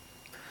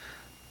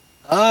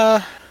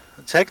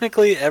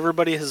 Technically,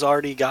 everybody has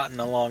already gotten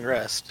a long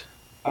rest.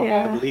 Okay,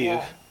 Yeah. I believe.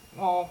 yeah.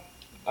 Well,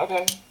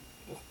 okay.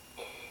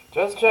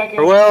 Just checking.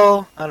 Or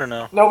well, I don't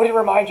know. Nobody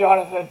remind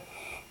Jonathan.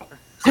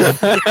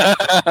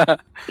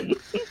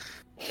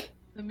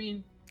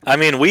 I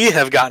mean, we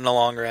have gotten a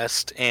long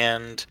rest,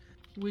 and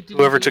we didn't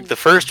whoever do took the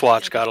first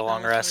watch any got a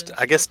long counter rest. and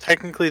I guess stuff.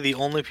 technically the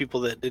only people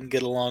that didn't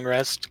get a long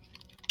rest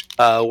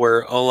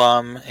were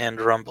Olam and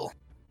Rumble.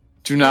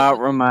 Do not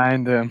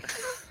remind him.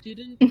 We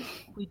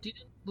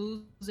didn't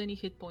lose any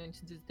hit points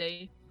this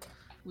day.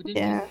 We didn't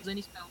Yeah. lose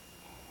any spell.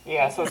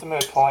 Yeah, so it's a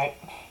moot point.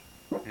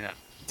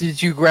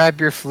 Did you grab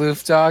your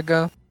floof,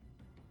 doggo?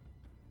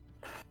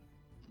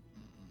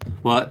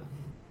 What?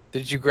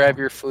 Did you grab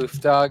your floof,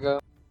 doggo?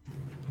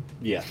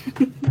 Yeah.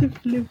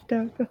 Blue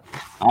dog.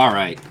 All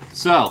right.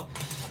 So,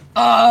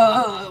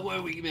 what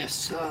did we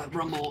miss?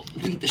 Rumble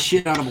beat the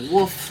shit out of a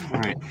wolf. All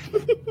right.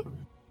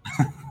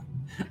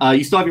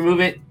 You still have your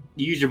movement.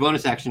 You use your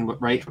bonus action,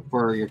 right,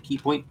 for your key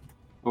point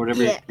or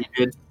whatever Yeah. you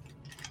did.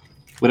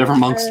 Whatever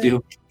monks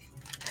do.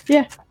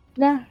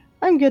 Nah,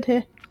 I'm good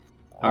here.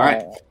 All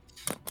right.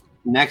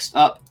 Next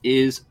up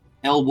is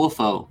El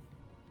Wolfo,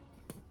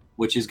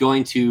 which is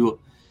going to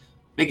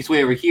make its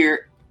way over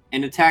here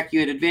and attack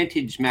you at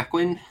advantage,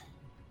 Macwin.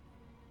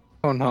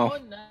 Oh no.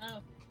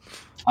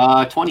 Oh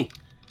no. 20.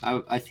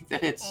 I think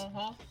that hits.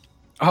 Uh-huh.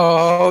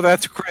 Oh,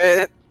 that's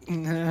crit.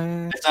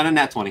 It's not a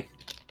nat 20.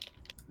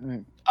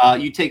 Mm.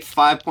 You take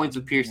 5 points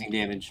of piercing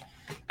damage,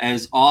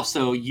 as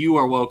also you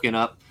are woken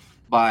up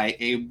by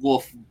a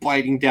wolf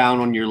biting down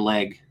on your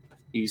leg.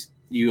 You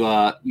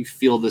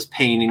feel this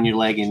pain in your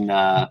leg,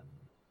 and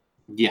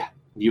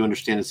you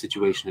understand the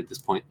situation at this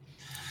point.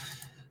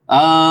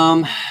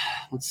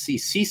 Let's see.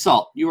 Sea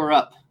Salt, you are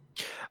up.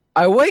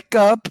 I wake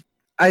up,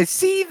 I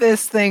see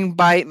this thing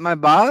bite my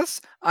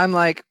boss. I'm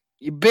like,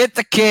 you bit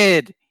the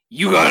kid.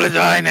 You gotta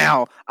die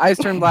now. Eyes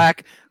turn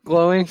black,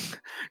 glowing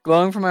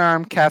from my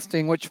arm,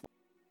 casting which.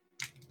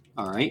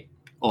 All right.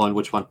 Oh, and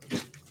which one?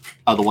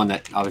 Oh, the one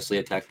that obviously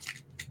attacked.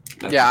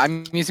 Gotcha. Yeah,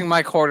 I'm using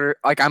my quarter.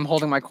 Like I'm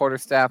holding my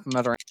quarterstaff,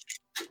 muttering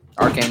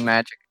arcane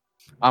magic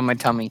on my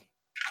tummy.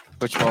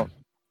 Which bolt?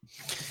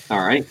 All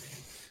right.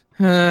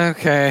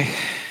 Okay.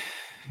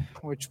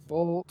 Which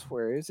bolt?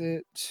 Where is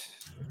it?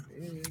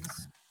 There it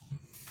is.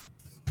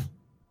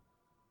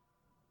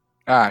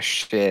 Ah,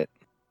 shit.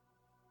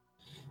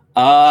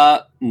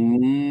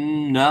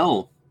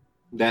 No.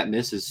 That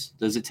misses.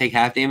 Does it take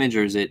half damage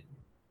or is it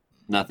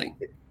nothing?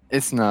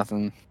 It's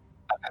nothing.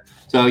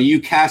 So you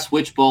cast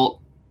Witch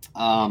Bolt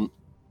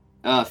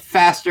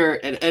faster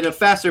at a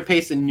faster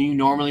pace than you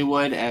normally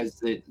would, as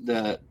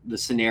the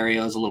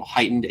scenario is a little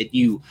heightened.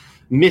 You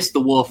miss the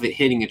wolf at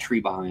hitting a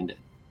tree behind it.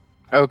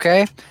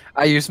 Okay.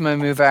 I use my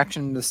move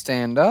action to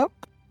stand up.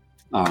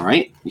 All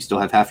right. You still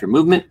have half your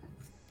movement.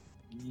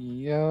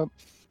 Yep.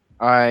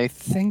 I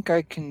think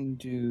I can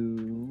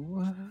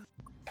do.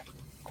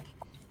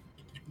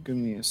 Give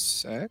me a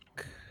sec.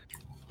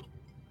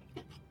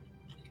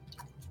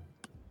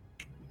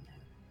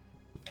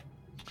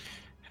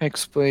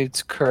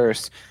 Hexblade's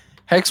Curse.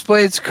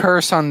 Hexblade's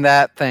Curse on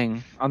that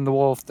thing. On the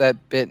wolf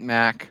that bit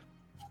Mac.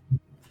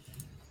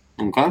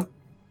 Okay.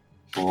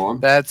 Or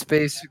That's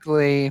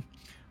basically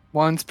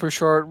once per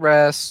short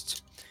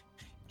rest.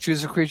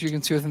 Choose a creature you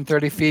can see within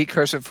 30 feet.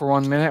 Curse it for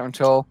 1 minute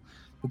until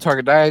the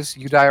target dies.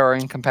 You die or are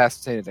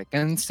incapacitated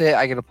against it.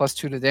 I get a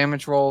 +2 to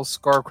damage rolls.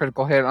 Score a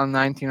critical hit on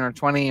 19 or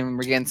 20 and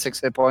regain 6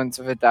 hit points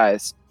if it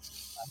dies.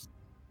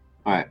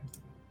 all right.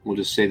 We'll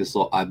just say this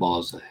little eyeball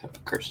is a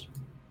curse.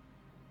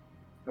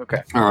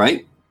 Okay. All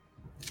right.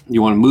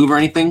 You want to move or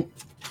anything?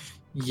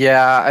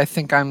 Yeah, I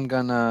think I'm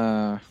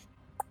gonna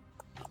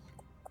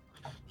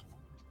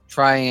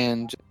try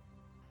and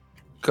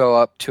go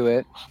up to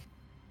it.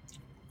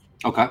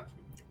 Okay.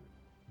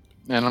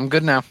 And I'm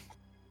good now.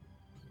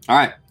 All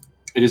right.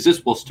 It is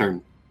this wolf's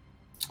turn.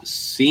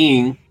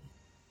 Seeing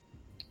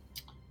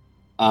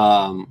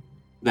that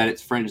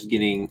its friend is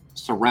getting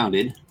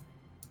surrounded.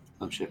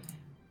 Oh, shit.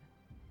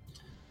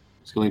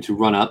 It's going to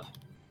run up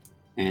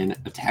and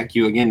attack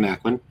you again,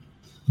 Macklin.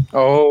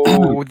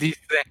 Oh, these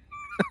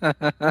things.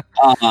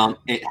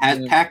 It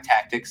has pack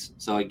tactics,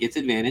 so it gets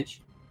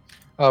advantage.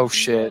 Oh,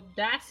 shit.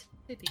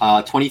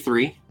 Audacity.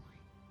 23.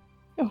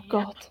 Oh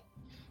god.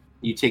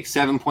 You take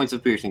 7 points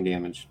of piercing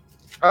damage.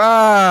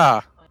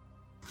 Ah!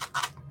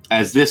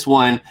 As this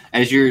one,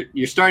 as you're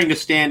starting to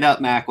stand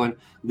up, Macklin,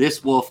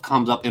 this wolf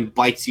comes up and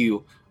bites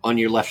you on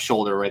your left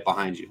shoulder right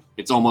behind you.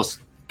 It's almost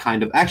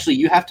kind of... Actually,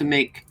 you have to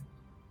make...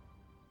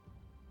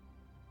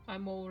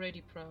 I'm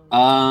already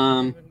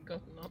prone.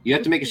 You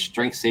have to make a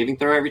strength saving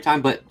throw every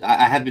time, but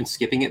I have been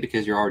skipping it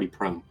because you're already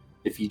prone.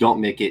 If you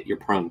don't make it, you're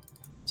prone.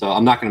 So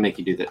I'm not going to make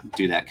you do that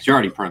because you're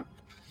already prone.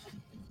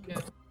 Yeah.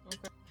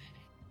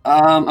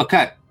 Okay.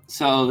 Okay.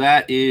 So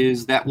that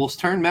is that wolf's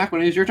turn. Mac,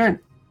 when it is your turn.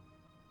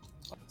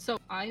 So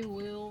I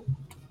will,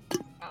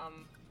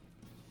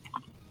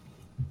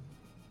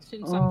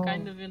 since I'm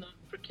kind of in a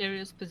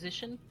precarious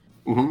position,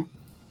 Mm-hmm.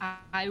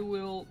 I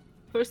will.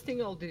 First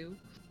thing I'll do,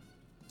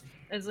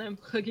 as I'm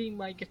hugging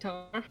my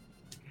guitar,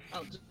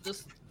 I'll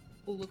just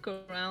look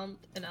around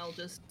and I'll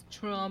just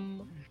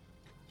strum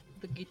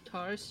the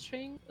guitar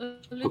string a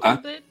little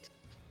bit.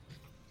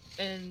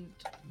 And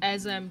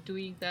as I'm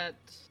doing that,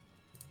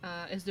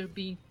 as they're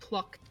being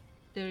plucked,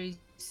 there is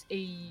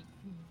a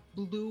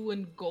blue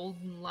and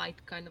golden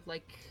light kind of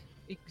like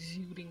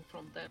exuding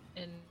from them.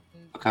 And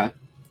Okay.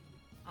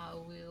 I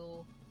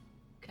will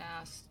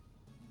cast...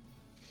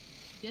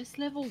 Yes,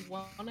 level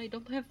 1. I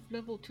don't have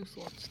level 2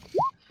 slots.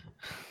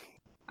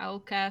 I'll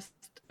cast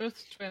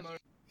Earth Tremor.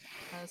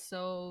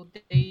 So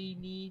they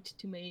need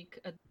to make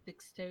a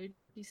dexterity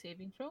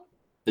saving throw.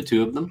 The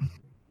two of them.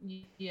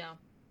 Yeah,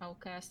 I'll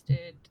cast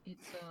it.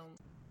 It's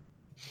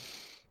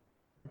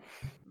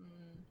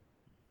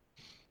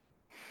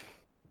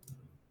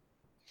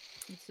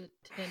a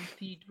 10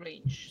 feet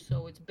range,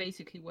 so it's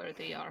basically where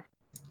they are.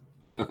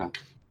 Okay.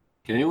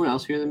 Can anyone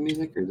else hear the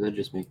music, or is that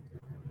just me?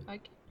 I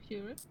can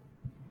hear it.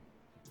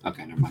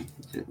 Okay, never mind.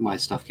 My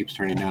stuff keeps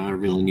turning down. I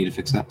really need to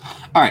fix that.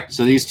 All right,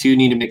 so these two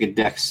need to make a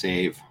dex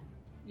save.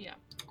 Yeah.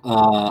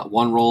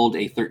 One rolled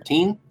a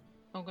 13,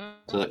 Okay.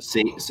 so that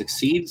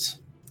succeeds,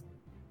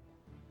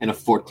 and a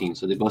 14,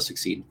 so they both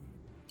succeed.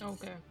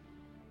 Okay.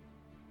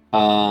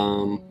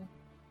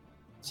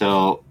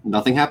 So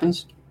nothing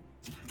happens.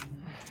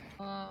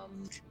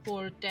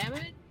 For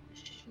damage,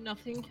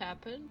 nothing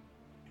happened.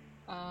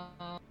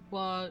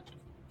 But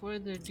for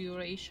the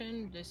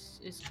duration, this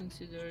is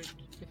considered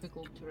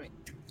difficult terrain.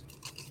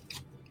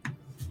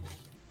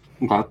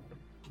 Okay.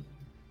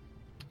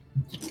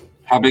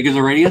 How big is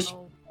the radius?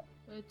 So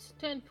it's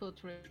 10-foot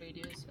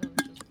radius.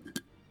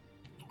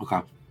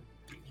 Okay.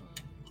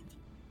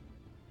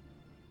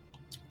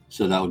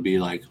 So that would be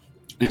like,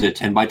 is it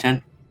 10 by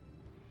 10?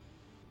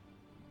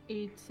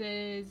 It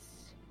says.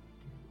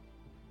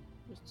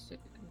 Just a second.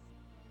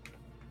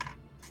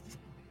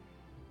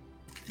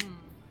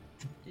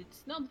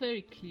 It's not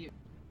very clear.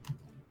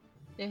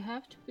 They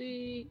have to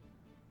be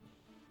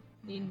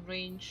in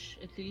range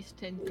at least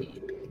 10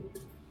 feet.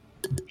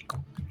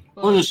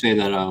 We'll just say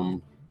that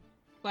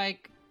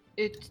like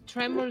it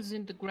tremors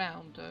in the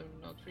ground. I'm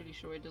not really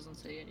sure. It doesn't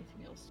say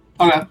anything else.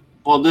 Okay.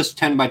 Well, this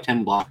 10 by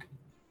 10 block.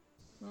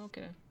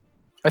 Okay.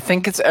 I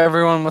think it's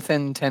everyone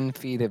within 10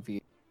 feet of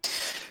you.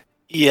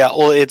 Yeah,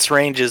 well, its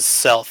range is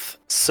self.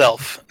 So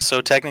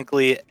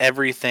technically,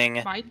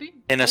 everything Might be.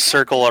 in a Okay.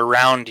 circle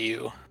around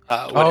you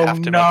would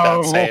have to make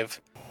that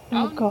save.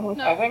 Oh god.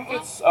 No, I think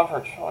well, it's of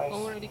her choice.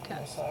 already Give me a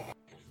cast. sec.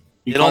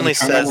 You It cause only a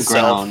tremor on says the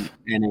ground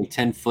in a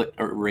 10-foot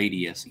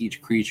radius.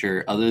 Each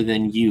creature other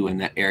than you in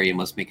that area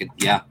must make it.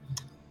 Yeah.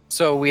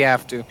 So we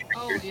have to.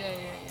 Oh yeah.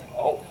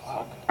 Oh, fuck.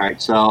 All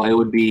right. So it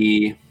would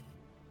be.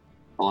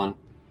 Hold on.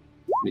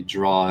 Let me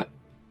draw it.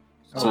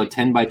 So Oh,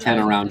 10 by 10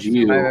 yeah, around that's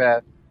you. My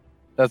bad.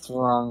 That's the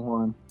wrong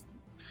one.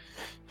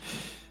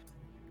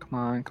 Come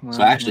on, come on.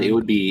 So actually, it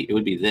would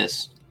be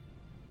this.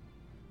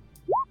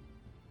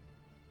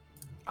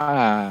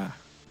 Ah.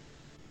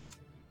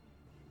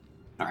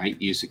 All right,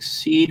 you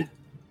succeed.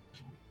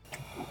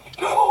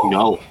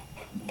 No.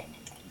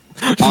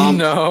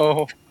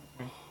 No.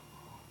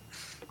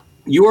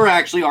 You are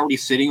actually already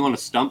sitting on a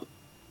stump,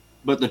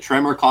 but the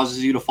tremor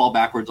causes you to fall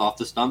backwards off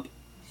the stump.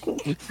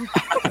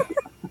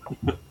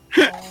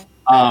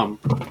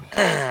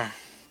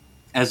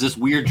 As this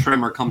weird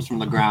tremor comes from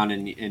the ground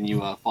and you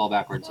fall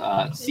backwards.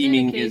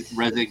 Seeming is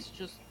Rezig. It's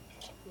just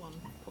 1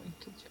 point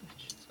of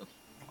damage.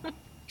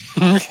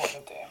 So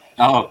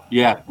Oh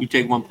yeah, you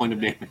take 1 point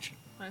of damage.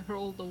 I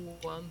rolled a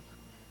 1.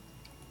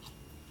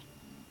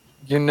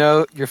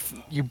 You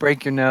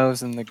break your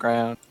nose in the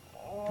ground.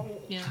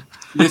 Yeah.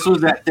 This was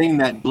that thing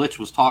that Blitch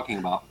was talking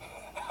about.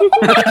 No,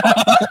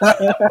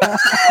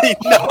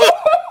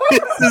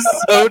 this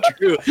is so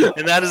true,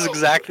 and that is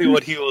exactly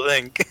what he will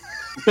think.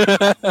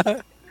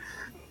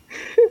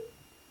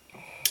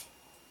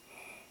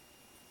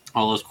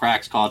 All those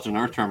cracks caused an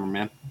earth tremor,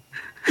 man.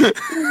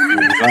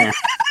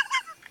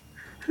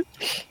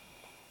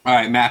 All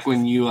right, Mac.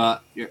 When you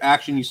your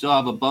action, you still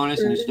have a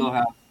bonus, and you still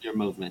have your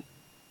movement.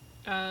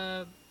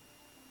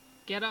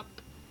 Get up.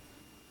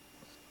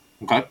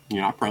 Okay,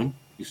 you're not prone.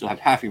 You still have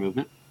half your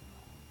movement.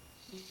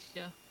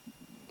 Yeah.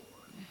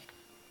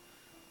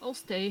 I'll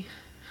stay.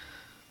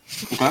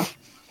 Okay.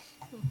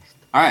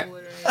 All right,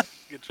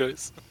 Good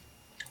choice.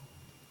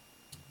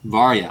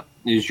 Varya,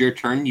 it is your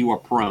turn. You are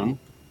prone.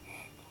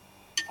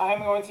 I'm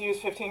going to use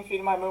 15 feet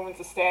of my movement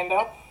to stand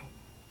up.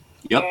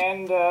 Yep.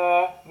 And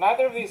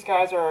neither of these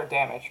guys are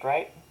damaged,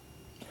 right?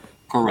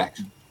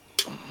 Correct.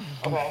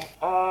 Okay.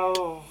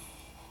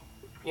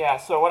 Yeah,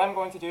 so what I'm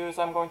going to do is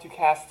I'm going to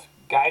cast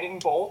Guiding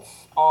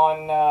Bolts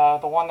on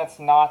the one that's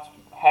not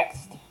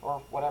hexed,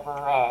 or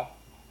whatever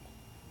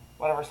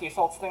Sea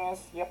Salt's thing is.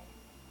 Yep.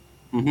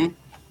 Mm-hmm.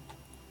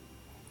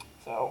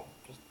 So,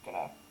 just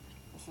gonna...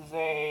 This is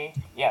a...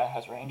 Yeah, it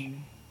has range.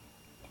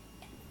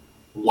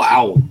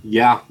 Wow.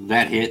 Yeah,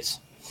 that hits.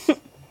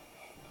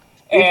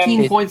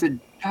 15 points of...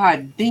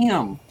 God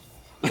damn.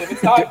 If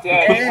it's not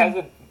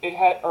dead,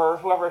 or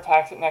whoever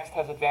attacks it next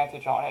has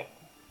advantage on it.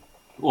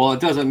 Well, it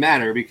doesn't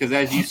matter because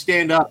as you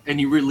stand up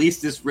and you release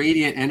this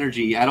radiant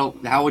energy,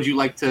 how would you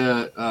like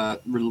to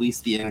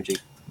release the energy?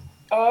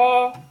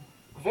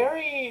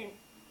 Very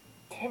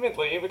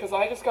timidly, because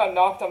I just got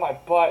knocked on my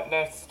butt and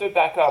I stood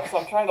back up, so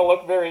I'm trying to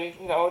look very,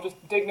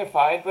 just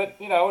dignified, but,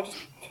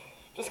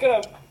 just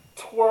gonna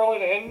twirl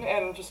it in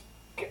and just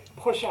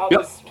push out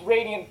this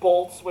radiant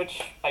bolts,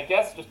 which I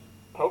guess just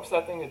pokes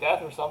that thing to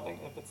death or something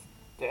if it's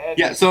dead.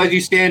 Yeah, so as you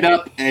stand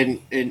up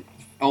and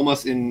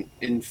almost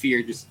in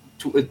fear, just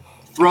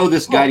throw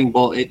this guiding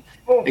bolt. It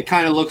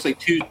kind of looks like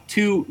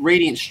two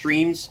radiant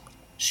streams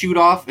shoot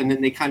off, and then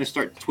they kind of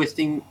start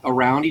twisting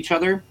around each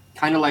other,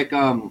 kind of like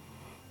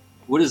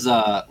what is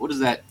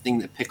that thing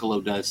that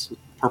Piccolo does?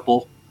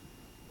 Purple.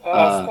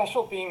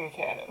 Special beam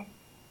cannon.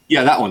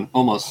 Yeah, that one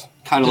almost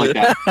kind of like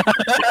that.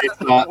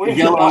 It's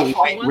yellow and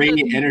white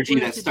radiant energy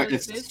that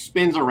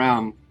spins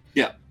around.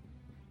 Yeah,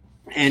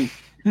 and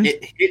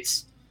it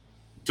hits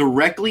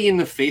directly in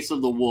the face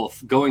of the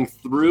wolf, going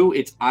through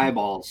its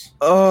eyeballs.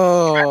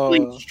 Oh.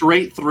 Traveling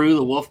straight through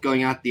the wolf,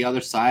 going out the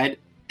other side,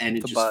 and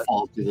it just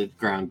falls to the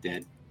ground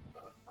dead.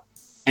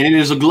 And it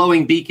is a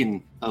glowing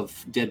beacon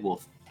of dead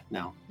wolf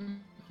now.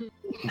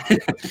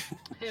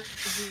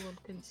 Everyone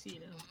can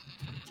see now.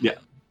 Yeah.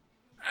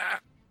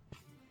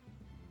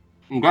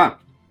 Okay.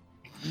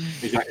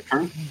 Is that your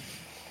turn?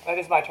 That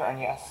is my turn,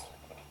 yes.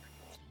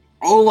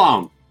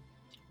 Olam,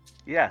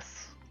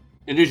 Yes.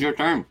 it is your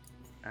turn.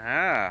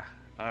 Ah,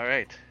 all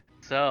right.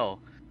 So,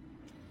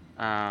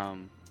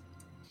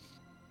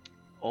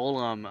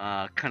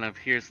 Olam kind of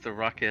hears the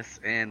ruckus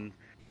and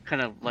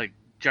kind of like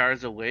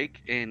jars awake,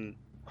 and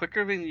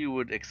quicker than you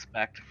would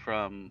expect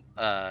from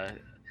a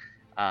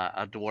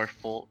dwarf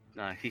bolt.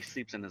 He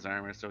sleeps in his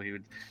armor, so he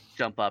would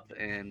jump up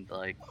and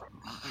like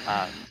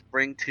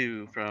spring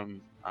to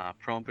from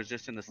prone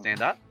position to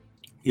stand up.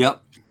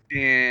 Yep.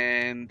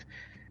 And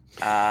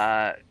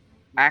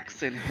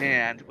axe in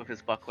hand with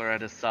his buckler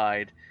at his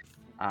side,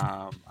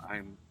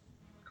 I'm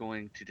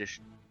going to just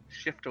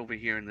shift over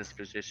here in this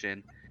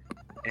position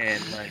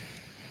and like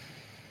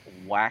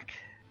whack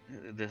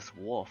this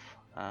wolf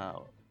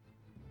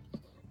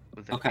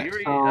with the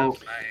fury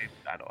of my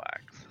battle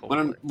axe.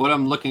 What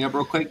I'm looking up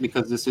real quick,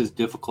 because this is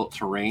difficult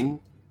terrain,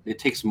 it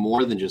takes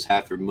more than just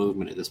half your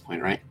movement at this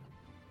point, right?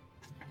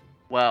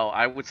 Well,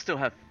 I would still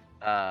have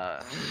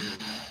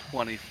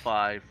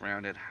 25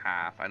 rounded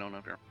half. I don't know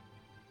if you're...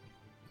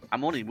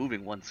 I'm only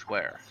moving one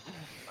square.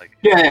 Like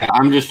Yeah.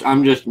 I'm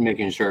just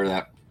making sure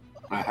that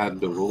I have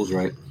the rules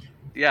right.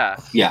 Yeah.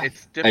 Yeah.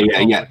 It's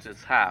difficult, yeah. which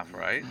is half,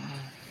 right?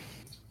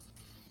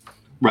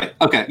 Right.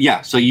 Okay.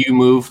 Yeah. So you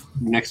move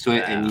next to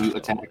it and you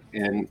attack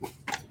and.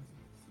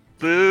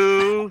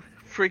 Boo!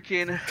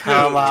 Freaking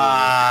Come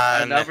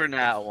on. Another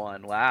nat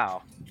one.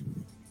 Wow.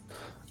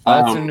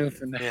 That's a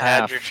noof and a You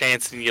had half. your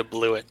chance and you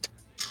blew it.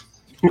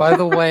 By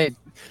the way,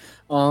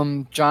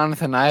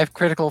 Jonathan, I have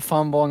critical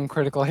fumble and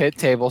critical hit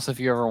tables if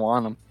you ever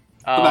want them.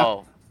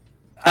 Oh.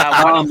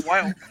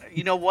 Why,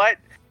 you know what?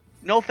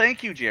 No,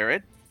 thank you,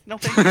 Jared. No,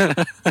 thank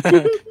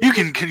you. You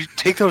can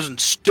take those and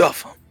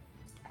stuff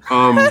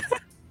them.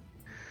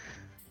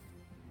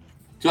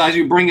 So as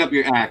you bring up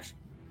your axe,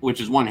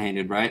 which is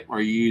one-handed, right? Or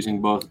are you using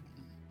both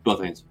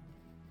hands?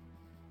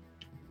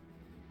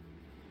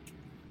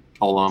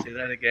 Hold on. Say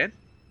that again.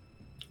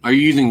 Are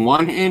you using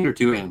one hand or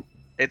two hand?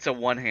 It's a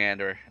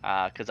one-hander,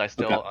 because I'm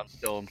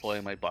still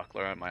employing my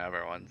buckler on my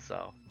other one.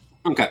 So.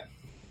 Okay.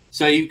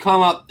 So you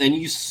come up and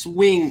you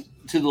swing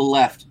to the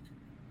left.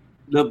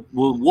 The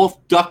wolf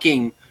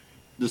ducking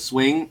the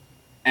swing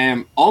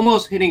and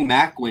almost hitting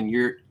Mac when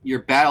your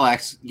battle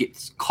axe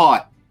gets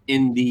caught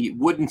in the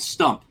wooden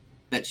stump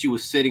that she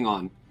was sitting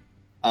on.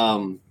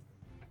 And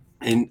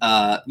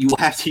you will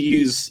have to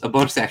use a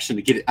bonus action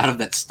to get it out of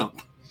that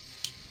stump.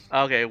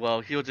 Okay,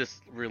 well, he'll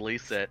just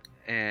release it,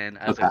 and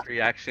as a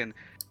free action,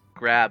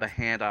 grab a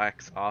hand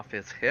axe off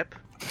his hip.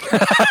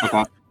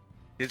 Okay.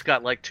 He's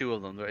got like two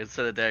of them.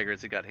 Instead of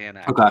daggers, he got hand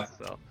axes.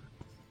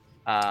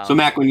 Okay. So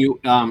Mac, when you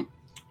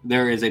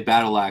there is a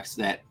battle axe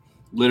that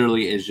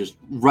literally is just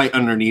right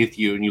underneath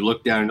you, and you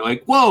look down and you're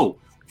like, "Whoa!"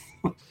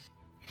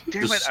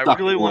 Damn it! I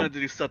really wanted to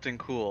do something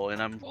cool,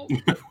 and I'm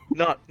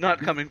not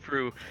coming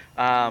through.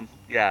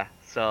 Yeah.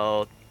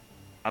 So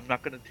I'm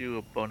not gonna do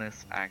a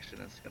bonus action.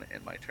 It's gonna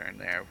end my turn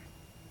there.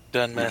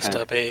 Done messed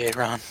up,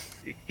 Ron.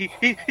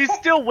 He's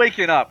still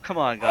waking up. Come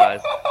on,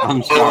 guys.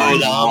 I'm sorry,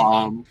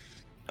 Mom.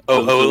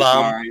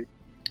 Olam,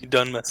 you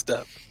done messed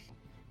up.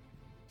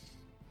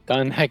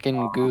 Done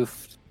heckin'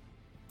 goofed.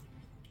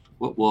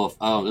 What wolf?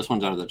 Oh, this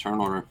one's out of the turn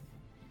order.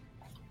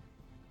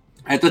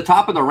 At the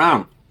top of the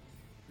round,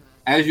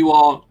 as you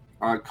all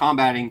are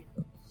combating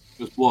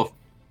this wolf,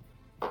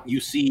 you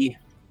see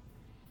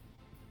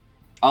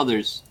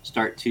others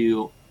start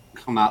to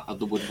come out of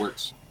the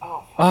woodworks.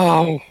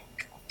 Oh,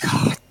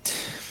 God.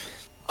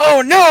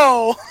 Oh,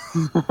 no!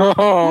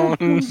 Oh,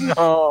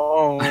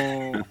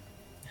 no.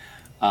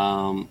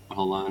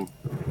 Hold on.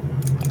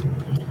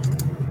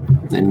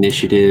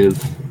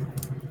 Initiative.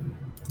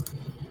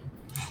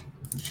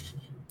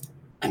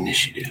 All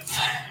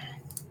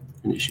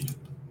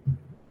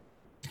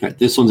right,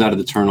 this one's out of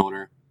the turn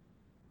order.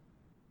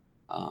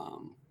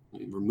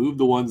 Remove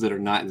the ones that are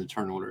not in the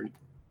turn order.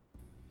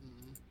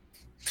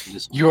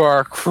 You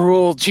are a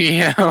cruel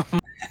GM.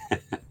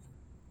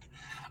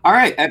 All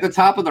right, at the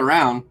top of the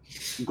round,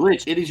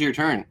 Glitch, it is your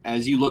turn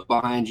as you look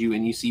behind you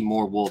and you see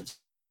more wolves.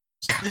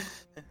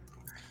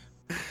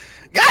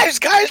 Guys,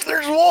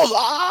 there's wolves!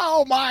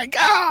 Oh my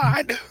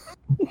God!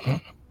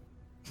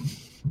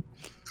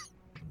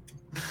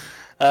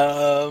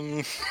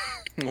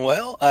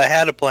 Well, I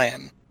had a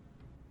plan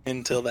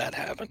until that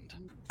happened.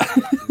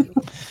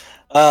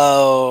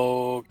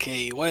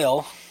 Okay,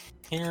 well,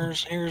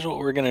 here's what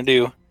we're gonna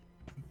do.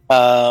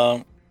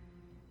 I'm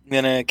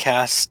gonna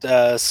cast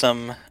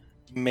some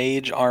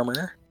mage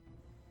armor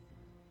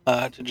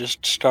to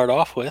just start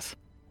off with.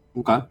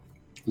 Okay.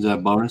 Is that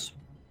a bonus?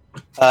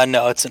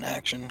 No, it's an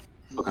action.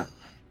 Okay.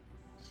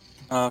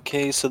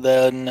 Okay, so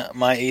then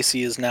my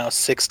AC is now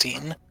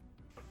 16.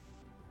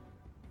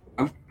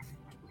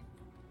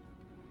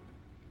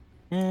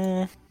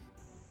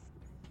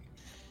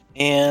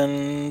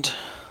 And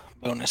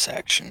bonus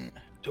action.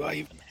 Do I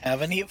even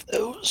have any of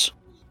those?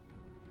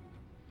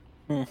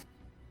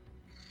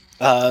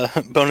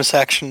 Bonus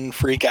action,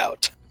 freak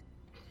out.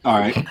 All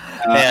right.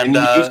 And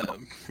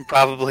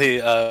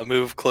probably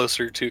move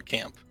closer to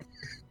camp.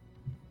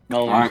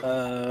 All right.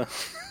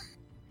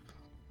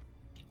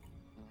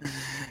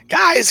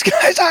 Guys,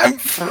 I'm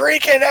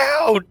freaking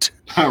out!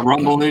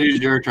 Rumble, it is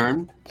your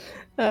turn.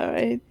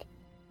 Alright.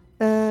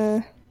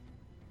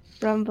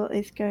 Rumble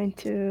is going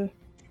to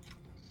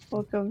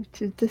walk over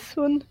to this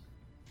one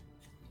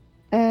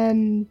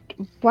and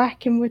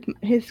whack him with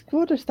his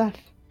quarterstaff.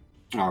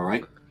 All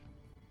right.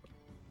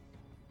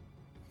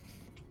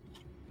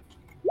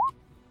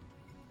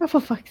 Oh,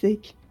 for fuck's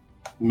sake.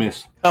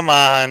 Miss. Come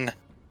on.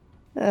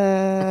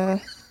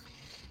 Let's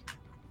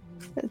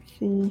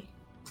see.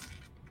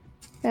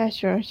 Yeah,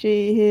 sure.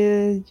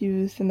 He'll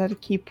use another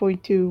key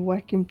point to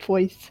whack him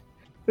twice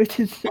with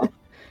his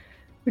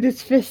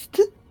fist.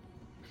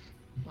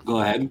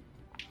 Go ahead.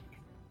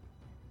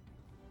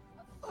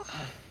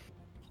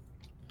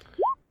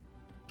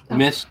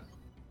 Miss.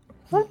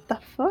 What the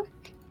fuck?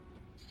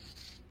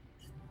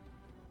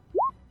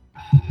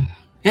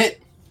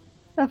 Hit.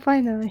 Oh,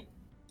 finally.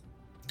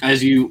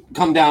 As you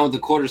come down with the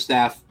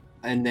quarterstaff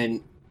and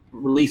then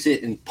release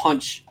it and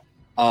punch,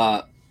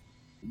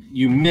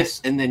 you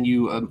miss, and then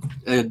you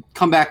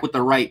come back with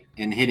the right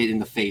and hit it in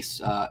the face.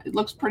 It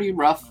looks pretty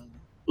rough.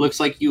 Looks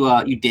like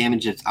you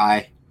damage its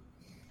eye.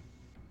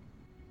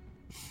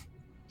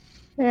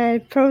 Yeah,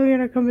 it's probably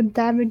gonna come and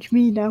damage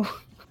me now.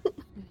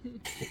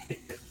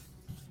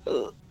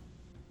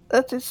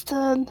 That's its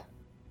turn.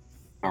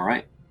 All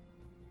right.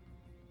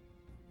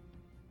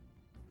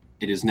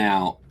 It is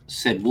now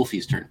said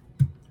Wolfie's turn.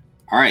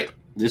 All right.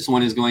 This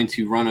one is going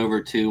to run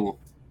over to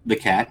the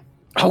cat.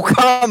 Oh,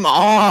 come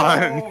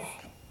on!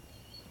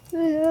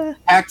 Yeah.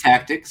 Pack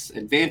tactics,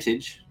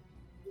 advantage.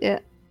 Yeah.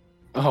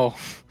 Oh.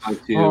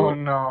 To,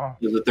 no.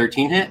 does a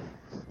 13 hit?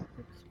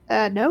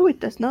 No, it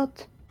does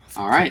not.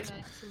 All right.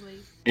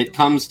 It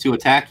comes to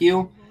attack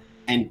you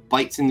and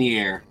bites in the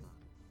air,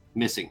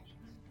 missing.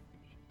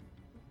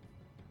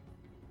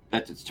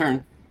 That's its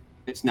turn.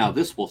 It's now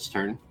this wolf's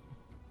turn.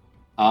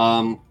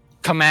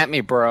 Come at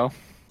me, bro.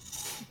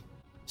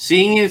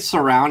 Seeing it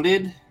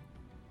surrounded,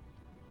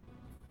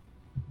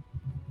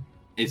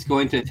 it's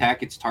going to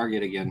attack its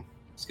target again.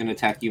 It's going to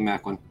attack you,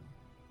 Macklin.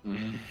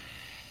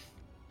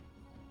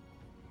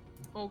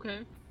 Okay.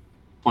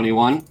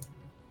 21.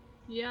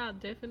 Yeah,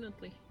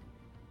 definitely.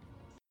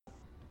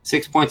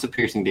 6 points of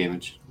piercing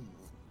damage.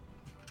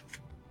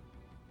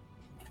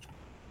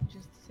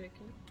 Just a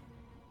second.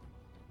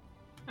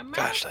 I'm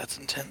Gosh, out. that's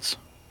intense.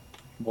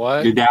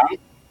 What? You're down.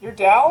 You're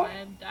down? I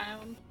am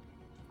down.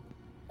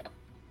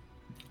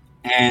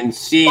 And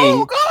seeing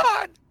Oh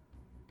God!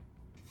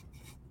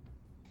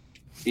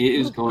 it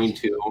is going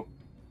to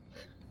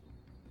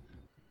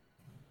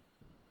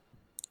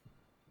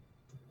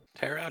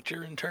Tear out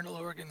your internal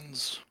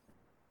organs.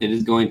 it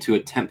is going to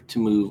attempt to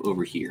move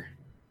over here.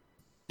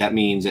 That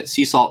means that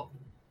Sea Salt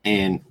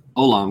and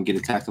Olam get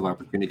attacks of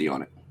opportunity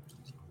on it.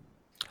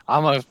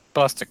 I'm gonna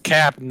bust a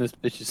cap in this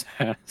bitch's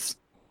ass.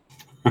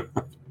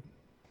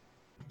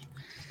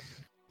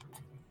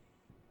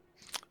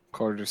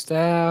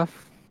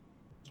 Quarterstaff.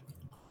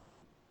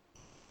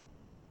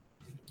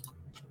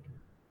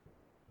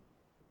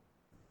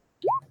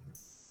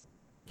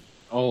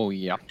 Oh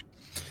yeah.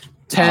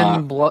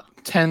 10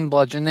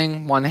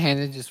 bludgeoning,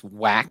 one-handed, just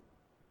whack.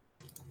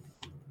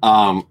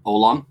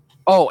 Olam.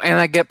 Oh, and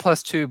I get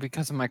 +2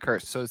 because of my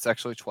curse, so it's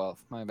actually 12.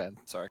 My bad.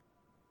 Sorry.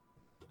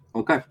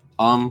 Okay.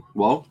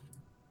 Well.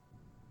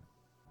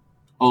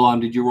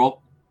 Olam, did you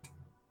roll?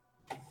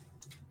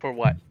 For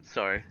what?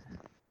 Sorry.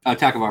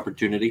 Attack of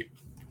opportunity.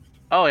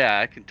 Oh yeah,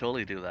 I can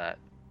totally do that.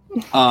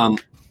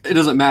 It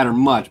doesn't matter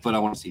much, but I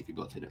want to see if you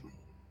both hit it.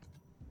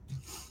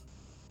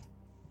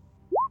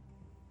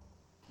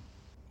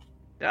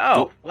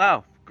 Oh,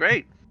 wow,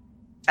 great.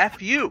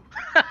 F you.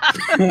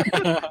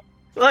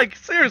 Like,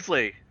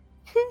 seriously.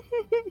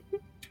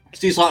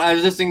 Sea Salt, I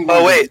was just thinking.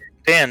 Oh wait,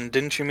 Dan,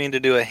 didn't you mean to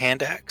do a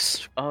hand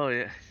axe? Oh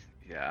yeah.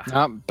 Yeah.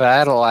 Not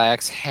battle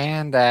axe,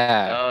 hand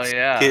axe. Oh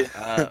yeah.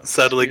 It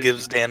subtly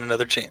gives Dan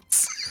another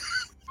chance.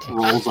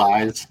 Rolls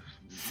eyes.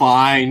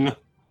 Fine.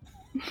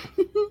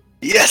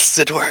 Yes,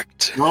 it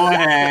worked. Go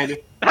ahead.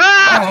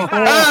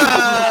 Ah!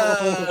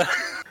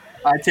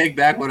 I take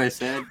back what I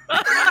said.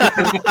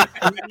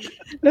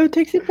 No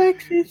takes it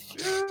back, sis.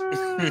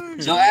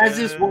 So as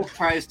this wolf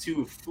tries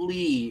to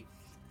flee,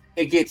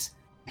 it gets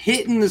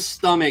hit in the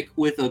stomach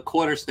with a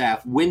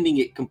quarterstaff, winding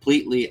it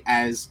completely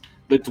as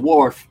the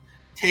dwarf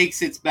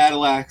takes its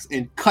battle axe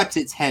and cuts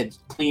its head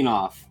clean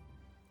off.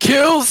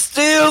 Kill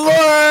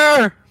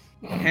Stealer!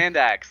 Hand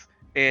axe.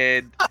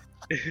 And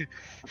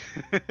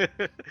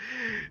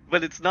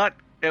but it's not,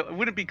 it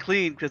wouldn't be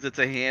clean because it's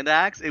a hand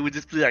axe. It would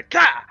just be like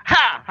ha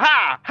ha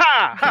ha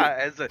ha ha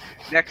as the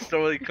next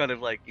slowly kind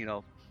of like, you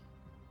know,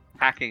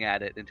 hacking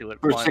at it into it.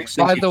 For flying. 6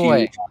 By the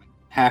way,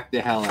 hack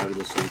the hell out of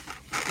this thing.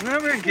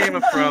 Remember in Game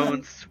of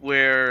Thrones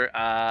where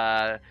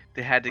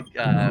they had to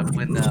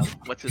when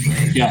what's his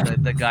name? Yeah.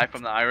 The guy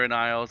from the Iron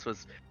Isles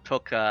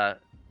took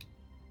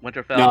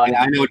Winterfell. No,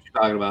 I know what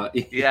you're talking about.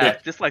 Yeah,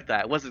 just like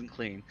that. It wasn't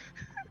clean.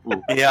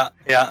 Yeah.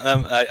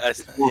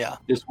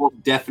 This wolf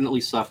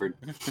definitely suffered.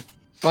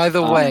 by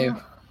the way,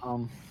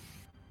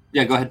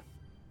 Yeah, go ahead.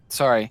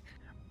 sorry.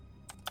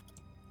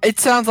 It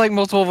sounds like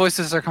multiple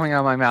voices are coming out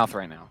of my mouth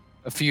right now.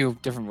 A few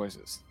different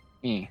voices.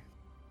 Me.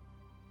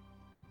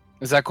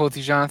 Is that cool with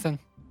you, Jonathan?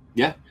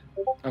 Yeah.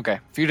 Okay.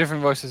 A few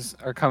different voices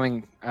are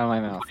coming out of my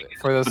mouth.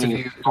 For those of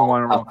you who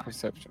want to roll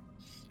perception.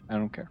 I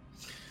don't care.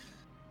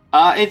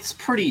 It's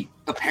pretty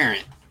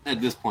apparent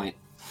at this point.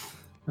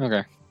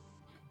 Okay.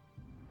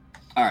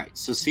 All right,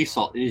 so Sea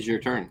Salt, it is your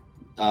turn.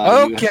 You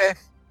have Okay.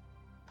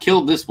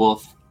 killed this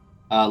wolf.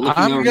 Looking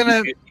I'm over, gonna-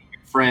 you see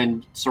your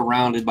friend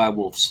surrounded by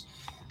wolves.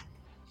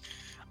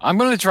 I'm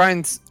gonna try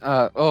and.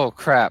 Oh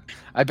crap!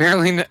 I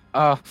barely. Do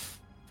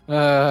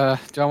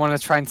I want to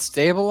try and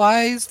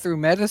stabilize through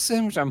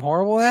medicine, which I'm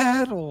horrible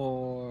at,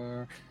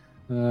 or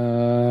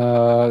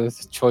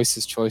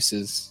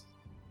choices?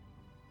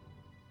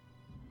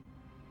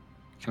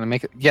 Can I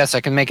make it? Yes,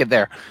 I can make it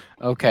there.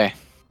 Okay.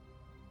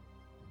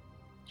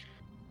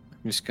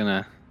 I'm just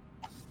gonna.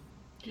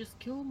 Just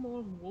kill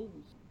more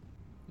wolves.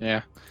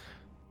 Yeah.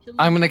 Kill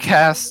I'm them, gonna kill them,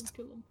 cast-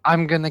 kill them.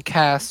 I'm gonna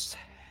cast.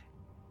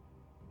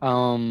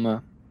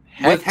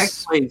 With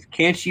Hexblade,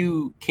 can't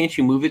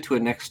you move it to a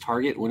next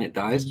target when it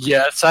dies?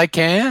 Yes, I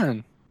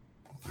can.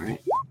 All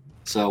right.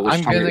 So which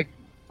I'm gonna target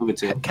move it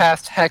to?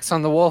 cast Hex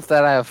on the wolf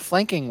that I have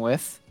flanking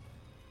with.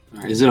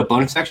 All right. Is it a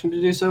bonus action to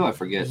do so? I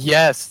forget.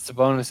 Yes, it's a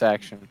bonus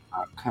action.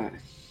 Okay.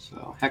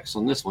 So Hex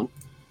on this one.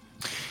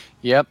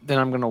 Yep. Then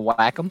I'm gonna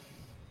whack him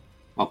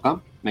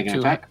Welcome. Make an Two.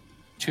 attack.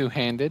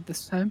 two-handed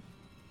this time.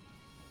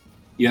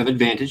 You have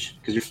advantage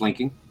because you're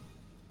flanking.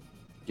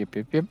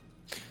 Yep.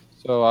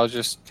 So I'll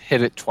just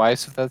hit it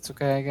twice if that's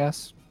okay, I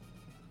guess.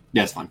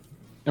 Yeah, it's fine.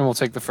 And we'll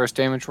take the first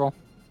damage roll.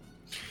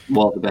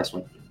 Well, the best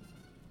one.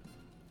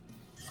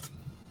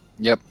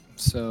 Yep.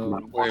 So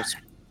where's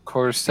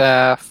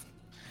quarterstaff?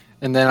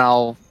 And then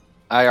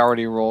I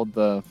already rolled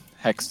the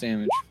hex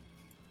damage.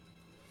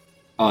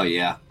 Oh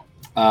yeah.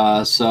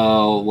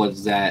 So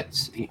what's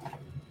that?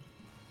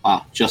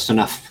 Just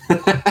enough.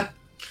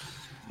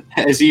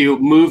 As you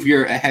move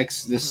your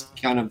hex, this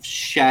kind of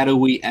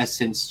shadowy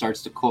essence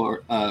starts to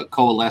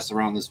coalesce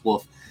around this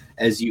wolf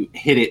as you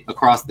hit it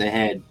across the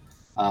head,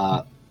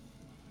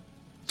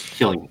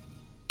 killing it.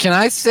 Can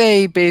I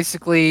say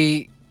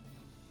basically?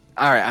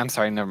 All right, I'm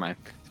sorry. Never mind.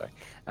 Sorry.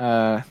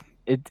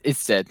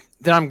 It's dead.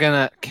 Then I'm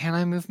gonna. Can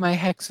I move my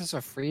hex as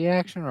a free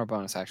action or a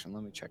bonus action?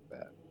 Let me check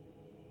that.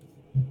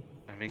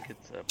 I think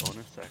it's a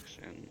bonus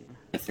action.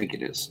 I think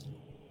it is.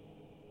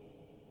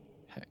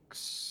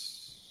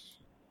 Hex.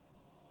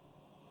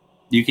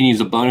 You can use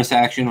a bonus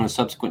action on a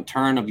subsequent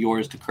turn of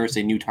yours to curse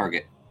a new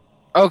target.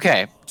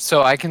 Okay,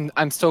 so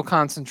I'm still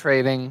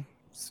concentrating.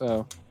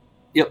 So.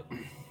 Yep.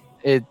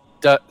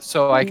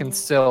 So I can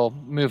still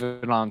move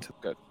it on to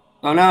good.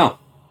 Oh no!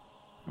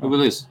 Who we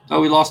lose? Oh,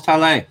 we lost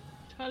Tale.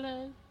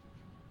 Tale.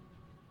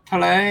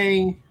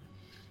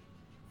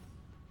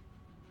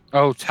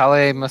 Oh,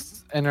 Tale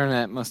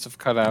internet must have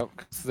cut out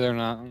because they're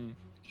not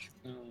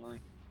online.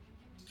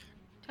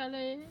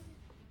 Tale.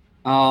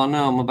 Oh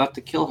no! I'm about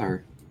to kill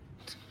her.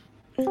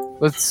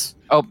 Let's.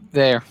 Oh,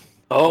 there.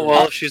 Oh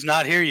well, if she's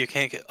not here, you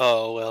can't get.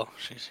 Oh well,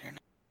 she's here now.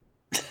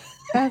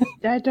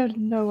 I don't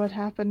know what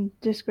happened.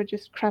 Discord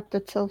just crapped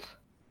itself.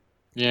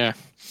 Yeah.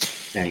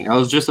 Dang! I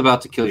was just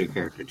about to kill your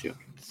character too.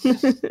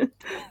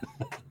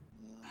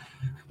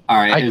 All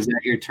right, is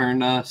that your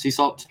turn, Sea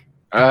Salt?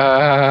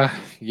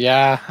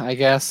 Yeah, I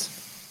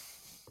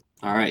guess.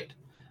 All right.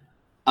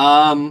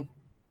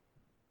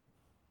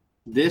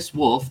 This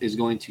wolf is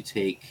going to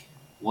take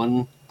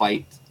one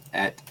bite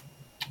at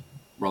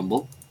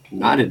Rumble,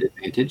 not at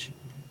advantage,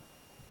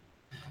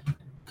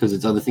 because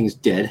its other thing's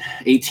dead.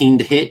 18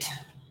 to hit.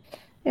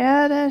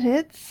 Yeah, that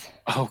hits.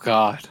 Oh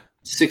God.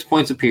 6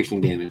 points of piercing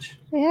damage.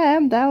 Yeah,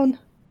 I'm down.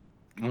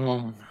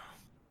 Oh.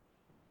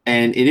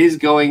 And it is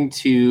going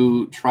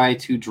to try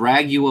to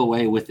drag you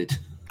away with it.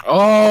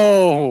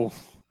 Oh.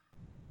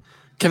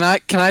 Can I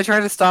try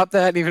to stop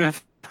that even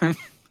if I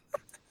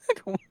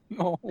don't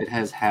know? It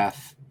has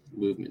half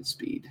movement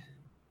speed.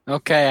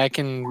 Okay, I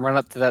can run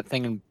up to that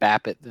thing and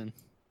bap it then.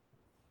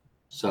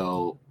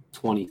 So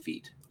 20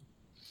 feet.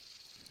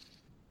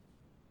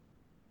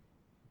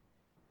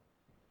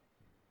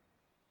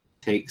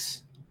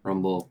 Takes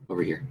Rumble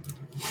over here.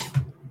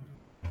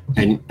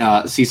 And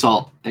Sea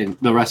Salt and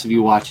the rest of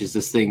you watch as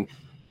this thing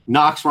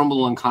knocks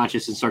Rumble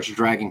unconscious and starts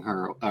dragging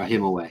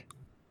him away.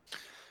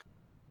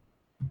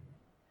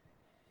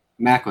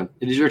 Macklin,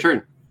 it is your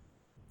turn.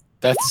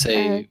 Death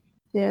save.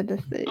 Yeah, the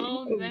thing.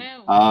 Oh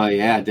no. Oh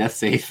yeah, death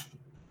save.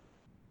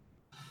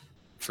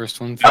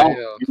 First one Oh,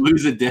 failed. you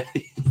lose a death.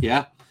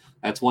 Yeah,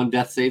 that's one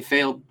death save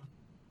failed.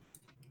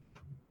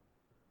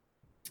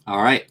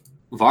 All right,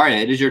 Varya,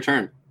 it is your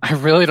turn. I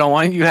really don't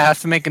want you to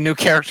have to make a new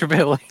character,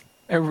 Billy.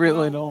 I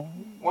really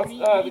don't. What's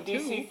the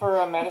DC for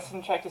a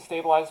medicine check to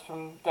stabilize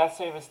from death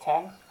save is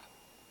 10?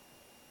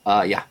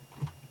 Yeah.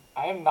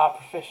 I am not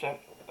proficient.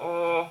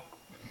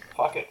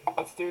 Fuck it.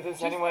 Let's do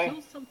this anyway.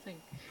 Kill something.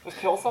 Just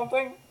kill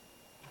something?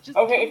 Just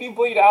Okay, kill if you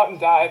bleed out and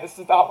die, this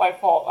is not my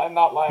fault. I'm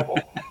not liable.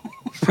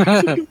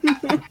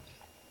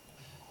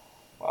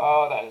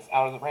 Oh, that is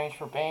out of the range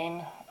for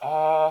Bane.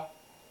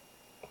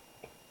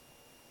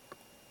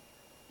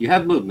 You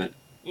have movement.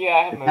 Yeah,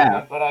 I have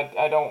movement, but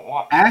I don't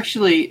want...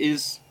 Actually,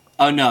 is...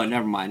 Oh, no,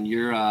 never mind.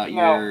 Your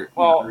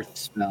Earth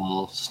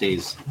spell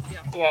stays...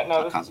 Yeah,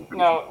 no,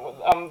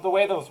 the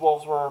way those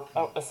wolves were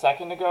a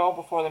second ago,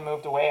 before they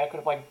moved away, I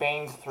could have,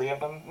 baned 3 of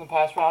them in the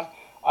past round.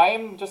 I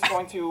am just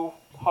going to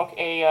huck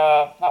a...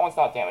 that one's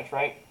not damaged,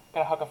 right? I'm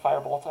going to huck a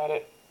firebolt at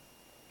it.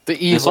 The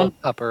evil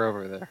upper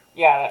over there.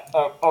 Yeah,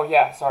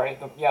 yeah, sorry.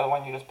 The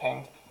one you just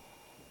pinged.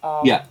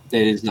 Yeah,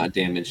 it is not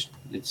damaged.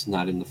 It's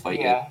not in the fight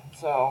yet. Yeah,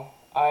 so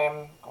I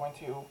am going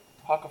to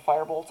huck a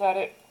firebolt at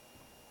it.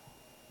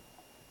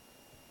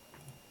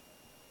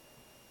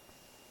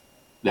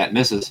 That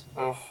misses.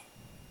 Oof.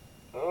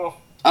 Oof.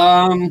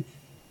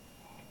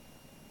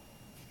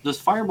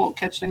 Does Firebolt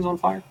catch things on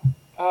fire?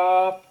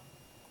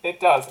 It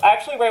does.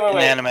 Actually, wait.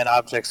 Inanimate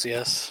objects,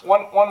 yes.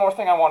 One more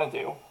thing I want to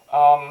do.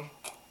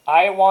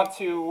 I want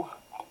to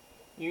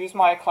use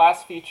my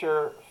class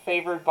feature,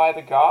 Favored by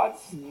the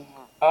Gods,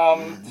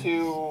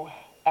 to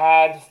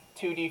add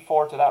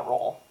 2d4 to that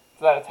roll,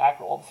 to that attack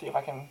roll, to see if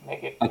I can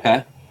make it.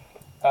 Okay.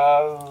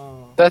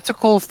 That's a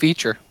cool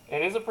feature.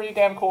 It is a pretty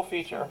damn cool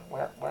feature.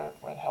 Where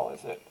the hell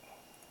is it?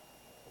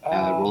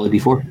 Roll a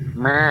d4.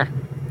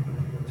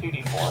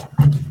 2d4.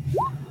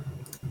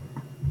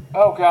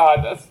 Oh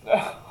god, that's...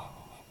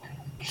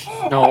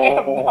 No. I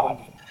am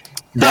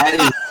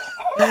not.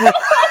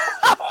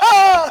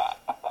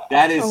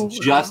 That is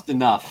just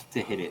enough to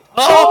hit it.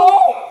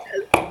 Oh!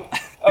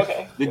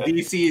 Okay. The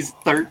DC is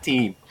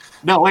 13.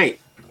 No, wait.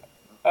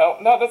 Oh,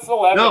 no, that's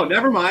 11. No,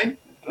 never mind.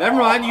 Never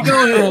mind. You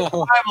don't hit it.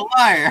 I'm a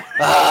liar.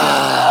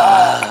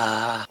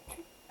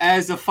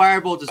 As the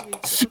firebolt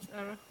just...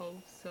 I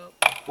hope so.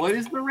 What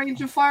is the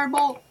range of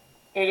firebolt?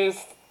 It is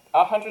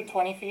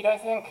 120 feet, I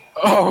think.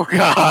 Oh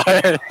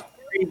god.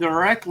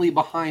 Directly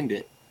behind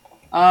it.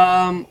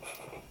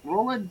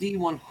 Roll a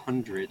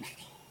D100.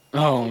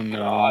 Oh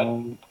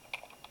no.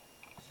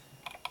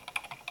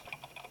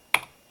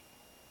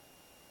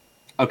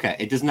 Okay,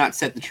 it does not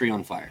set the tree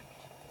on fire.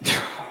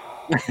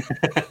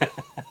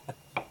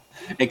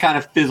 It kind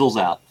of fizzles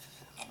out.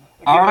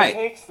 The All giver right.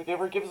 takes, the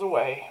giver gives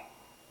away.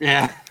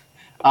 Yeah.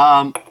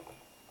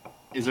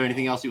 Is there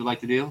anything else you would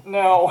like to do?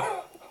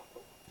 No.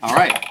 All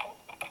right.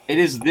 It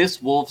is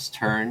this wolf's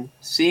turn.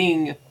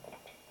 Seeing,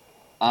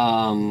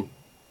 they're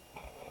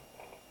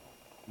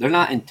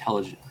not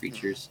intelligent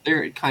creatures.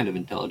 They're kind of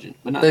intelligent,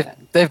 but not that.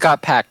 They've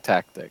got pack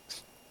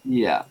tactics.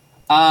 Yeah.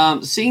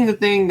 Seeing the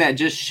thing that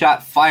just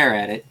shot fire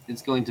at it,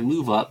 it's going to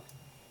move up.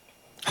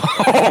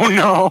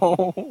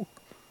 Oh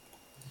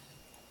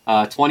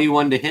no.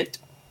 21 to hit.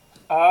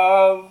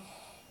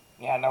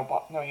 Yeah,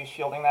 no use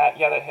shielding that.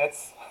 Yeah, that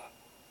hits.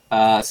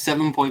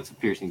 7 points of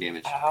piercing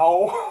damage.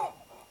 Ow.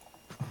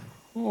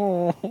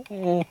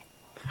 Oh,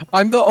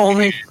 I'm the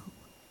only.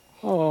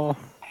 Oh.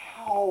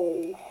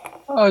 Ow.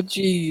 Oh,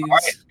 jeez. All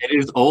right, it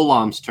is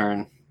Olam's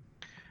turn.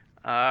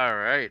 All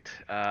right.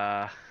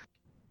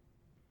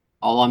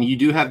 Olam, you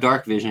do have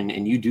dark vision,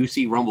 and you do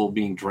see Rumble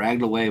being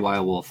dragged away by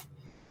a wolf.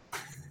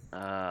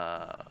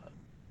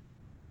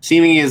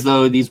 Seeming as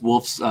though these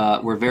wolves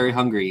were very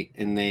hungry,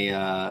 and they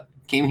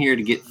came here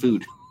to get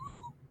food.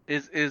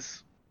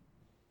 Is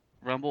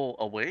Rumble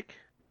awake?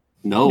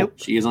 No, Nope.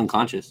 she is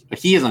unconscious.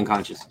 He is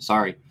unconscious.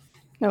 Sorry.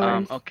 No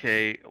worries.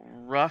 Okay.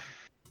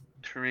 Rough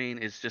terrain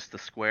is just the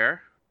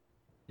square.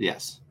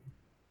 Yes.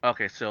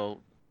 Okay,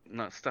 so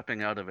not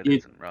stepping out of it You-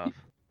 isn't rough.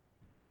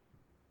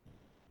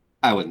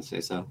 I wouldn't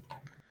say so.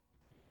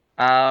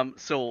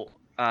 So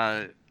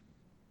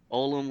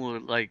Olam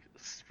would like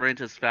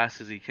sprint as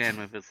fast as he can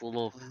with his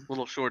little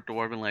short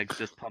dwarven legs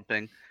just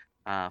pumping.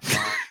 5,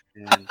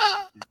 10,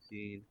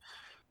 15.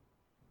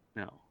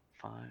 No,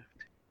 5,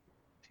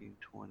 15,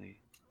 20.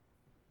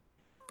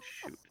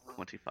 Shoot,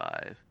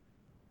 25.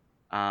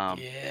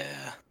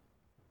 Yeah.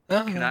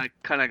 Can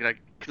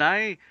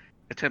I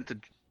attempt to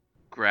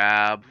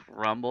grab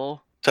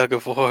Rumble? Tug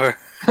of war.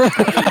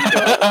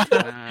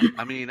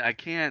 I mean, I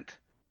can't.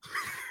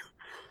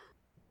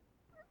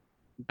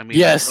 I mean,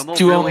 Yes, Rumble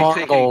to a really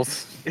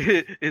Mongols.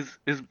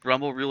 is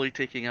Rumble really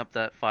taking up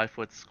that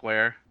 5-foot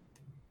square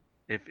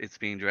if it's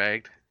being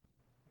dragged?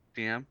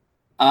 DM?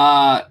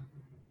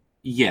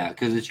 Yeah,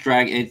 because it's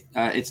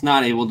it's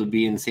not able to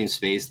be in the same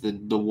space.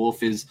 The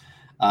wolf is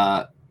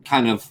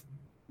kind of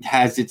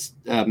has its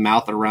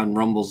mouth around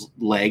Rumble's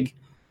leg,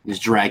 and is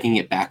dragging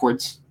it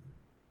backwards.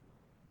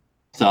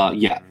 So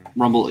yeah,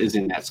 Rumble is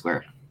in that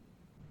square.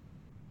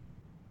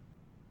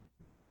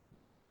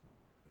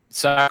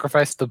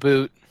 Sacrifice the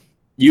boot.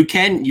 You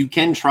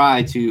can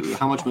try to.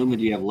 How much movement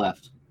do you have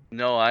left?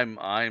 No,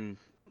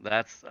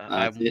 that's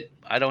That's it.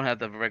 I don't have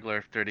the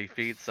regular 30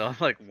 feet, so I'm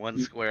like one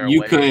square You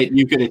away.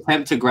 could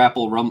attempt to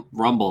grapple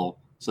Rumble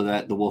so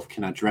that the wolf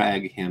cannot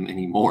drag him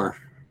anymore.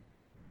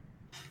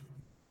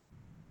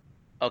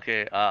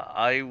 Okay,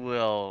 I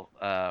will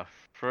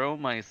throw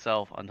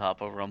myself on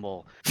top of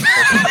Rumble,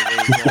 hoping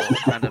they will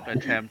kind of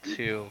attempt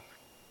to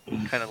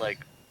kind of like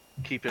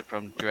keep it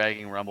from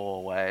dragging Rumble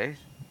away.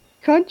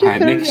 Can't you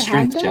Alright, throw make a your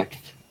strength hand up? check.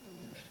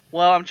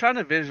 Well, I'm trying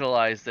to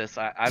visualize this.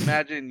 I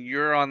imagine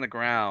you're on the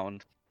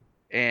ground,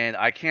 and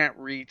I can't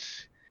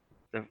reach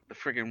the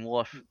friggin'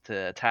 wolf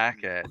to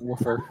attack it.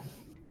 Woofer.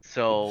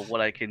 So what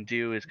I can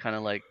do is kind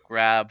of like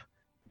grab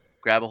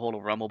a hold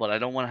of Rumble, but I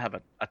don't want to have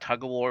a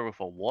tug of war with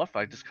a wolf.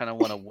 I just kind of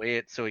want to weigh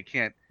it so it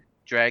can't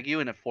drag you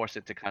and force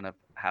it to kind of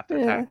have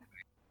to attack.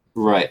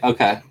 Right.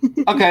 Okay.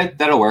 Okay,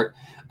 that'll work.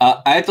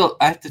 I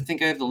have to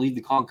think I have to leave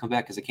the call and come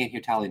back because I can't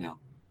hear Tally now.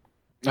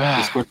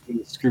 Discord's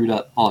being screwed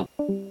up. Hold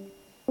on.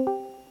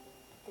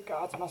 The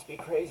gods must be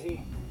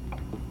crazy.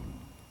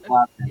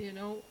 You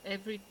know,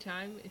 every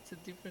time it's a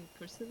different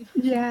person.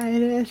 Yeah,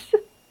 it is.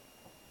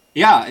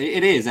 Yeah,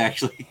 it is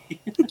actually. We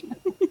just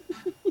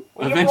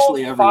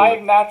Eventually, rolled everyone.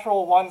 5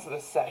 natural ones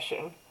this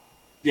session.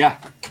 Yeah.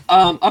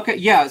 Okay.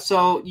 Yeah.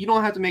 So you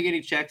don't have to make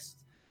any checks.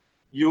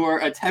 You're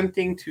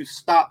attempting to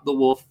stop the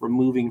wolf from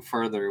moving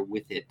further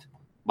with it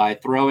by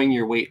throwing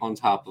your weight on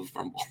top of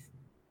Rumble.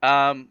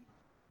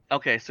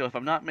 Okay, so if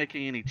I'm not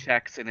making any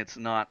checks and it's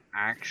not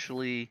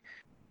actually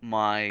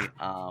my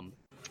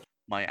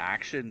my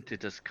action to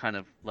just kind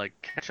of like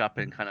catch up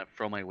and kind of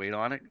throw my weight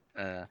on it,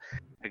 then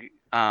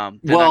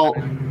Well,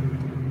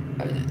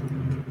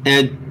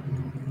 and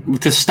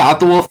to stop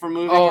the wolf from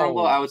moving, Oh.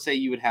 Rumble, I would say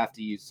you would have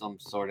to use some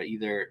sort of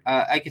either.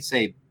 I could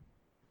say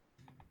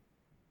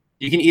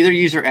you can either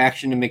use your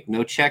action to make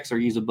no checks or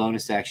use a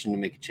bonus action to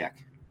make a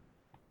check.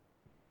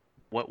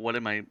 what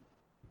am I?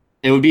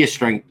 It would be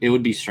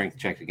strength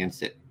check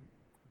against it.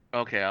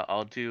 Okay,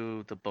 I'll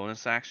do the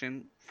bonus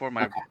action for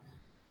my Okay.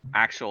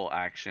 actual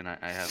action. I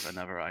have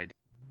another idea.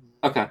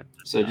 Okay,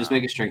 so just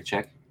make a strength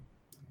check.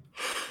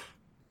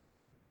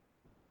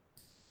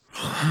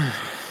 All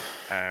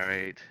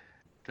right,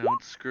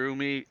 don't screw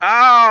me.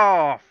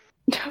 Oh,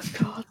 Oh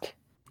god.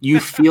 You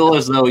feel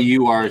as though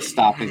you are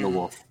stopping the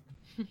wolf.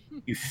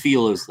 You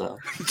feel as though.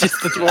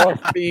 Just the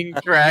dwarf being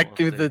dragged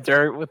through the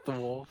dirt with the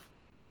wolf.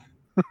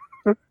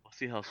 We'll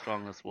see how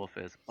strong this wolf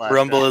is.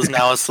 Rumble is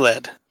now a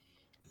sled.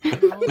 If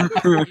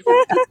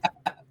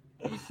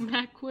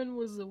Macwin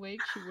was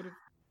awake, she would have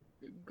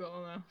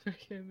gone after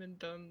him and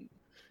done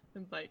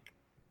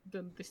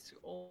this to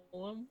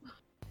Olam.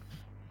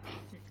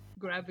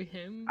 Grabbing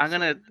him. I'm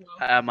gonna.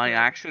 so- My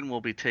action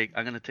will be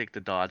I'm gonna take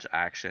the dodge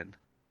action.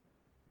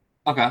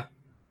 Okay.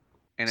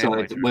 And So then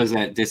my it turn. was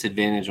at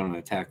disadvantage on an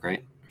attack,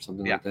 right? Or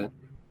something Yeah. like that.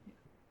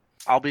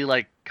 I'll be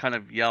like kind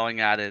of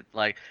yelling at it,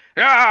 like,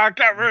 "Yeah,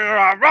 get rid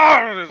of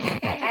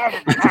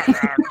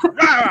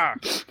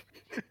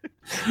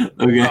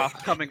Okay.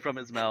 coming from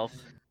his mouth.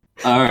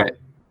 All right.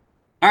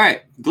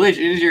 Glitch, it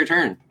is your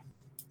turn.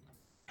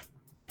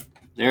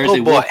 There is Oh,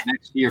 a wolf boy.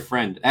 next to your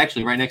friend.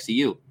 Actually, right next to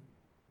you.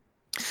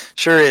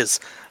 Sure is.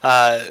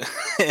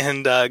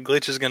 And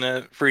Glitch is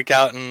gonna freak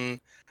out and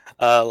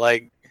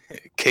like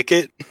kick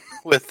it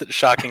with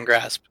shocking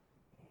grasp.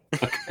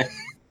 Okay.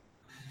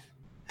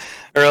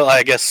 Or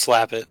I guess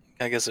slap it.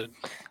 I guess it.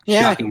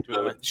 Yeah.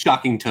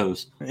 Shocking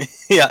toes.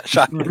 Yeah,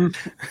 shocking.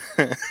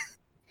 All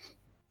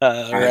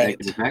right. Right.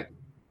 make an attack.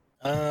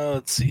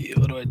 Let's see.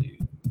 What do I do?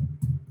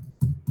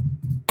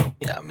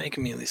 Yeah, make a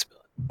melee spell.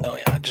 Oh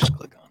yeah, just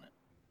click on it.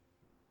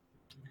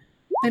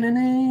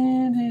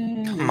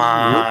 Come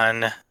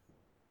on.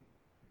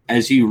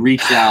 As you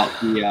reach out,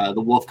 the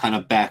wolf kind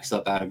of backs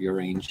up out of your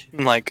range.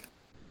 I'm like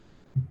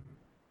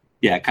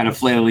Yeah, kind of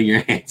flailing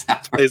your hands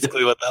out.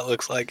 basically what that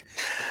looks like.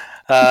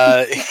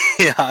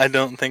 Yeah, I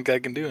don't think I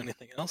can do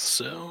anything else,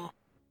 so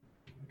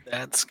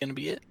that's gonna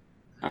be it.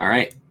 All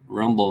right,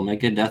 Rumble,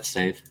 make a death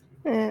save.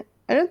 I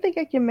don't think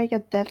I can make a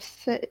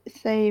death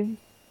save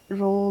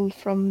roll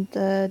from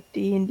the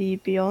D&D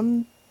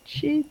Beyond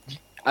sheet.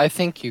 I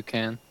think you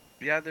can.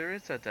 Yeah, there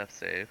is a death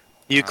save.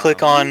 You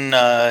click on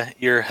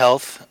your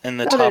health in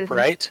the Oh, there top it is.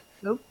 right.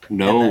 Nope.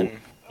 No, and then-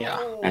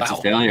 yeah. that's Wow.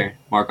 a failure.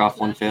 Mark off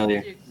one That's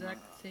failure. The exact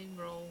same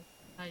roll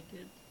I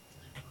did.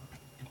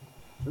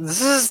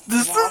 This is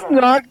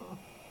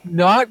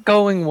not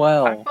going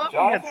well.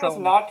 Jonathan was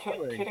not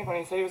kidding when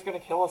he said he was going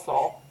to kill us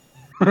all.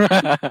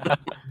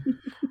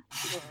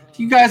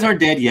 You guys aren't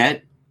dead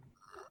yet.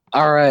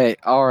 All right.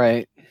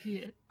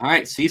 Yeah. All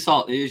right, Sea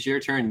Salt, it is your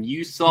turn.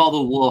 You saw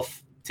the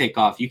wolf take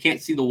off. You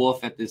can't see the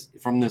wolf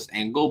from this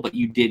angle, but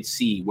you did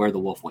see where the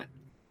wolf went.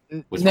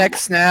 Was Neck Rumble.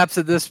 snaps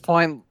at this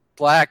point.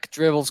 Black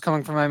dribbles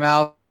coming from my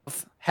mouth.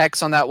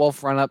 Hex on that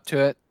wolf. Run up to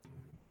it.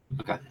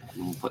 Okay,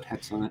 we'll put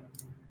hex on it.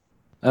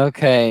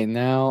 Okay,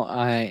 now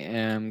I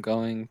am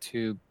going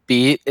to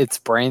beat its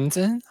brains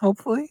in,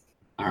 hopefully.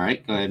 All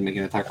right, go ahead and make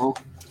an attack roll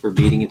for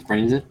beating its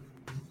brains in.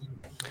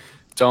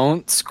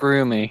 Don't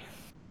screw me.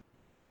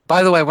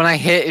 By the way, when I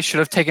hit, it should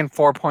have taken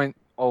 4 point.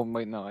 Oh,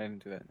 wait, no, I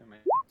didn't do that. Never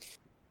mind.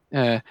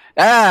 That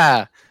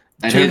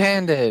hits.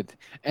 Two-handed.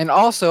 And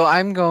also,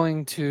 I'm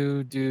going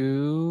to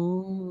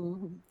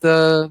do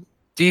the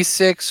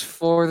D6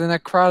 for the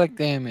necrotic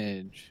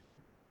damage.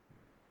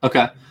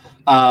 Okay,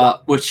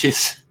 which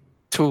is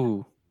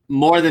 2.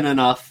 more than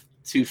enough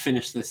to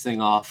finish this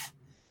thing off.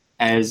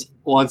 As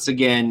once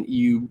again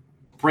you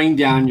bring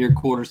down your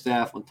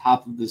quarterstaff on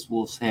top of this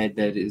wolf's head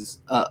that is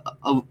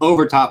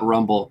over top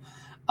Rumble,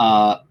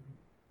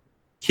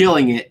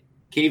 killing it,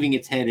 caving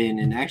its head in,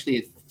 and actually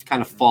it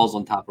kind of falls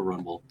on top of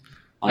Rumble.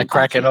 I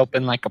crack it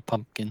open like a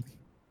pumpkin.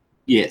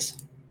 Yes.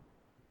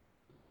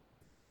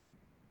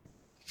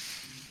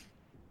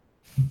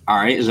 All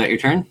right, is that your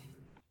turn?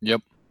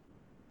 Yep.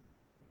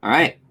 All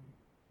right,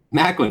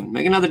 Macklin,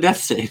 make another death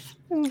save.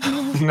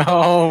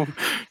 No,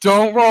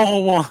 don't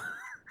roll one.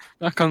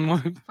 Knock on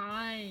wood.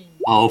 Fine.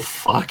 Oh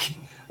fuck!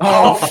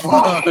 Oh,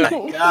 fuck!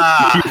 Oh,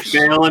 God. You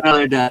fail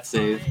another death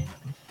save.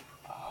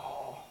 Fine.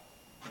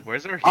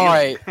 Where's our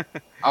heal?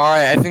 All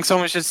right. I think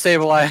someone should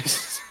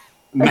stabilize.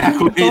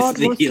 Macklin is God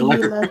the was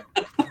healer.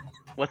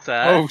 What's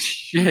that? Oh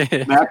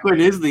shit!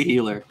 Macklin is the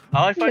healer.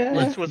 Oh, I thought Yeah.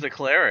 Glitch was a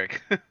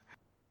cleric.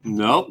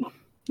 Nope.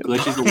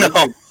 Glitch is a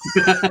No.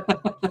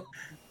 wizard.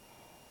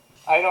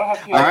 I don't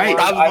have healing All right. word.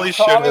 Probably I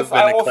should have promise been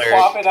I a will cleric.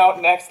 swap it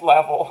out next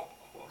level.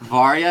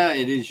 Varya,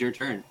 it is your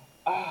turn.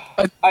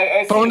 I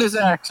see. Bonus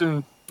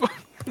action.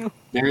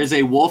 There is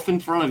a wolf in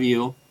front of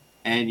you,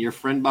 and your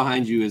friend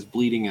behind you is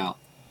bleeding out.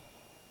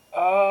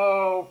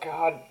 Oh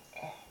God.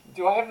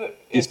 Do I have the?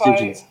 His If I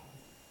pigeons.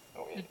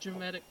 The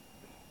dramatic.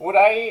 would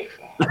I?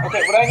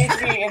 Okay. Would I need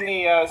to be in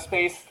the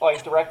space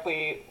like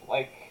directly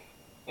like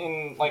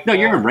in like? No, the-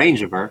 you're in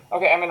range of her.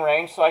 Okay, I'm in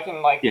range, so I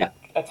can like Yeah.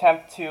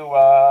 attempt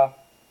to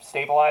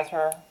stabilize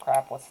her.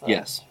 Crap. What's the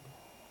Yes.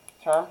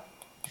 term?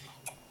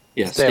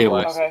 Yes.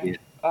 Stabilize. Stabilize. Okay.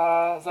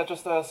 Is that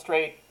just a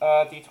straight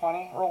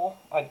D20 roll?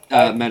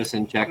 I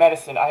Medicine check.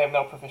 medicine. I have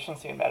no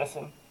proficiency in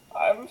medicine.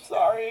 I'm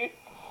sorry.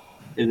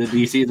 The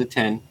DC is a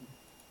 10.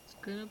 It's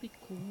gonna be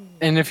cool.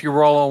 And if you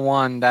roll a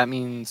 1, that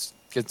means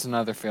gets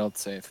another failed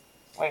save.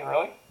 Wait,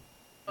 really?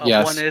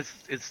 Yes. One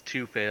is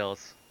 2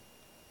 fails.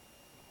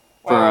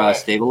 For Wait.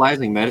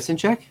 stabilizing medicine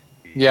check?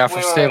 Yeah, for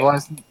Wait.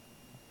 stabilizing.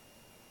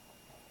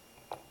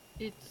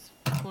 It's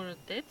for a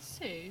death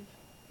save.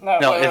 No,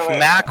 wait, if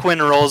wait.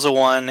 Macwin rolls a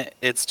 1,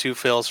 it's 2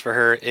 fails for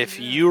her. If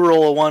you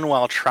roll a 1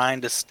 while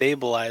trying to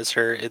stabilize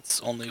her,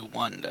 it's only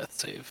 1 death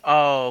save.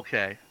 Oh,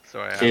 okay.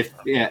 Sorry. If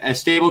a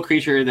stable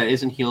creature that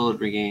isn't healed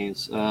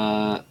regains.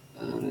 As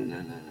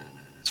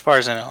far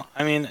as I know.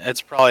 I mean,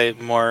 it's probably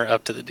more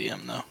up to the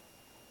DM though.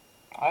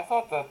 I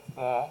thought that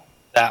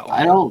That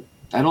one.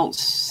 I don't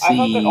see I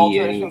thought that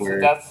alterations anywhere.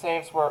 and death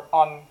saves were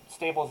on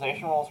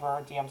stabilization rolls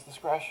were DM's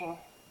discretion.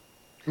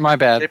 My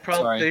bad. They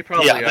Sorry.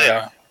 probably Yeah, are. they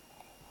are.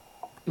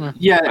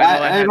 Yeah, I know I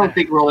I had don't a-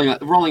 think rolling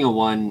a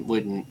 1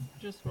 wouldn't.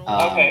 Just roll.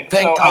 Okay,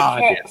 Thank so God.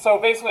 I can't. So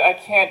basically, I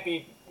can't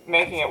be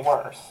making it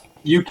worse.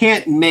 You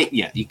can't make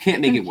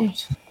it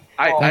worse.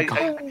 I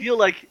feel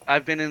like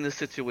I've been in this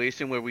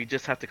situation where we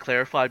just have to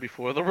clarify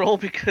before the roll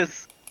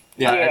because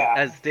Yeah.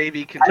 as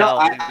Davey can I, tell,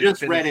 don't, I we've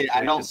just been in read it.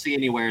 I don't situations- see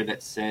anywhere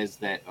that says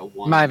that a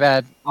 1. My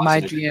bad.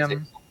 My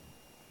positive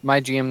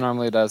GM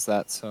normally does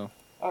that, so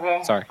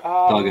Okay. sorry.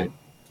 all good.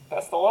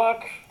 Best of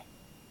luck.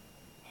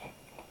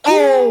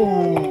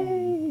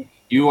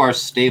 You are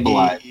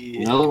stabilized,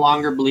 no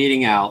longer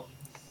bleeding out.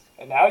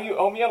 And now you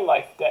owe me a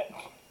life debt.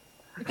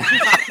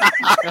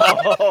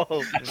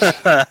 Oh.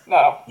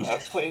 No,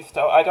 please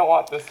don't. I don't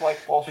want this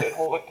bullshit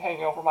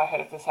hanging over my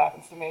head if this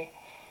happens to me.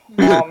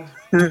 All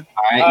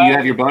right, you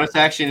have your bonus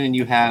action, and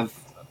you have.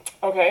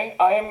 Okay,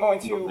 I am going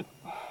to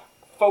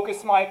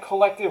focus my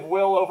collective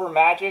will over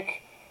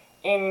magic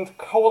and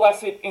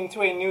coalesce it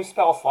into a new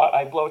spell slot.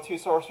 I blow 2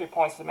 sorcery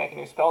points to make a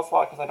new spell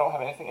slot because I don't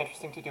have anything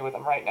interesting to do with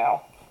them right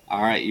now.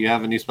 All right, you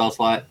have a new spell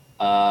slot.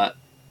 Are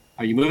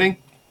you moving?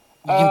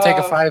 You can take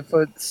a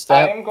 5-foot I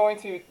step. am going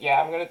to.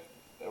 Yeah, I'm going to.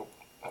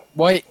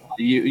 Wait.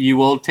 You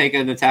will take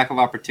an attack of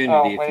opportunity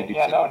Oh, if wait, you do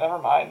yeah, so. no, never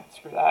mind.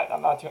 Screw that.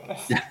 I'm not doing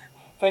this.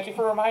 Thank you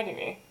for reminding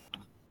me.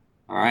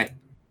 All right.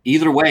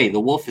 Either way, the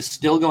wolf is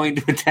still going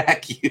to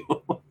attack you.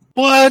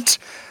 What?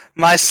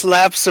 My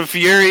slaps of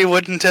fury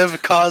wouldn't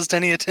have caused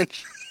any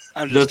attention.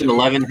 I'm just Does an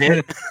 11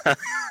 hit?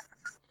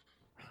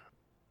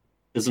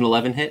 Does an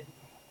 11 hit?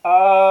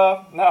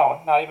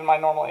 No, not even my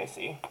normal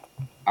AC.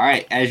 All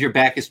right. As your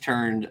back is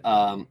turned,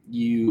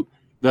 you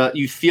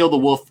feel the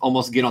wolf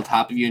almost get on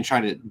top of you and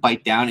try to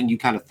bite down, and you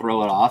kind of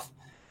throw it off.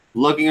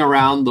 Looking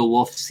around, the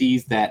wolf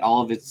sees that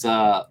all of its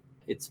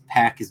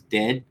pack is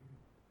dead.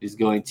 Is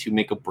going to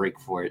make a break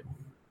for it.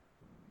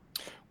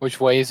 Which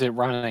way is it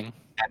running?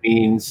 That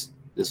means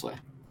this way.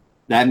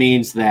 That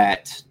means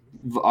that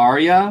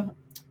Arya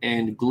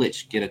and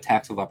Glitch get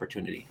attacks of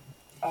opportunity.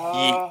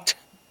 Yeet.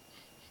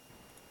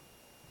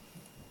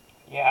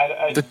 Yeah,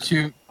 I The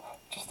two.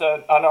 just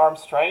an unarmed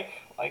strike.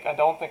 Like, I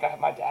don't think I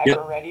have my dagger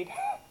Yep. readied.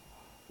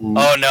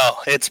 Oh no,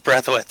 it's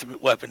breath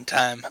weapon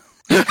time.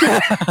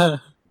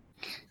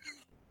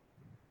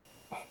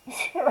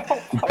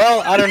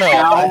 Well, I don't know.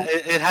 Now-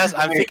 It has.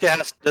 I think it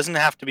has. Doesn't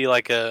have to be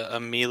like a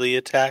melee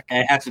attack.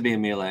 It has to be a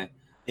melee.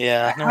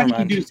 Yeah, How never do you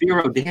mind. do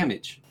 0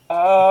 damage?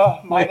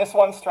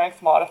 -1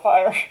 strength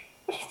modifier.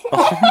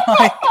 Oh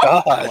my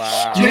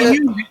gosh.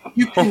 Wow.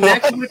 You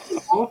connect with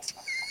the wolf,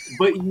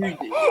 but it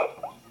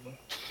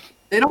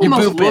You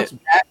almost boop looks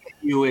it. back at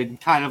you in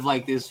kind of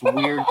like this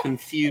weird,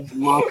 confused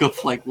look of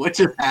like, what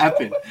just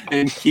happened?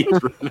 And keep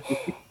running.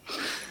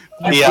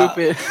 You Yeah. boop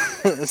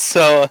it.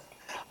 So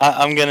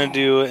I'm gonna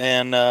do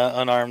an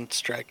unarmed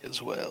strike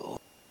as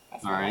well.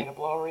 That's All one way right. to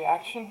blow a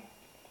reaction.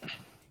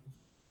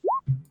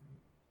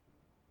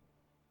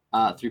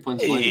 3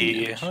 points of lightning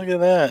Hey, damage. look at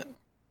that.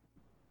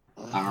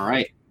 All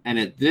right. And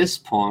at this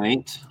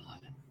point,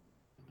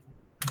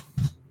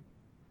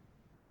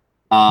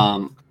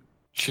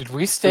 Should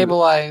we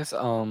stabilize?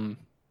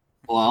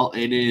 well,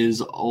 it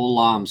is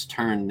Olam's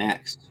turn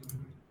next.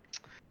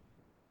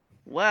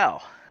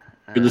 Wow.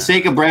 For the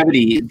sake of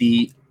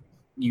brevity,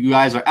 you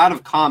guys are out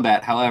of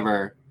combat.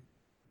 However,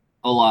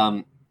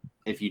 Olam,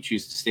 if you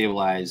choose to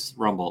stabilize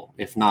Rumble,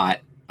 if not,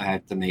 I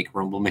have to make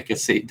Rumble make a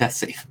death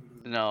save.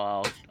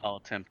 No, I'll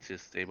attempt to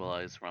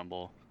stabilize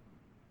Rumble.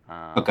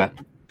 Okay,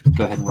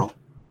 go ahead and roll.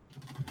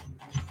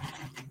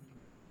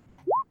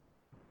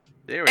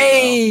 There we go.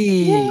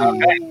 Hey.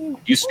 Okay,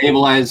 you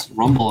stabilize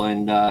Rumble,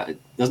 and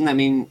doesn't that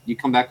mean you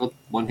come back with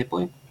 1 hit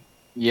point?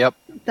 Yep.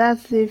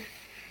 That's if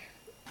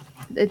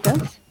it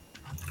does.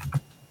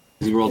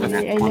 You rolled a nat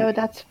I 20. know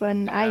that's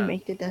when I Yeah.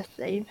 make the death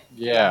save.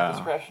 Yeah.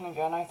 Discretion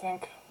again, I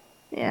think.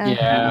 Yeah.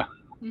 Yeah.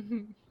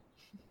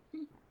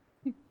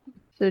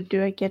 So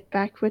do I get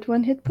back with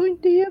 1 hit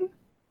point, DM?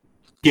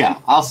 Yeah,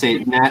 I'll say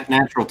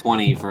natural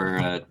 20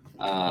 for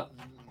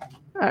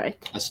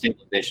Alright. a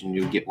stabilization.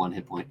 You get 1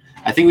 hit point.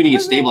 I think when you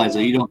get stabilized,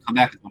 though, you don't come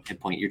back with 1 hit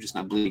point. You're just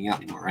not bleeding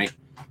out anymore, right?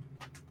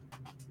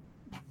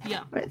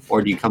 Yeah. Right.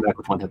 Or do you come back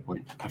with 1 hit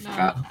point? I No,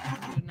 forgot.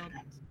 you're not.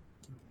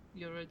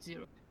 You're at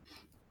 0.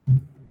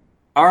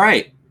 All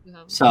right. You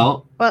have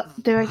Well,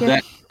 do I get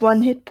That-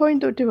 1 hit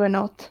point or do I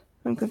not?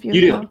 I'm confused.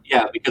 You do, now.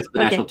 yeah, because of the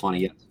Okay. natural 20,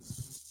 yes.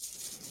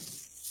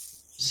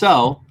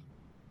 So,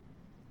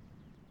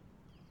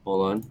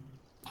 hold on.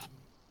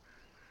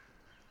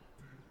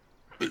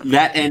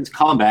 That ends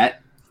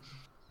combat.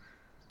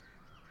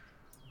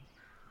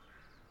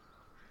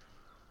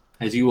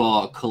 As you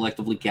all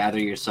collectively gather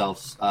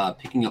yourselves,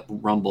 picking up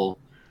Rumble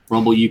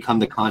Rumble, you come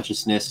to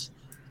consciousness.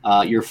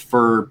 Your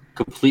fur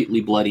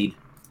completely bloodied.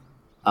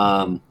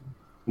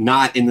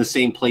 Not in the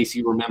same place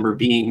you remember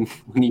being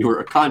when you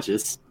were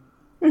conscious.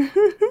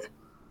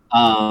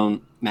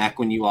 Mac,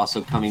 when you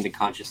also coming to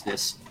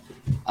consciousness,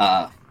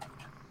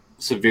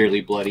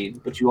 severely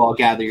bloodied. But you all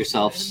gather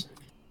yourselves.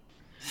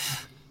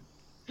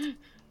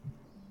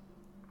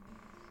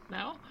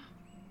 Now?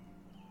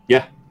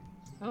 Yeah.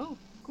 Oh,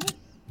 cool.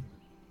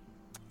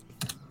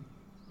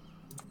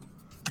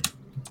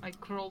 I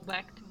crawl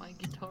back to my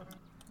guitar.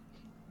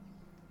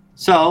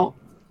 So,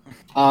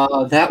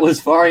 that was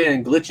Varia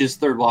and Glitch's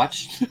third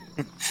watch.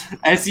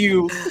 As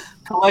you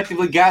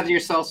collectively gather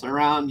yourselves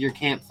around your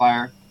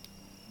campfire,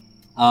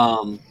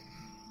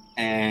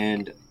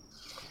 and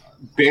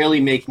barely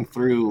making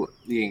through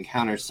the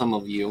encounter, some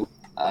of you,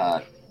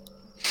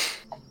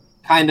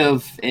 kind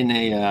of in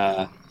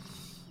a,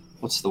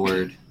 what's the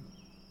word?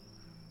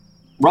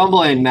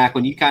 Rumble and Mac,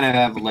 when you kind of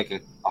have like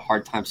a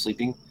hard time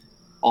sleeping,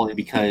 only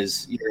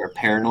because you're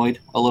paranoid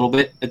a little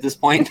bit at this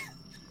point,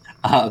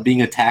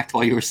 being attacked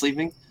while you were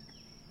sleeping.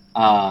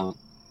 And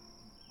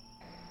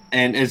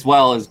as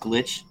well as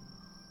Glitch.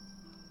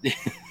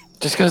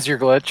 Just because you're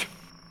Glitch.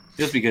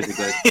 Just because you're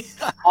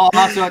Glitch.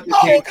 Also at the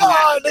same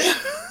time,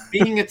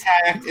 being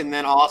attacked, and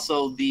then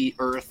also the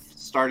earth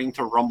starting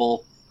to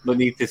rumble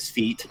beneath his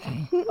feet.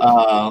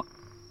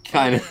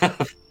 Kind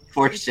of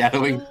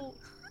foreshadowing.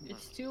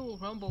 It's still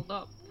rumbled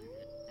up.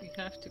 We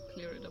have to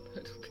clear it up a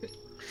little bit.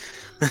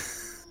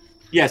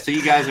 Yeah, so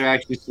you guys are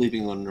actually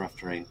sleeping on rough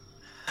terrain.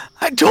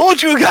 I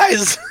told you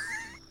guys!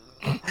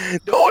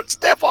 Don't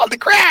step on the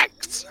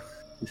cracks!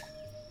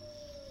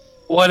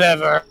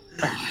 Whatever.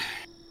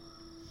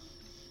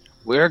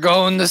 We're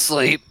going to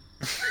sleep.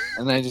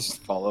 And I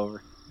just fall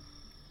over.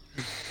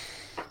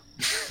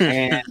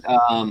 And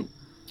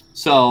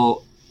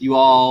so you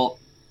all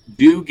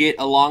do get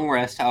a long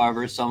rest.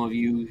 However, some of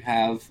you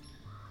have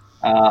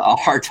a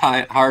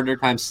harder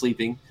time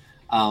sleeping,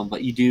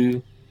 but you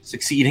do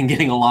succeed in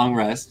getting a long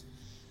rest.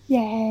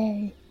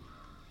 Yay.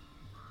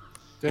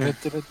 And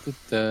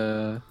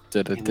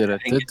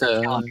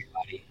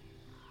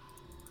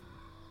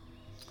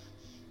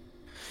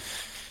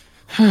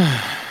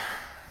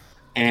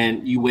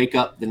you wake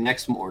up the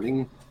next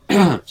morning.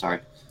 Sorry.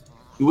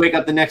 You wake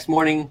up the next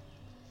morning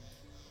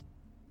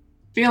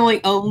feeling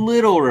a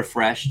little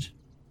refreshed.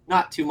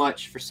 Not too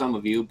much for some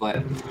of you,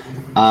 but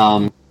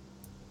the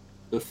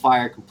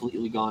fire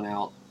completely gone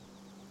out.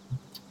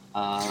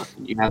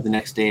 You have the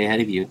next day ahead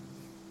of you.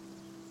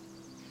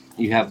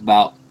 You have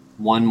about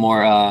one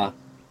more,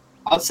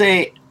 I'd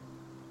say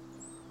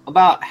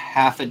about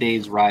half a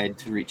day's ride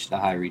to reach the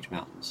High Reach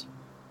Mountains.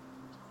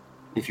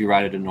 If you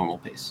ride at a normal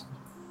pace.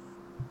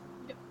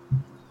 Yep.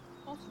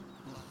 Awesome.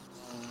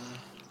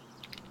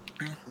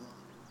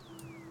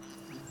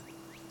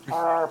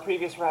 Are our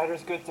previous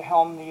riders good to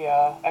helm the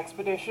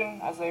expedition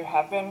as they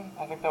have been?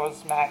 I think that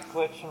was Mac,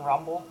 Glitch, and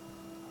Rumble.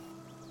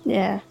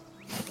 Yeah.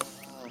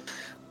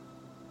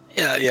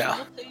 Yeah.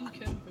 Nothing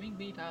can bring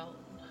me down.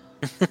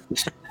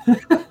 Except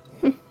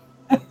the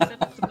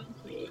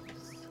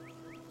wolves.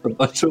 A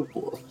bunch of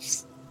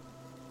wolves.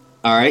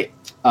 All right.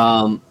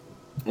 And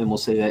we'll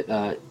say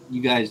that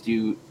you guys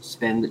do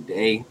spend the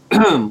day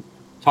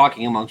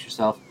talking amongst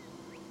yourself.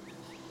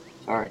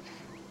 Sorry.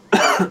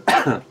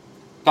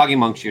 Talking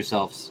amongst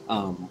yourselves.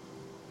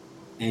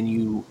 And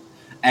you,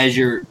 as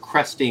you're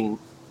cresting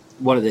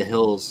one of the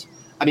hills,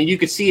 I mean, you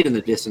could see it in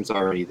the distance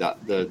already,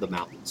 the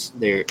mountains.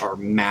 They are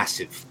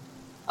massive.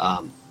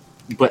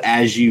 But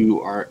as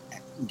you are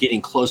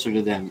getting closer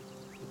to them,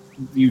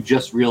 you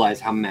just realize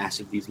how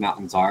massive these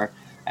mountains are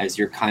as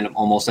you're kind of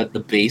almost at the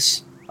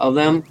base of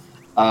them.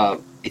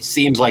 It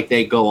seems like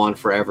they go on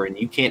forever, and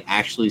you can't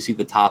actually see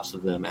the tops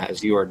of them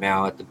as you are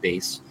now at the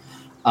base.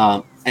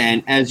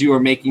 And as you are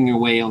making your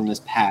way on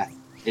this path,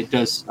 it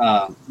does.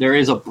 There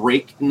is a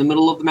break in the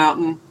middle of the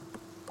mountain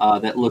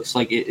that looks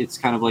like it's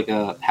kind of like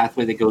a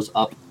pathway that goes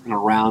up and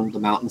around the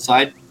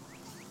mountainside,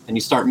 and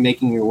you start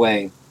making your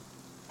way.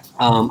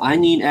 I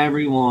need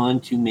everyone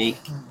to make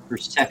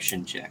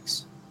perception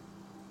checks.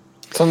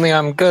 Something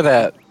I'm good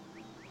at.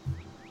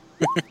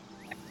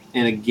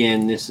 And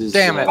again, this is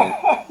Damn it.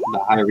 The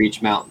High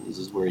Reach Mountains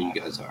is where you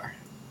guys are.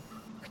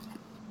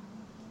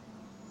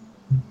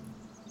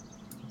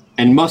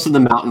 And most of the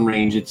mountain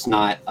range, it's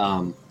not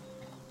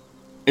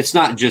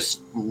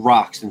just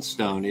rocks and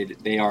stone.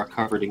 They are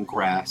covered in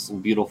grass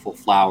and beautiful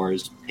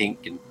flowers,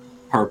 pink and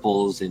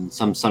purples, and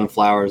some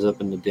sunflowers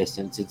up in the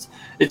distance.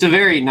 It's a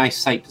very nice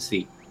sight to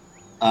see.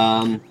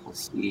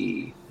 Let's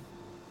see.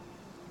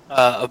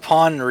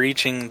 Upon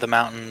reaching the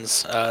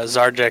mountains,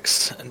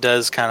 Zarjex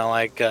does kind of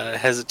like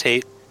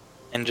hesitate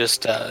and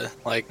just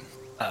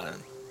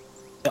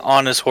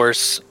on his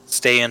horse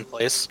stay in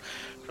place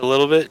for a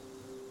little bit.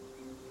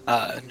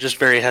 Just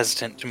very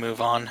hesitant to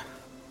move on,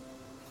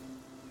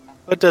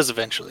 but does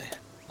eventually.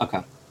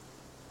 Okay.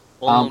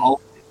 I'm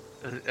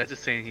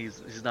just saying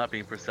he's not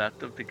being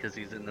perceptive because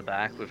he's in the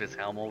back with his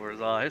helm over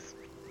his eyes.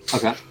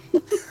 Okay.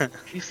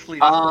 He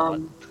sleeps a lot.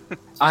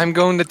 I'm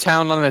going to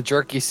town on a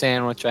jerky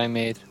sandwich I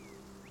made.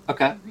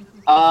 Okay.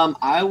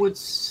 I would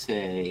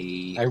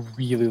say I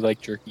really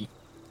like jerky.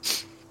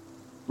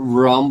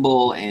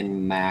 Rumble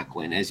and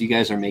Macklin as you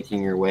guys are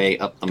making your way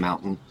up the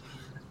mountain,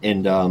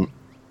 and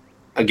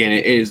again,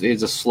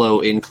 it's a slow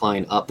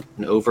incline up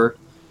and over.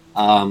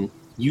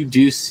 You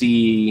do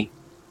see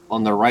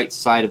on the right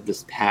side of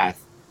this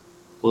path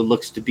what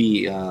looks to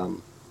be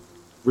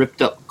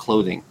ripped up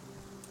clothing.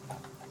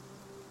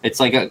 It's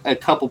like a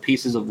couple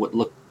pieces of what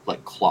look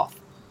like cloth.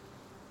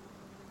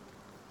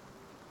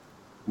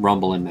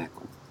 Rumble and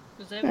Macklin.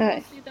 Does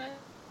everyone see that?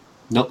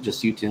 Nope,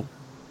 just you two.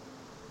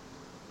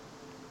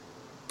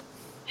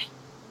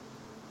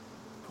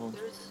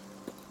 There's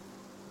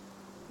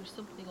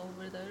something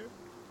over there.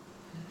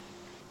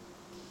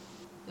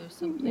 There's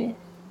something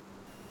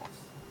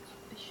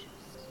suspicious.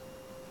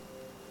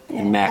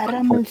 And Macklin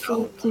Ramon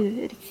points said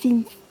it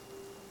seems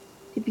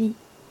to be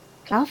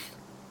cloth.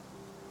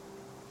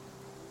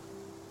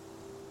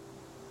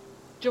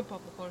 Jump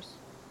off the horse.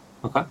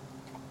 Okay.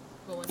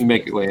 Go You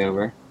make your way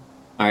over.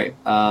 All right.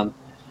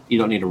 You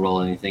don't need to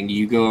roll anything.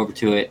 You go over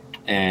to it,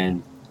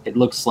 and it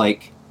looks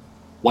like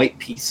white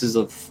pieces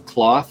of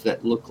cloth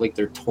that look like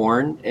they're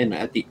torn, and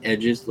at the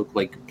edges look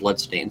like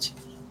bloodstains.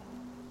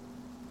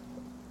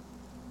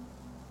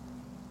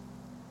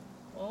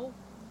 Oh.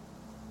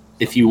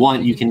 If you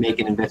want, you can make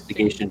an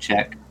investigation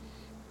check.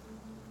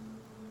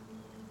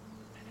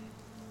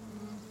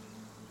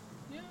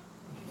 Yeah.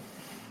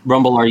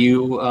 Rumble, are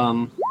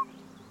you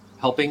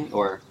helping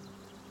or?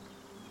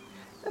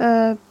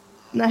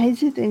 No, he's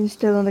sitting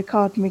still on the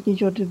cart, making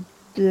sure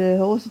the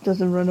horse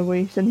doesn't run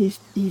away. And he's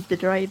the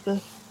driver.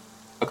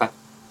 Okay.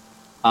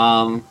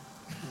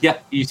 Yeah,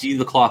 you see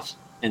the cloth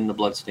and the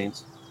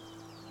bloodstains.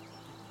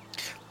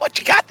 What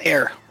you got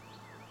there?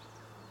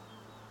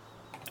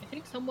 I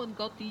think someone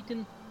got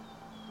eaten.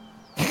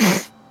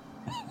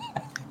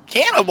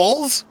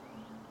 Cannibals?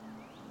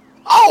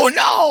 Oh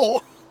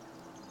no!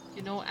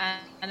 You know,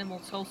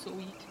 animals also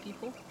eat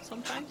people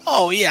sometimes.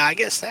 Oh yeah, I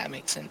guess that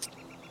makes sense.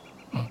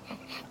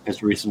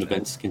 As recent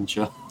events can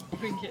show.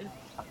 Yes.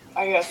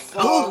 I guess.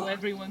 So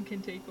everyone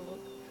can take a look.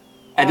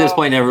 At this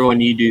point, everyone,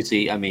 you do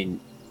see, I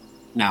mean,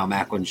 now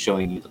Macklin's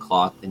showing you the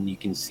cloth, and you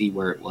can see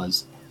where it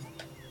was.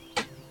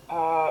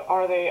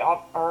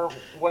 Are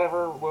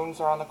whatever wounds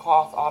are on the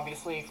cloth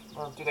obviously,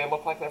 or do they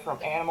look like they're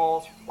from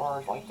animals,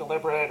 or like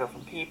deliberate, or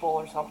from people,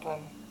 or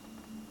something?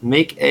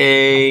 Make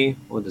a,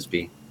 what would this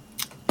be?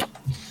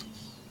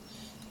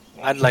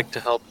 I'd like to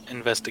help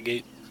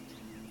investigate.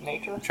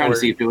 Nature? I'm trying to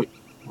see if it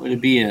would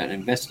it be an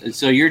invest.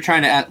 So you're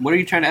trying to, what are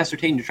you trying to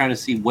ascertain? You're trying to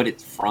see what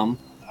it's from?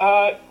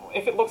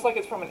 If it looks like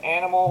it's from an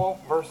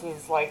animal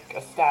versus like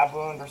a stab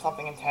wound or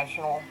something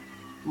intentional.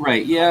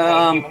 Right.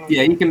 Yeah.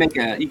 Yeah. You can make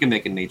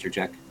a nature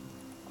check.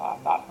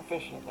 I'm not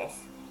proficient at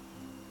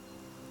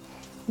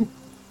this.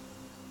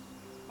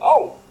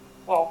 Oh,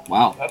 well.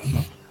 Wow. That's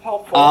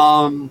helpful.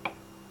 Wow.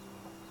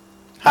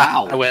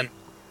 I win.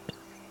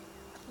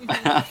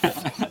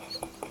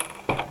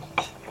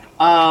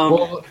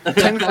 Well,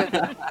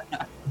 technically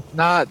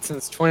not,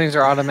 since 20s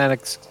are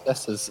automatic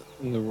successes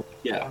in the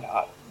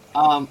yeah.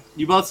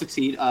 You both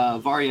succeed.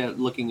 Varya,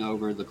 looking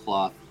over the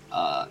cloth,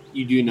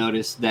 you do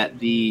notice that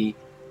the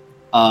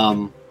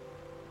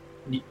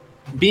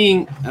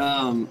being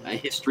a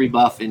history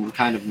buff and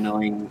kind of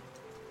knowing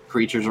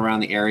creatures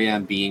around the area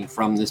and being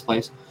from this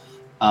place,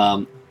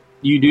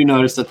 you do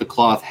notice that the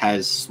cloth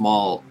has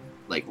small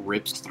like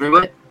rips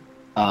through it,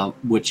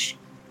 which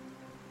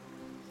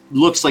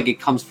looks like it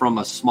comes from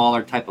a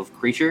smaller type of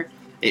creature.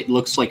 It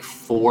looks like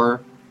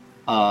 4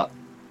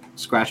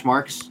 scratch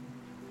marks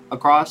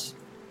across,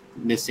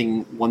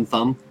 missing one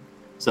thumb.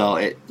 So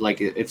it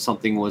like if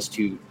something was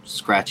to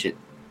scratch it,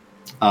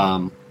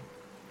 and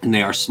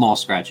they are small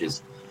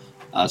scratches,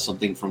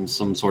 something from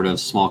some sort of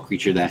small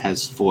creature that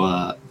has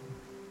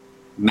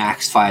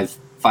max five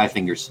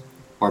fingers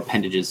or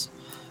appendages.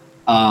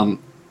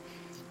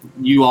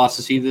 You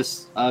also see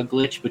this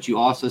glitch, but you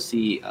also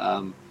see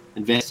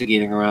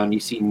investigating around. You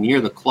see near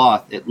the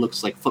cloth, it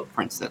looks like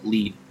footprints that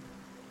lead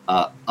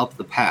up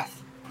the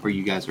path where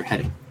you guys are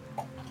heading.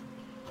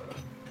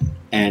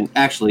 And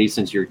actually,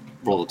 since you're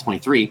rolled a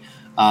 23,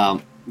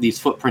 these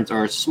footprints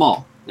are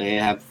small. They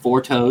have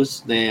 4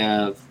 toes.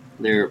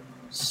 They're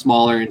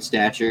smaller in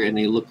stature, and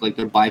they look like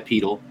they're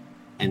bipedal,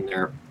 and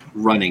they're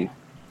running.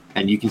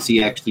 And you can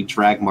see actually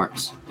drag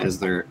marks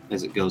as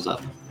it goes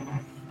up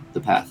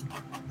the path.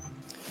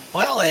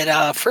 Well,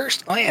 at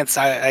first glance,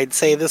 I'd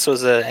say this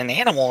was an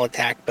animal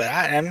attack, but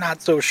I'm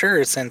not so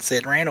sure since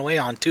it ran away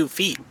on 2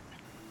 feet.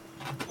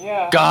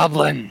 Yeah.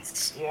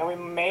 goblins. Yeah, we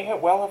may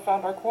have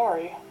found our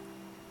quarry.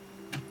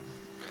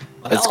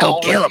 Let's go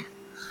kill him.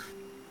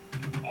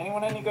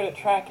 Anyone any good at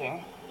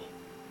tracking?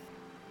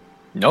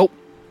 Nope.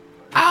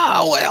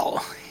 Ah,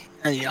 well,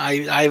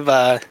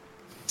 I've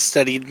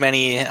studied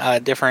many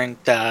different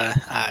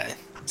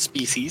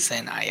species,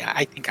 and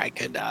I think I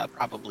could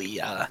probably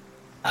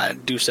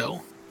do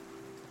so.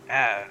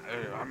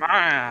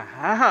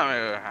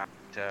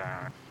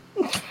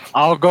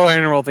 I'll go ahead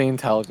and roll the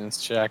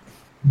intelligence check.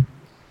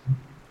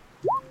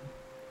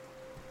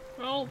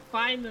 Oh,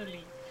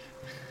 finally.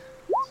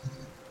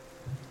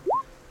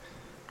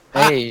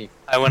 Hey.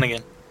 I win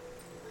again.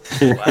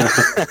 He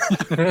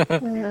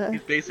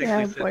basically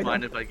yeah, said, why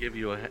mind not? if I give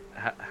you a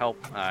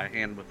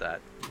hand with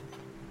that?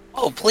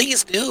 Oh,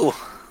 please do.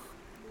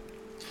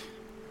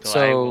 So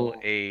I will So-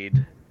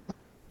 aid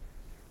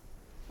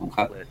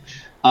Okay. Lich.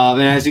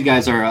 And as you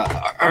guys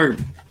are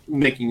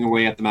making your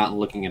way up the mountain,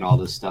 looking at all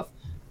this stuff,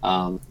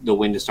 the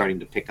wind is starting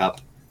to pick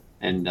up,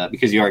 and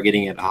because you are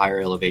getting at a higher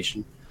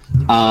elevation,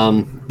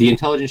 the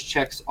intelligence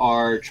checks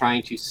are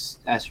trying to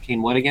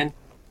ascertain what again?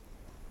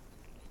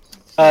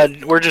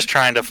 We're just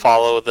trying to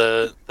follow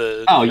the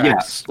Oh yeah,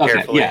 tracks okay,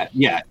 carefully.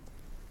 yeah.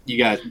 You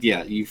guys,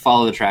 you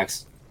follow the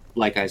tracks,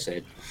 like I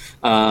said.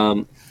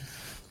 Hold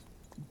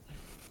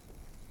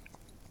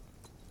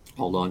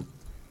on.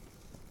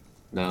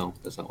 No,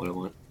 that's not what I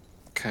want.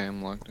 Okay,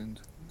 I'm logged in.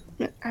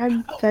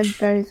 I'm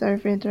very sorry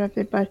for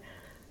interrupting, but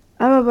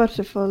I'm about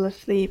to fall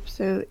asleep,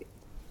 so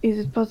is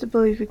it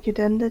possible if we could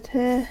end it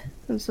here?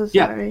 I'm so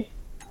Yeah. sorry.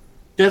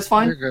 That's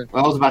fine. You're good.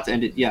 I was about to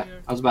end it. Yeah,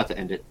 I was about to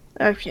end it.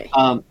 Okay.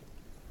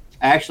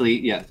 Actually,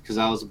 yeah, because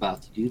I was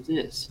about to do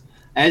this.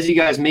 As you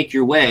guys make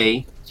your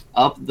way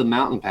up the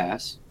mountain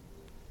pass,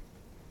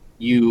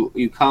 you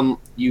come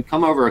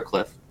over a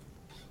cliff,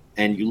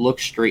 and you look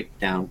straight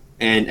down.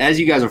 And as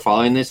you guys are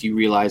following this, you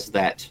realize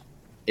that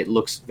it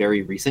looks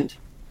very recent.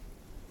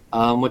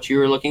 What you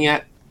were looking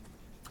at,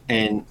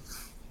 and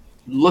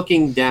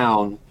looking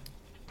down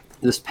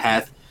this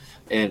path,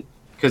 and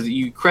because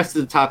you crest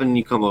to the top and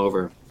you come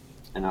over,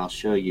 and I'll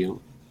show you.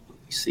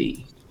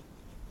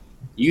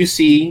 You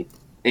see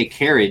a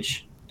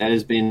carriage that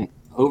has been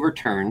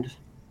overturned,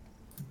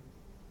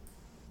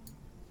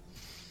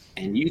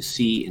 and you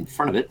see in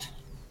front of it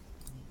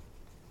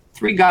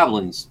 3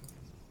 goblins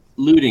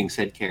looting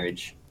said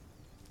carriage.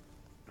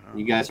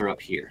 You guys are up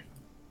here.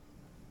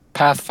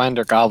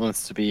 Pathfinder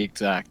goblins, to be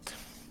exact.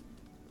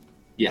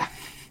 Yeah.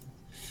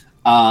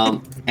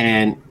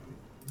 And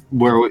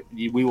where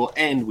we will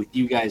end with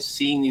you guys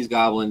seeing these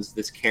goblins,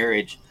 this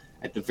carriage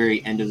at the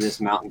very end of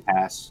this mountain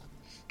pass.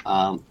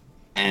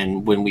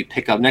 And when we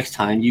pick up next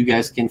time, you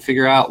guys can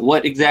figure out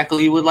what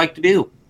exactly you would like to do.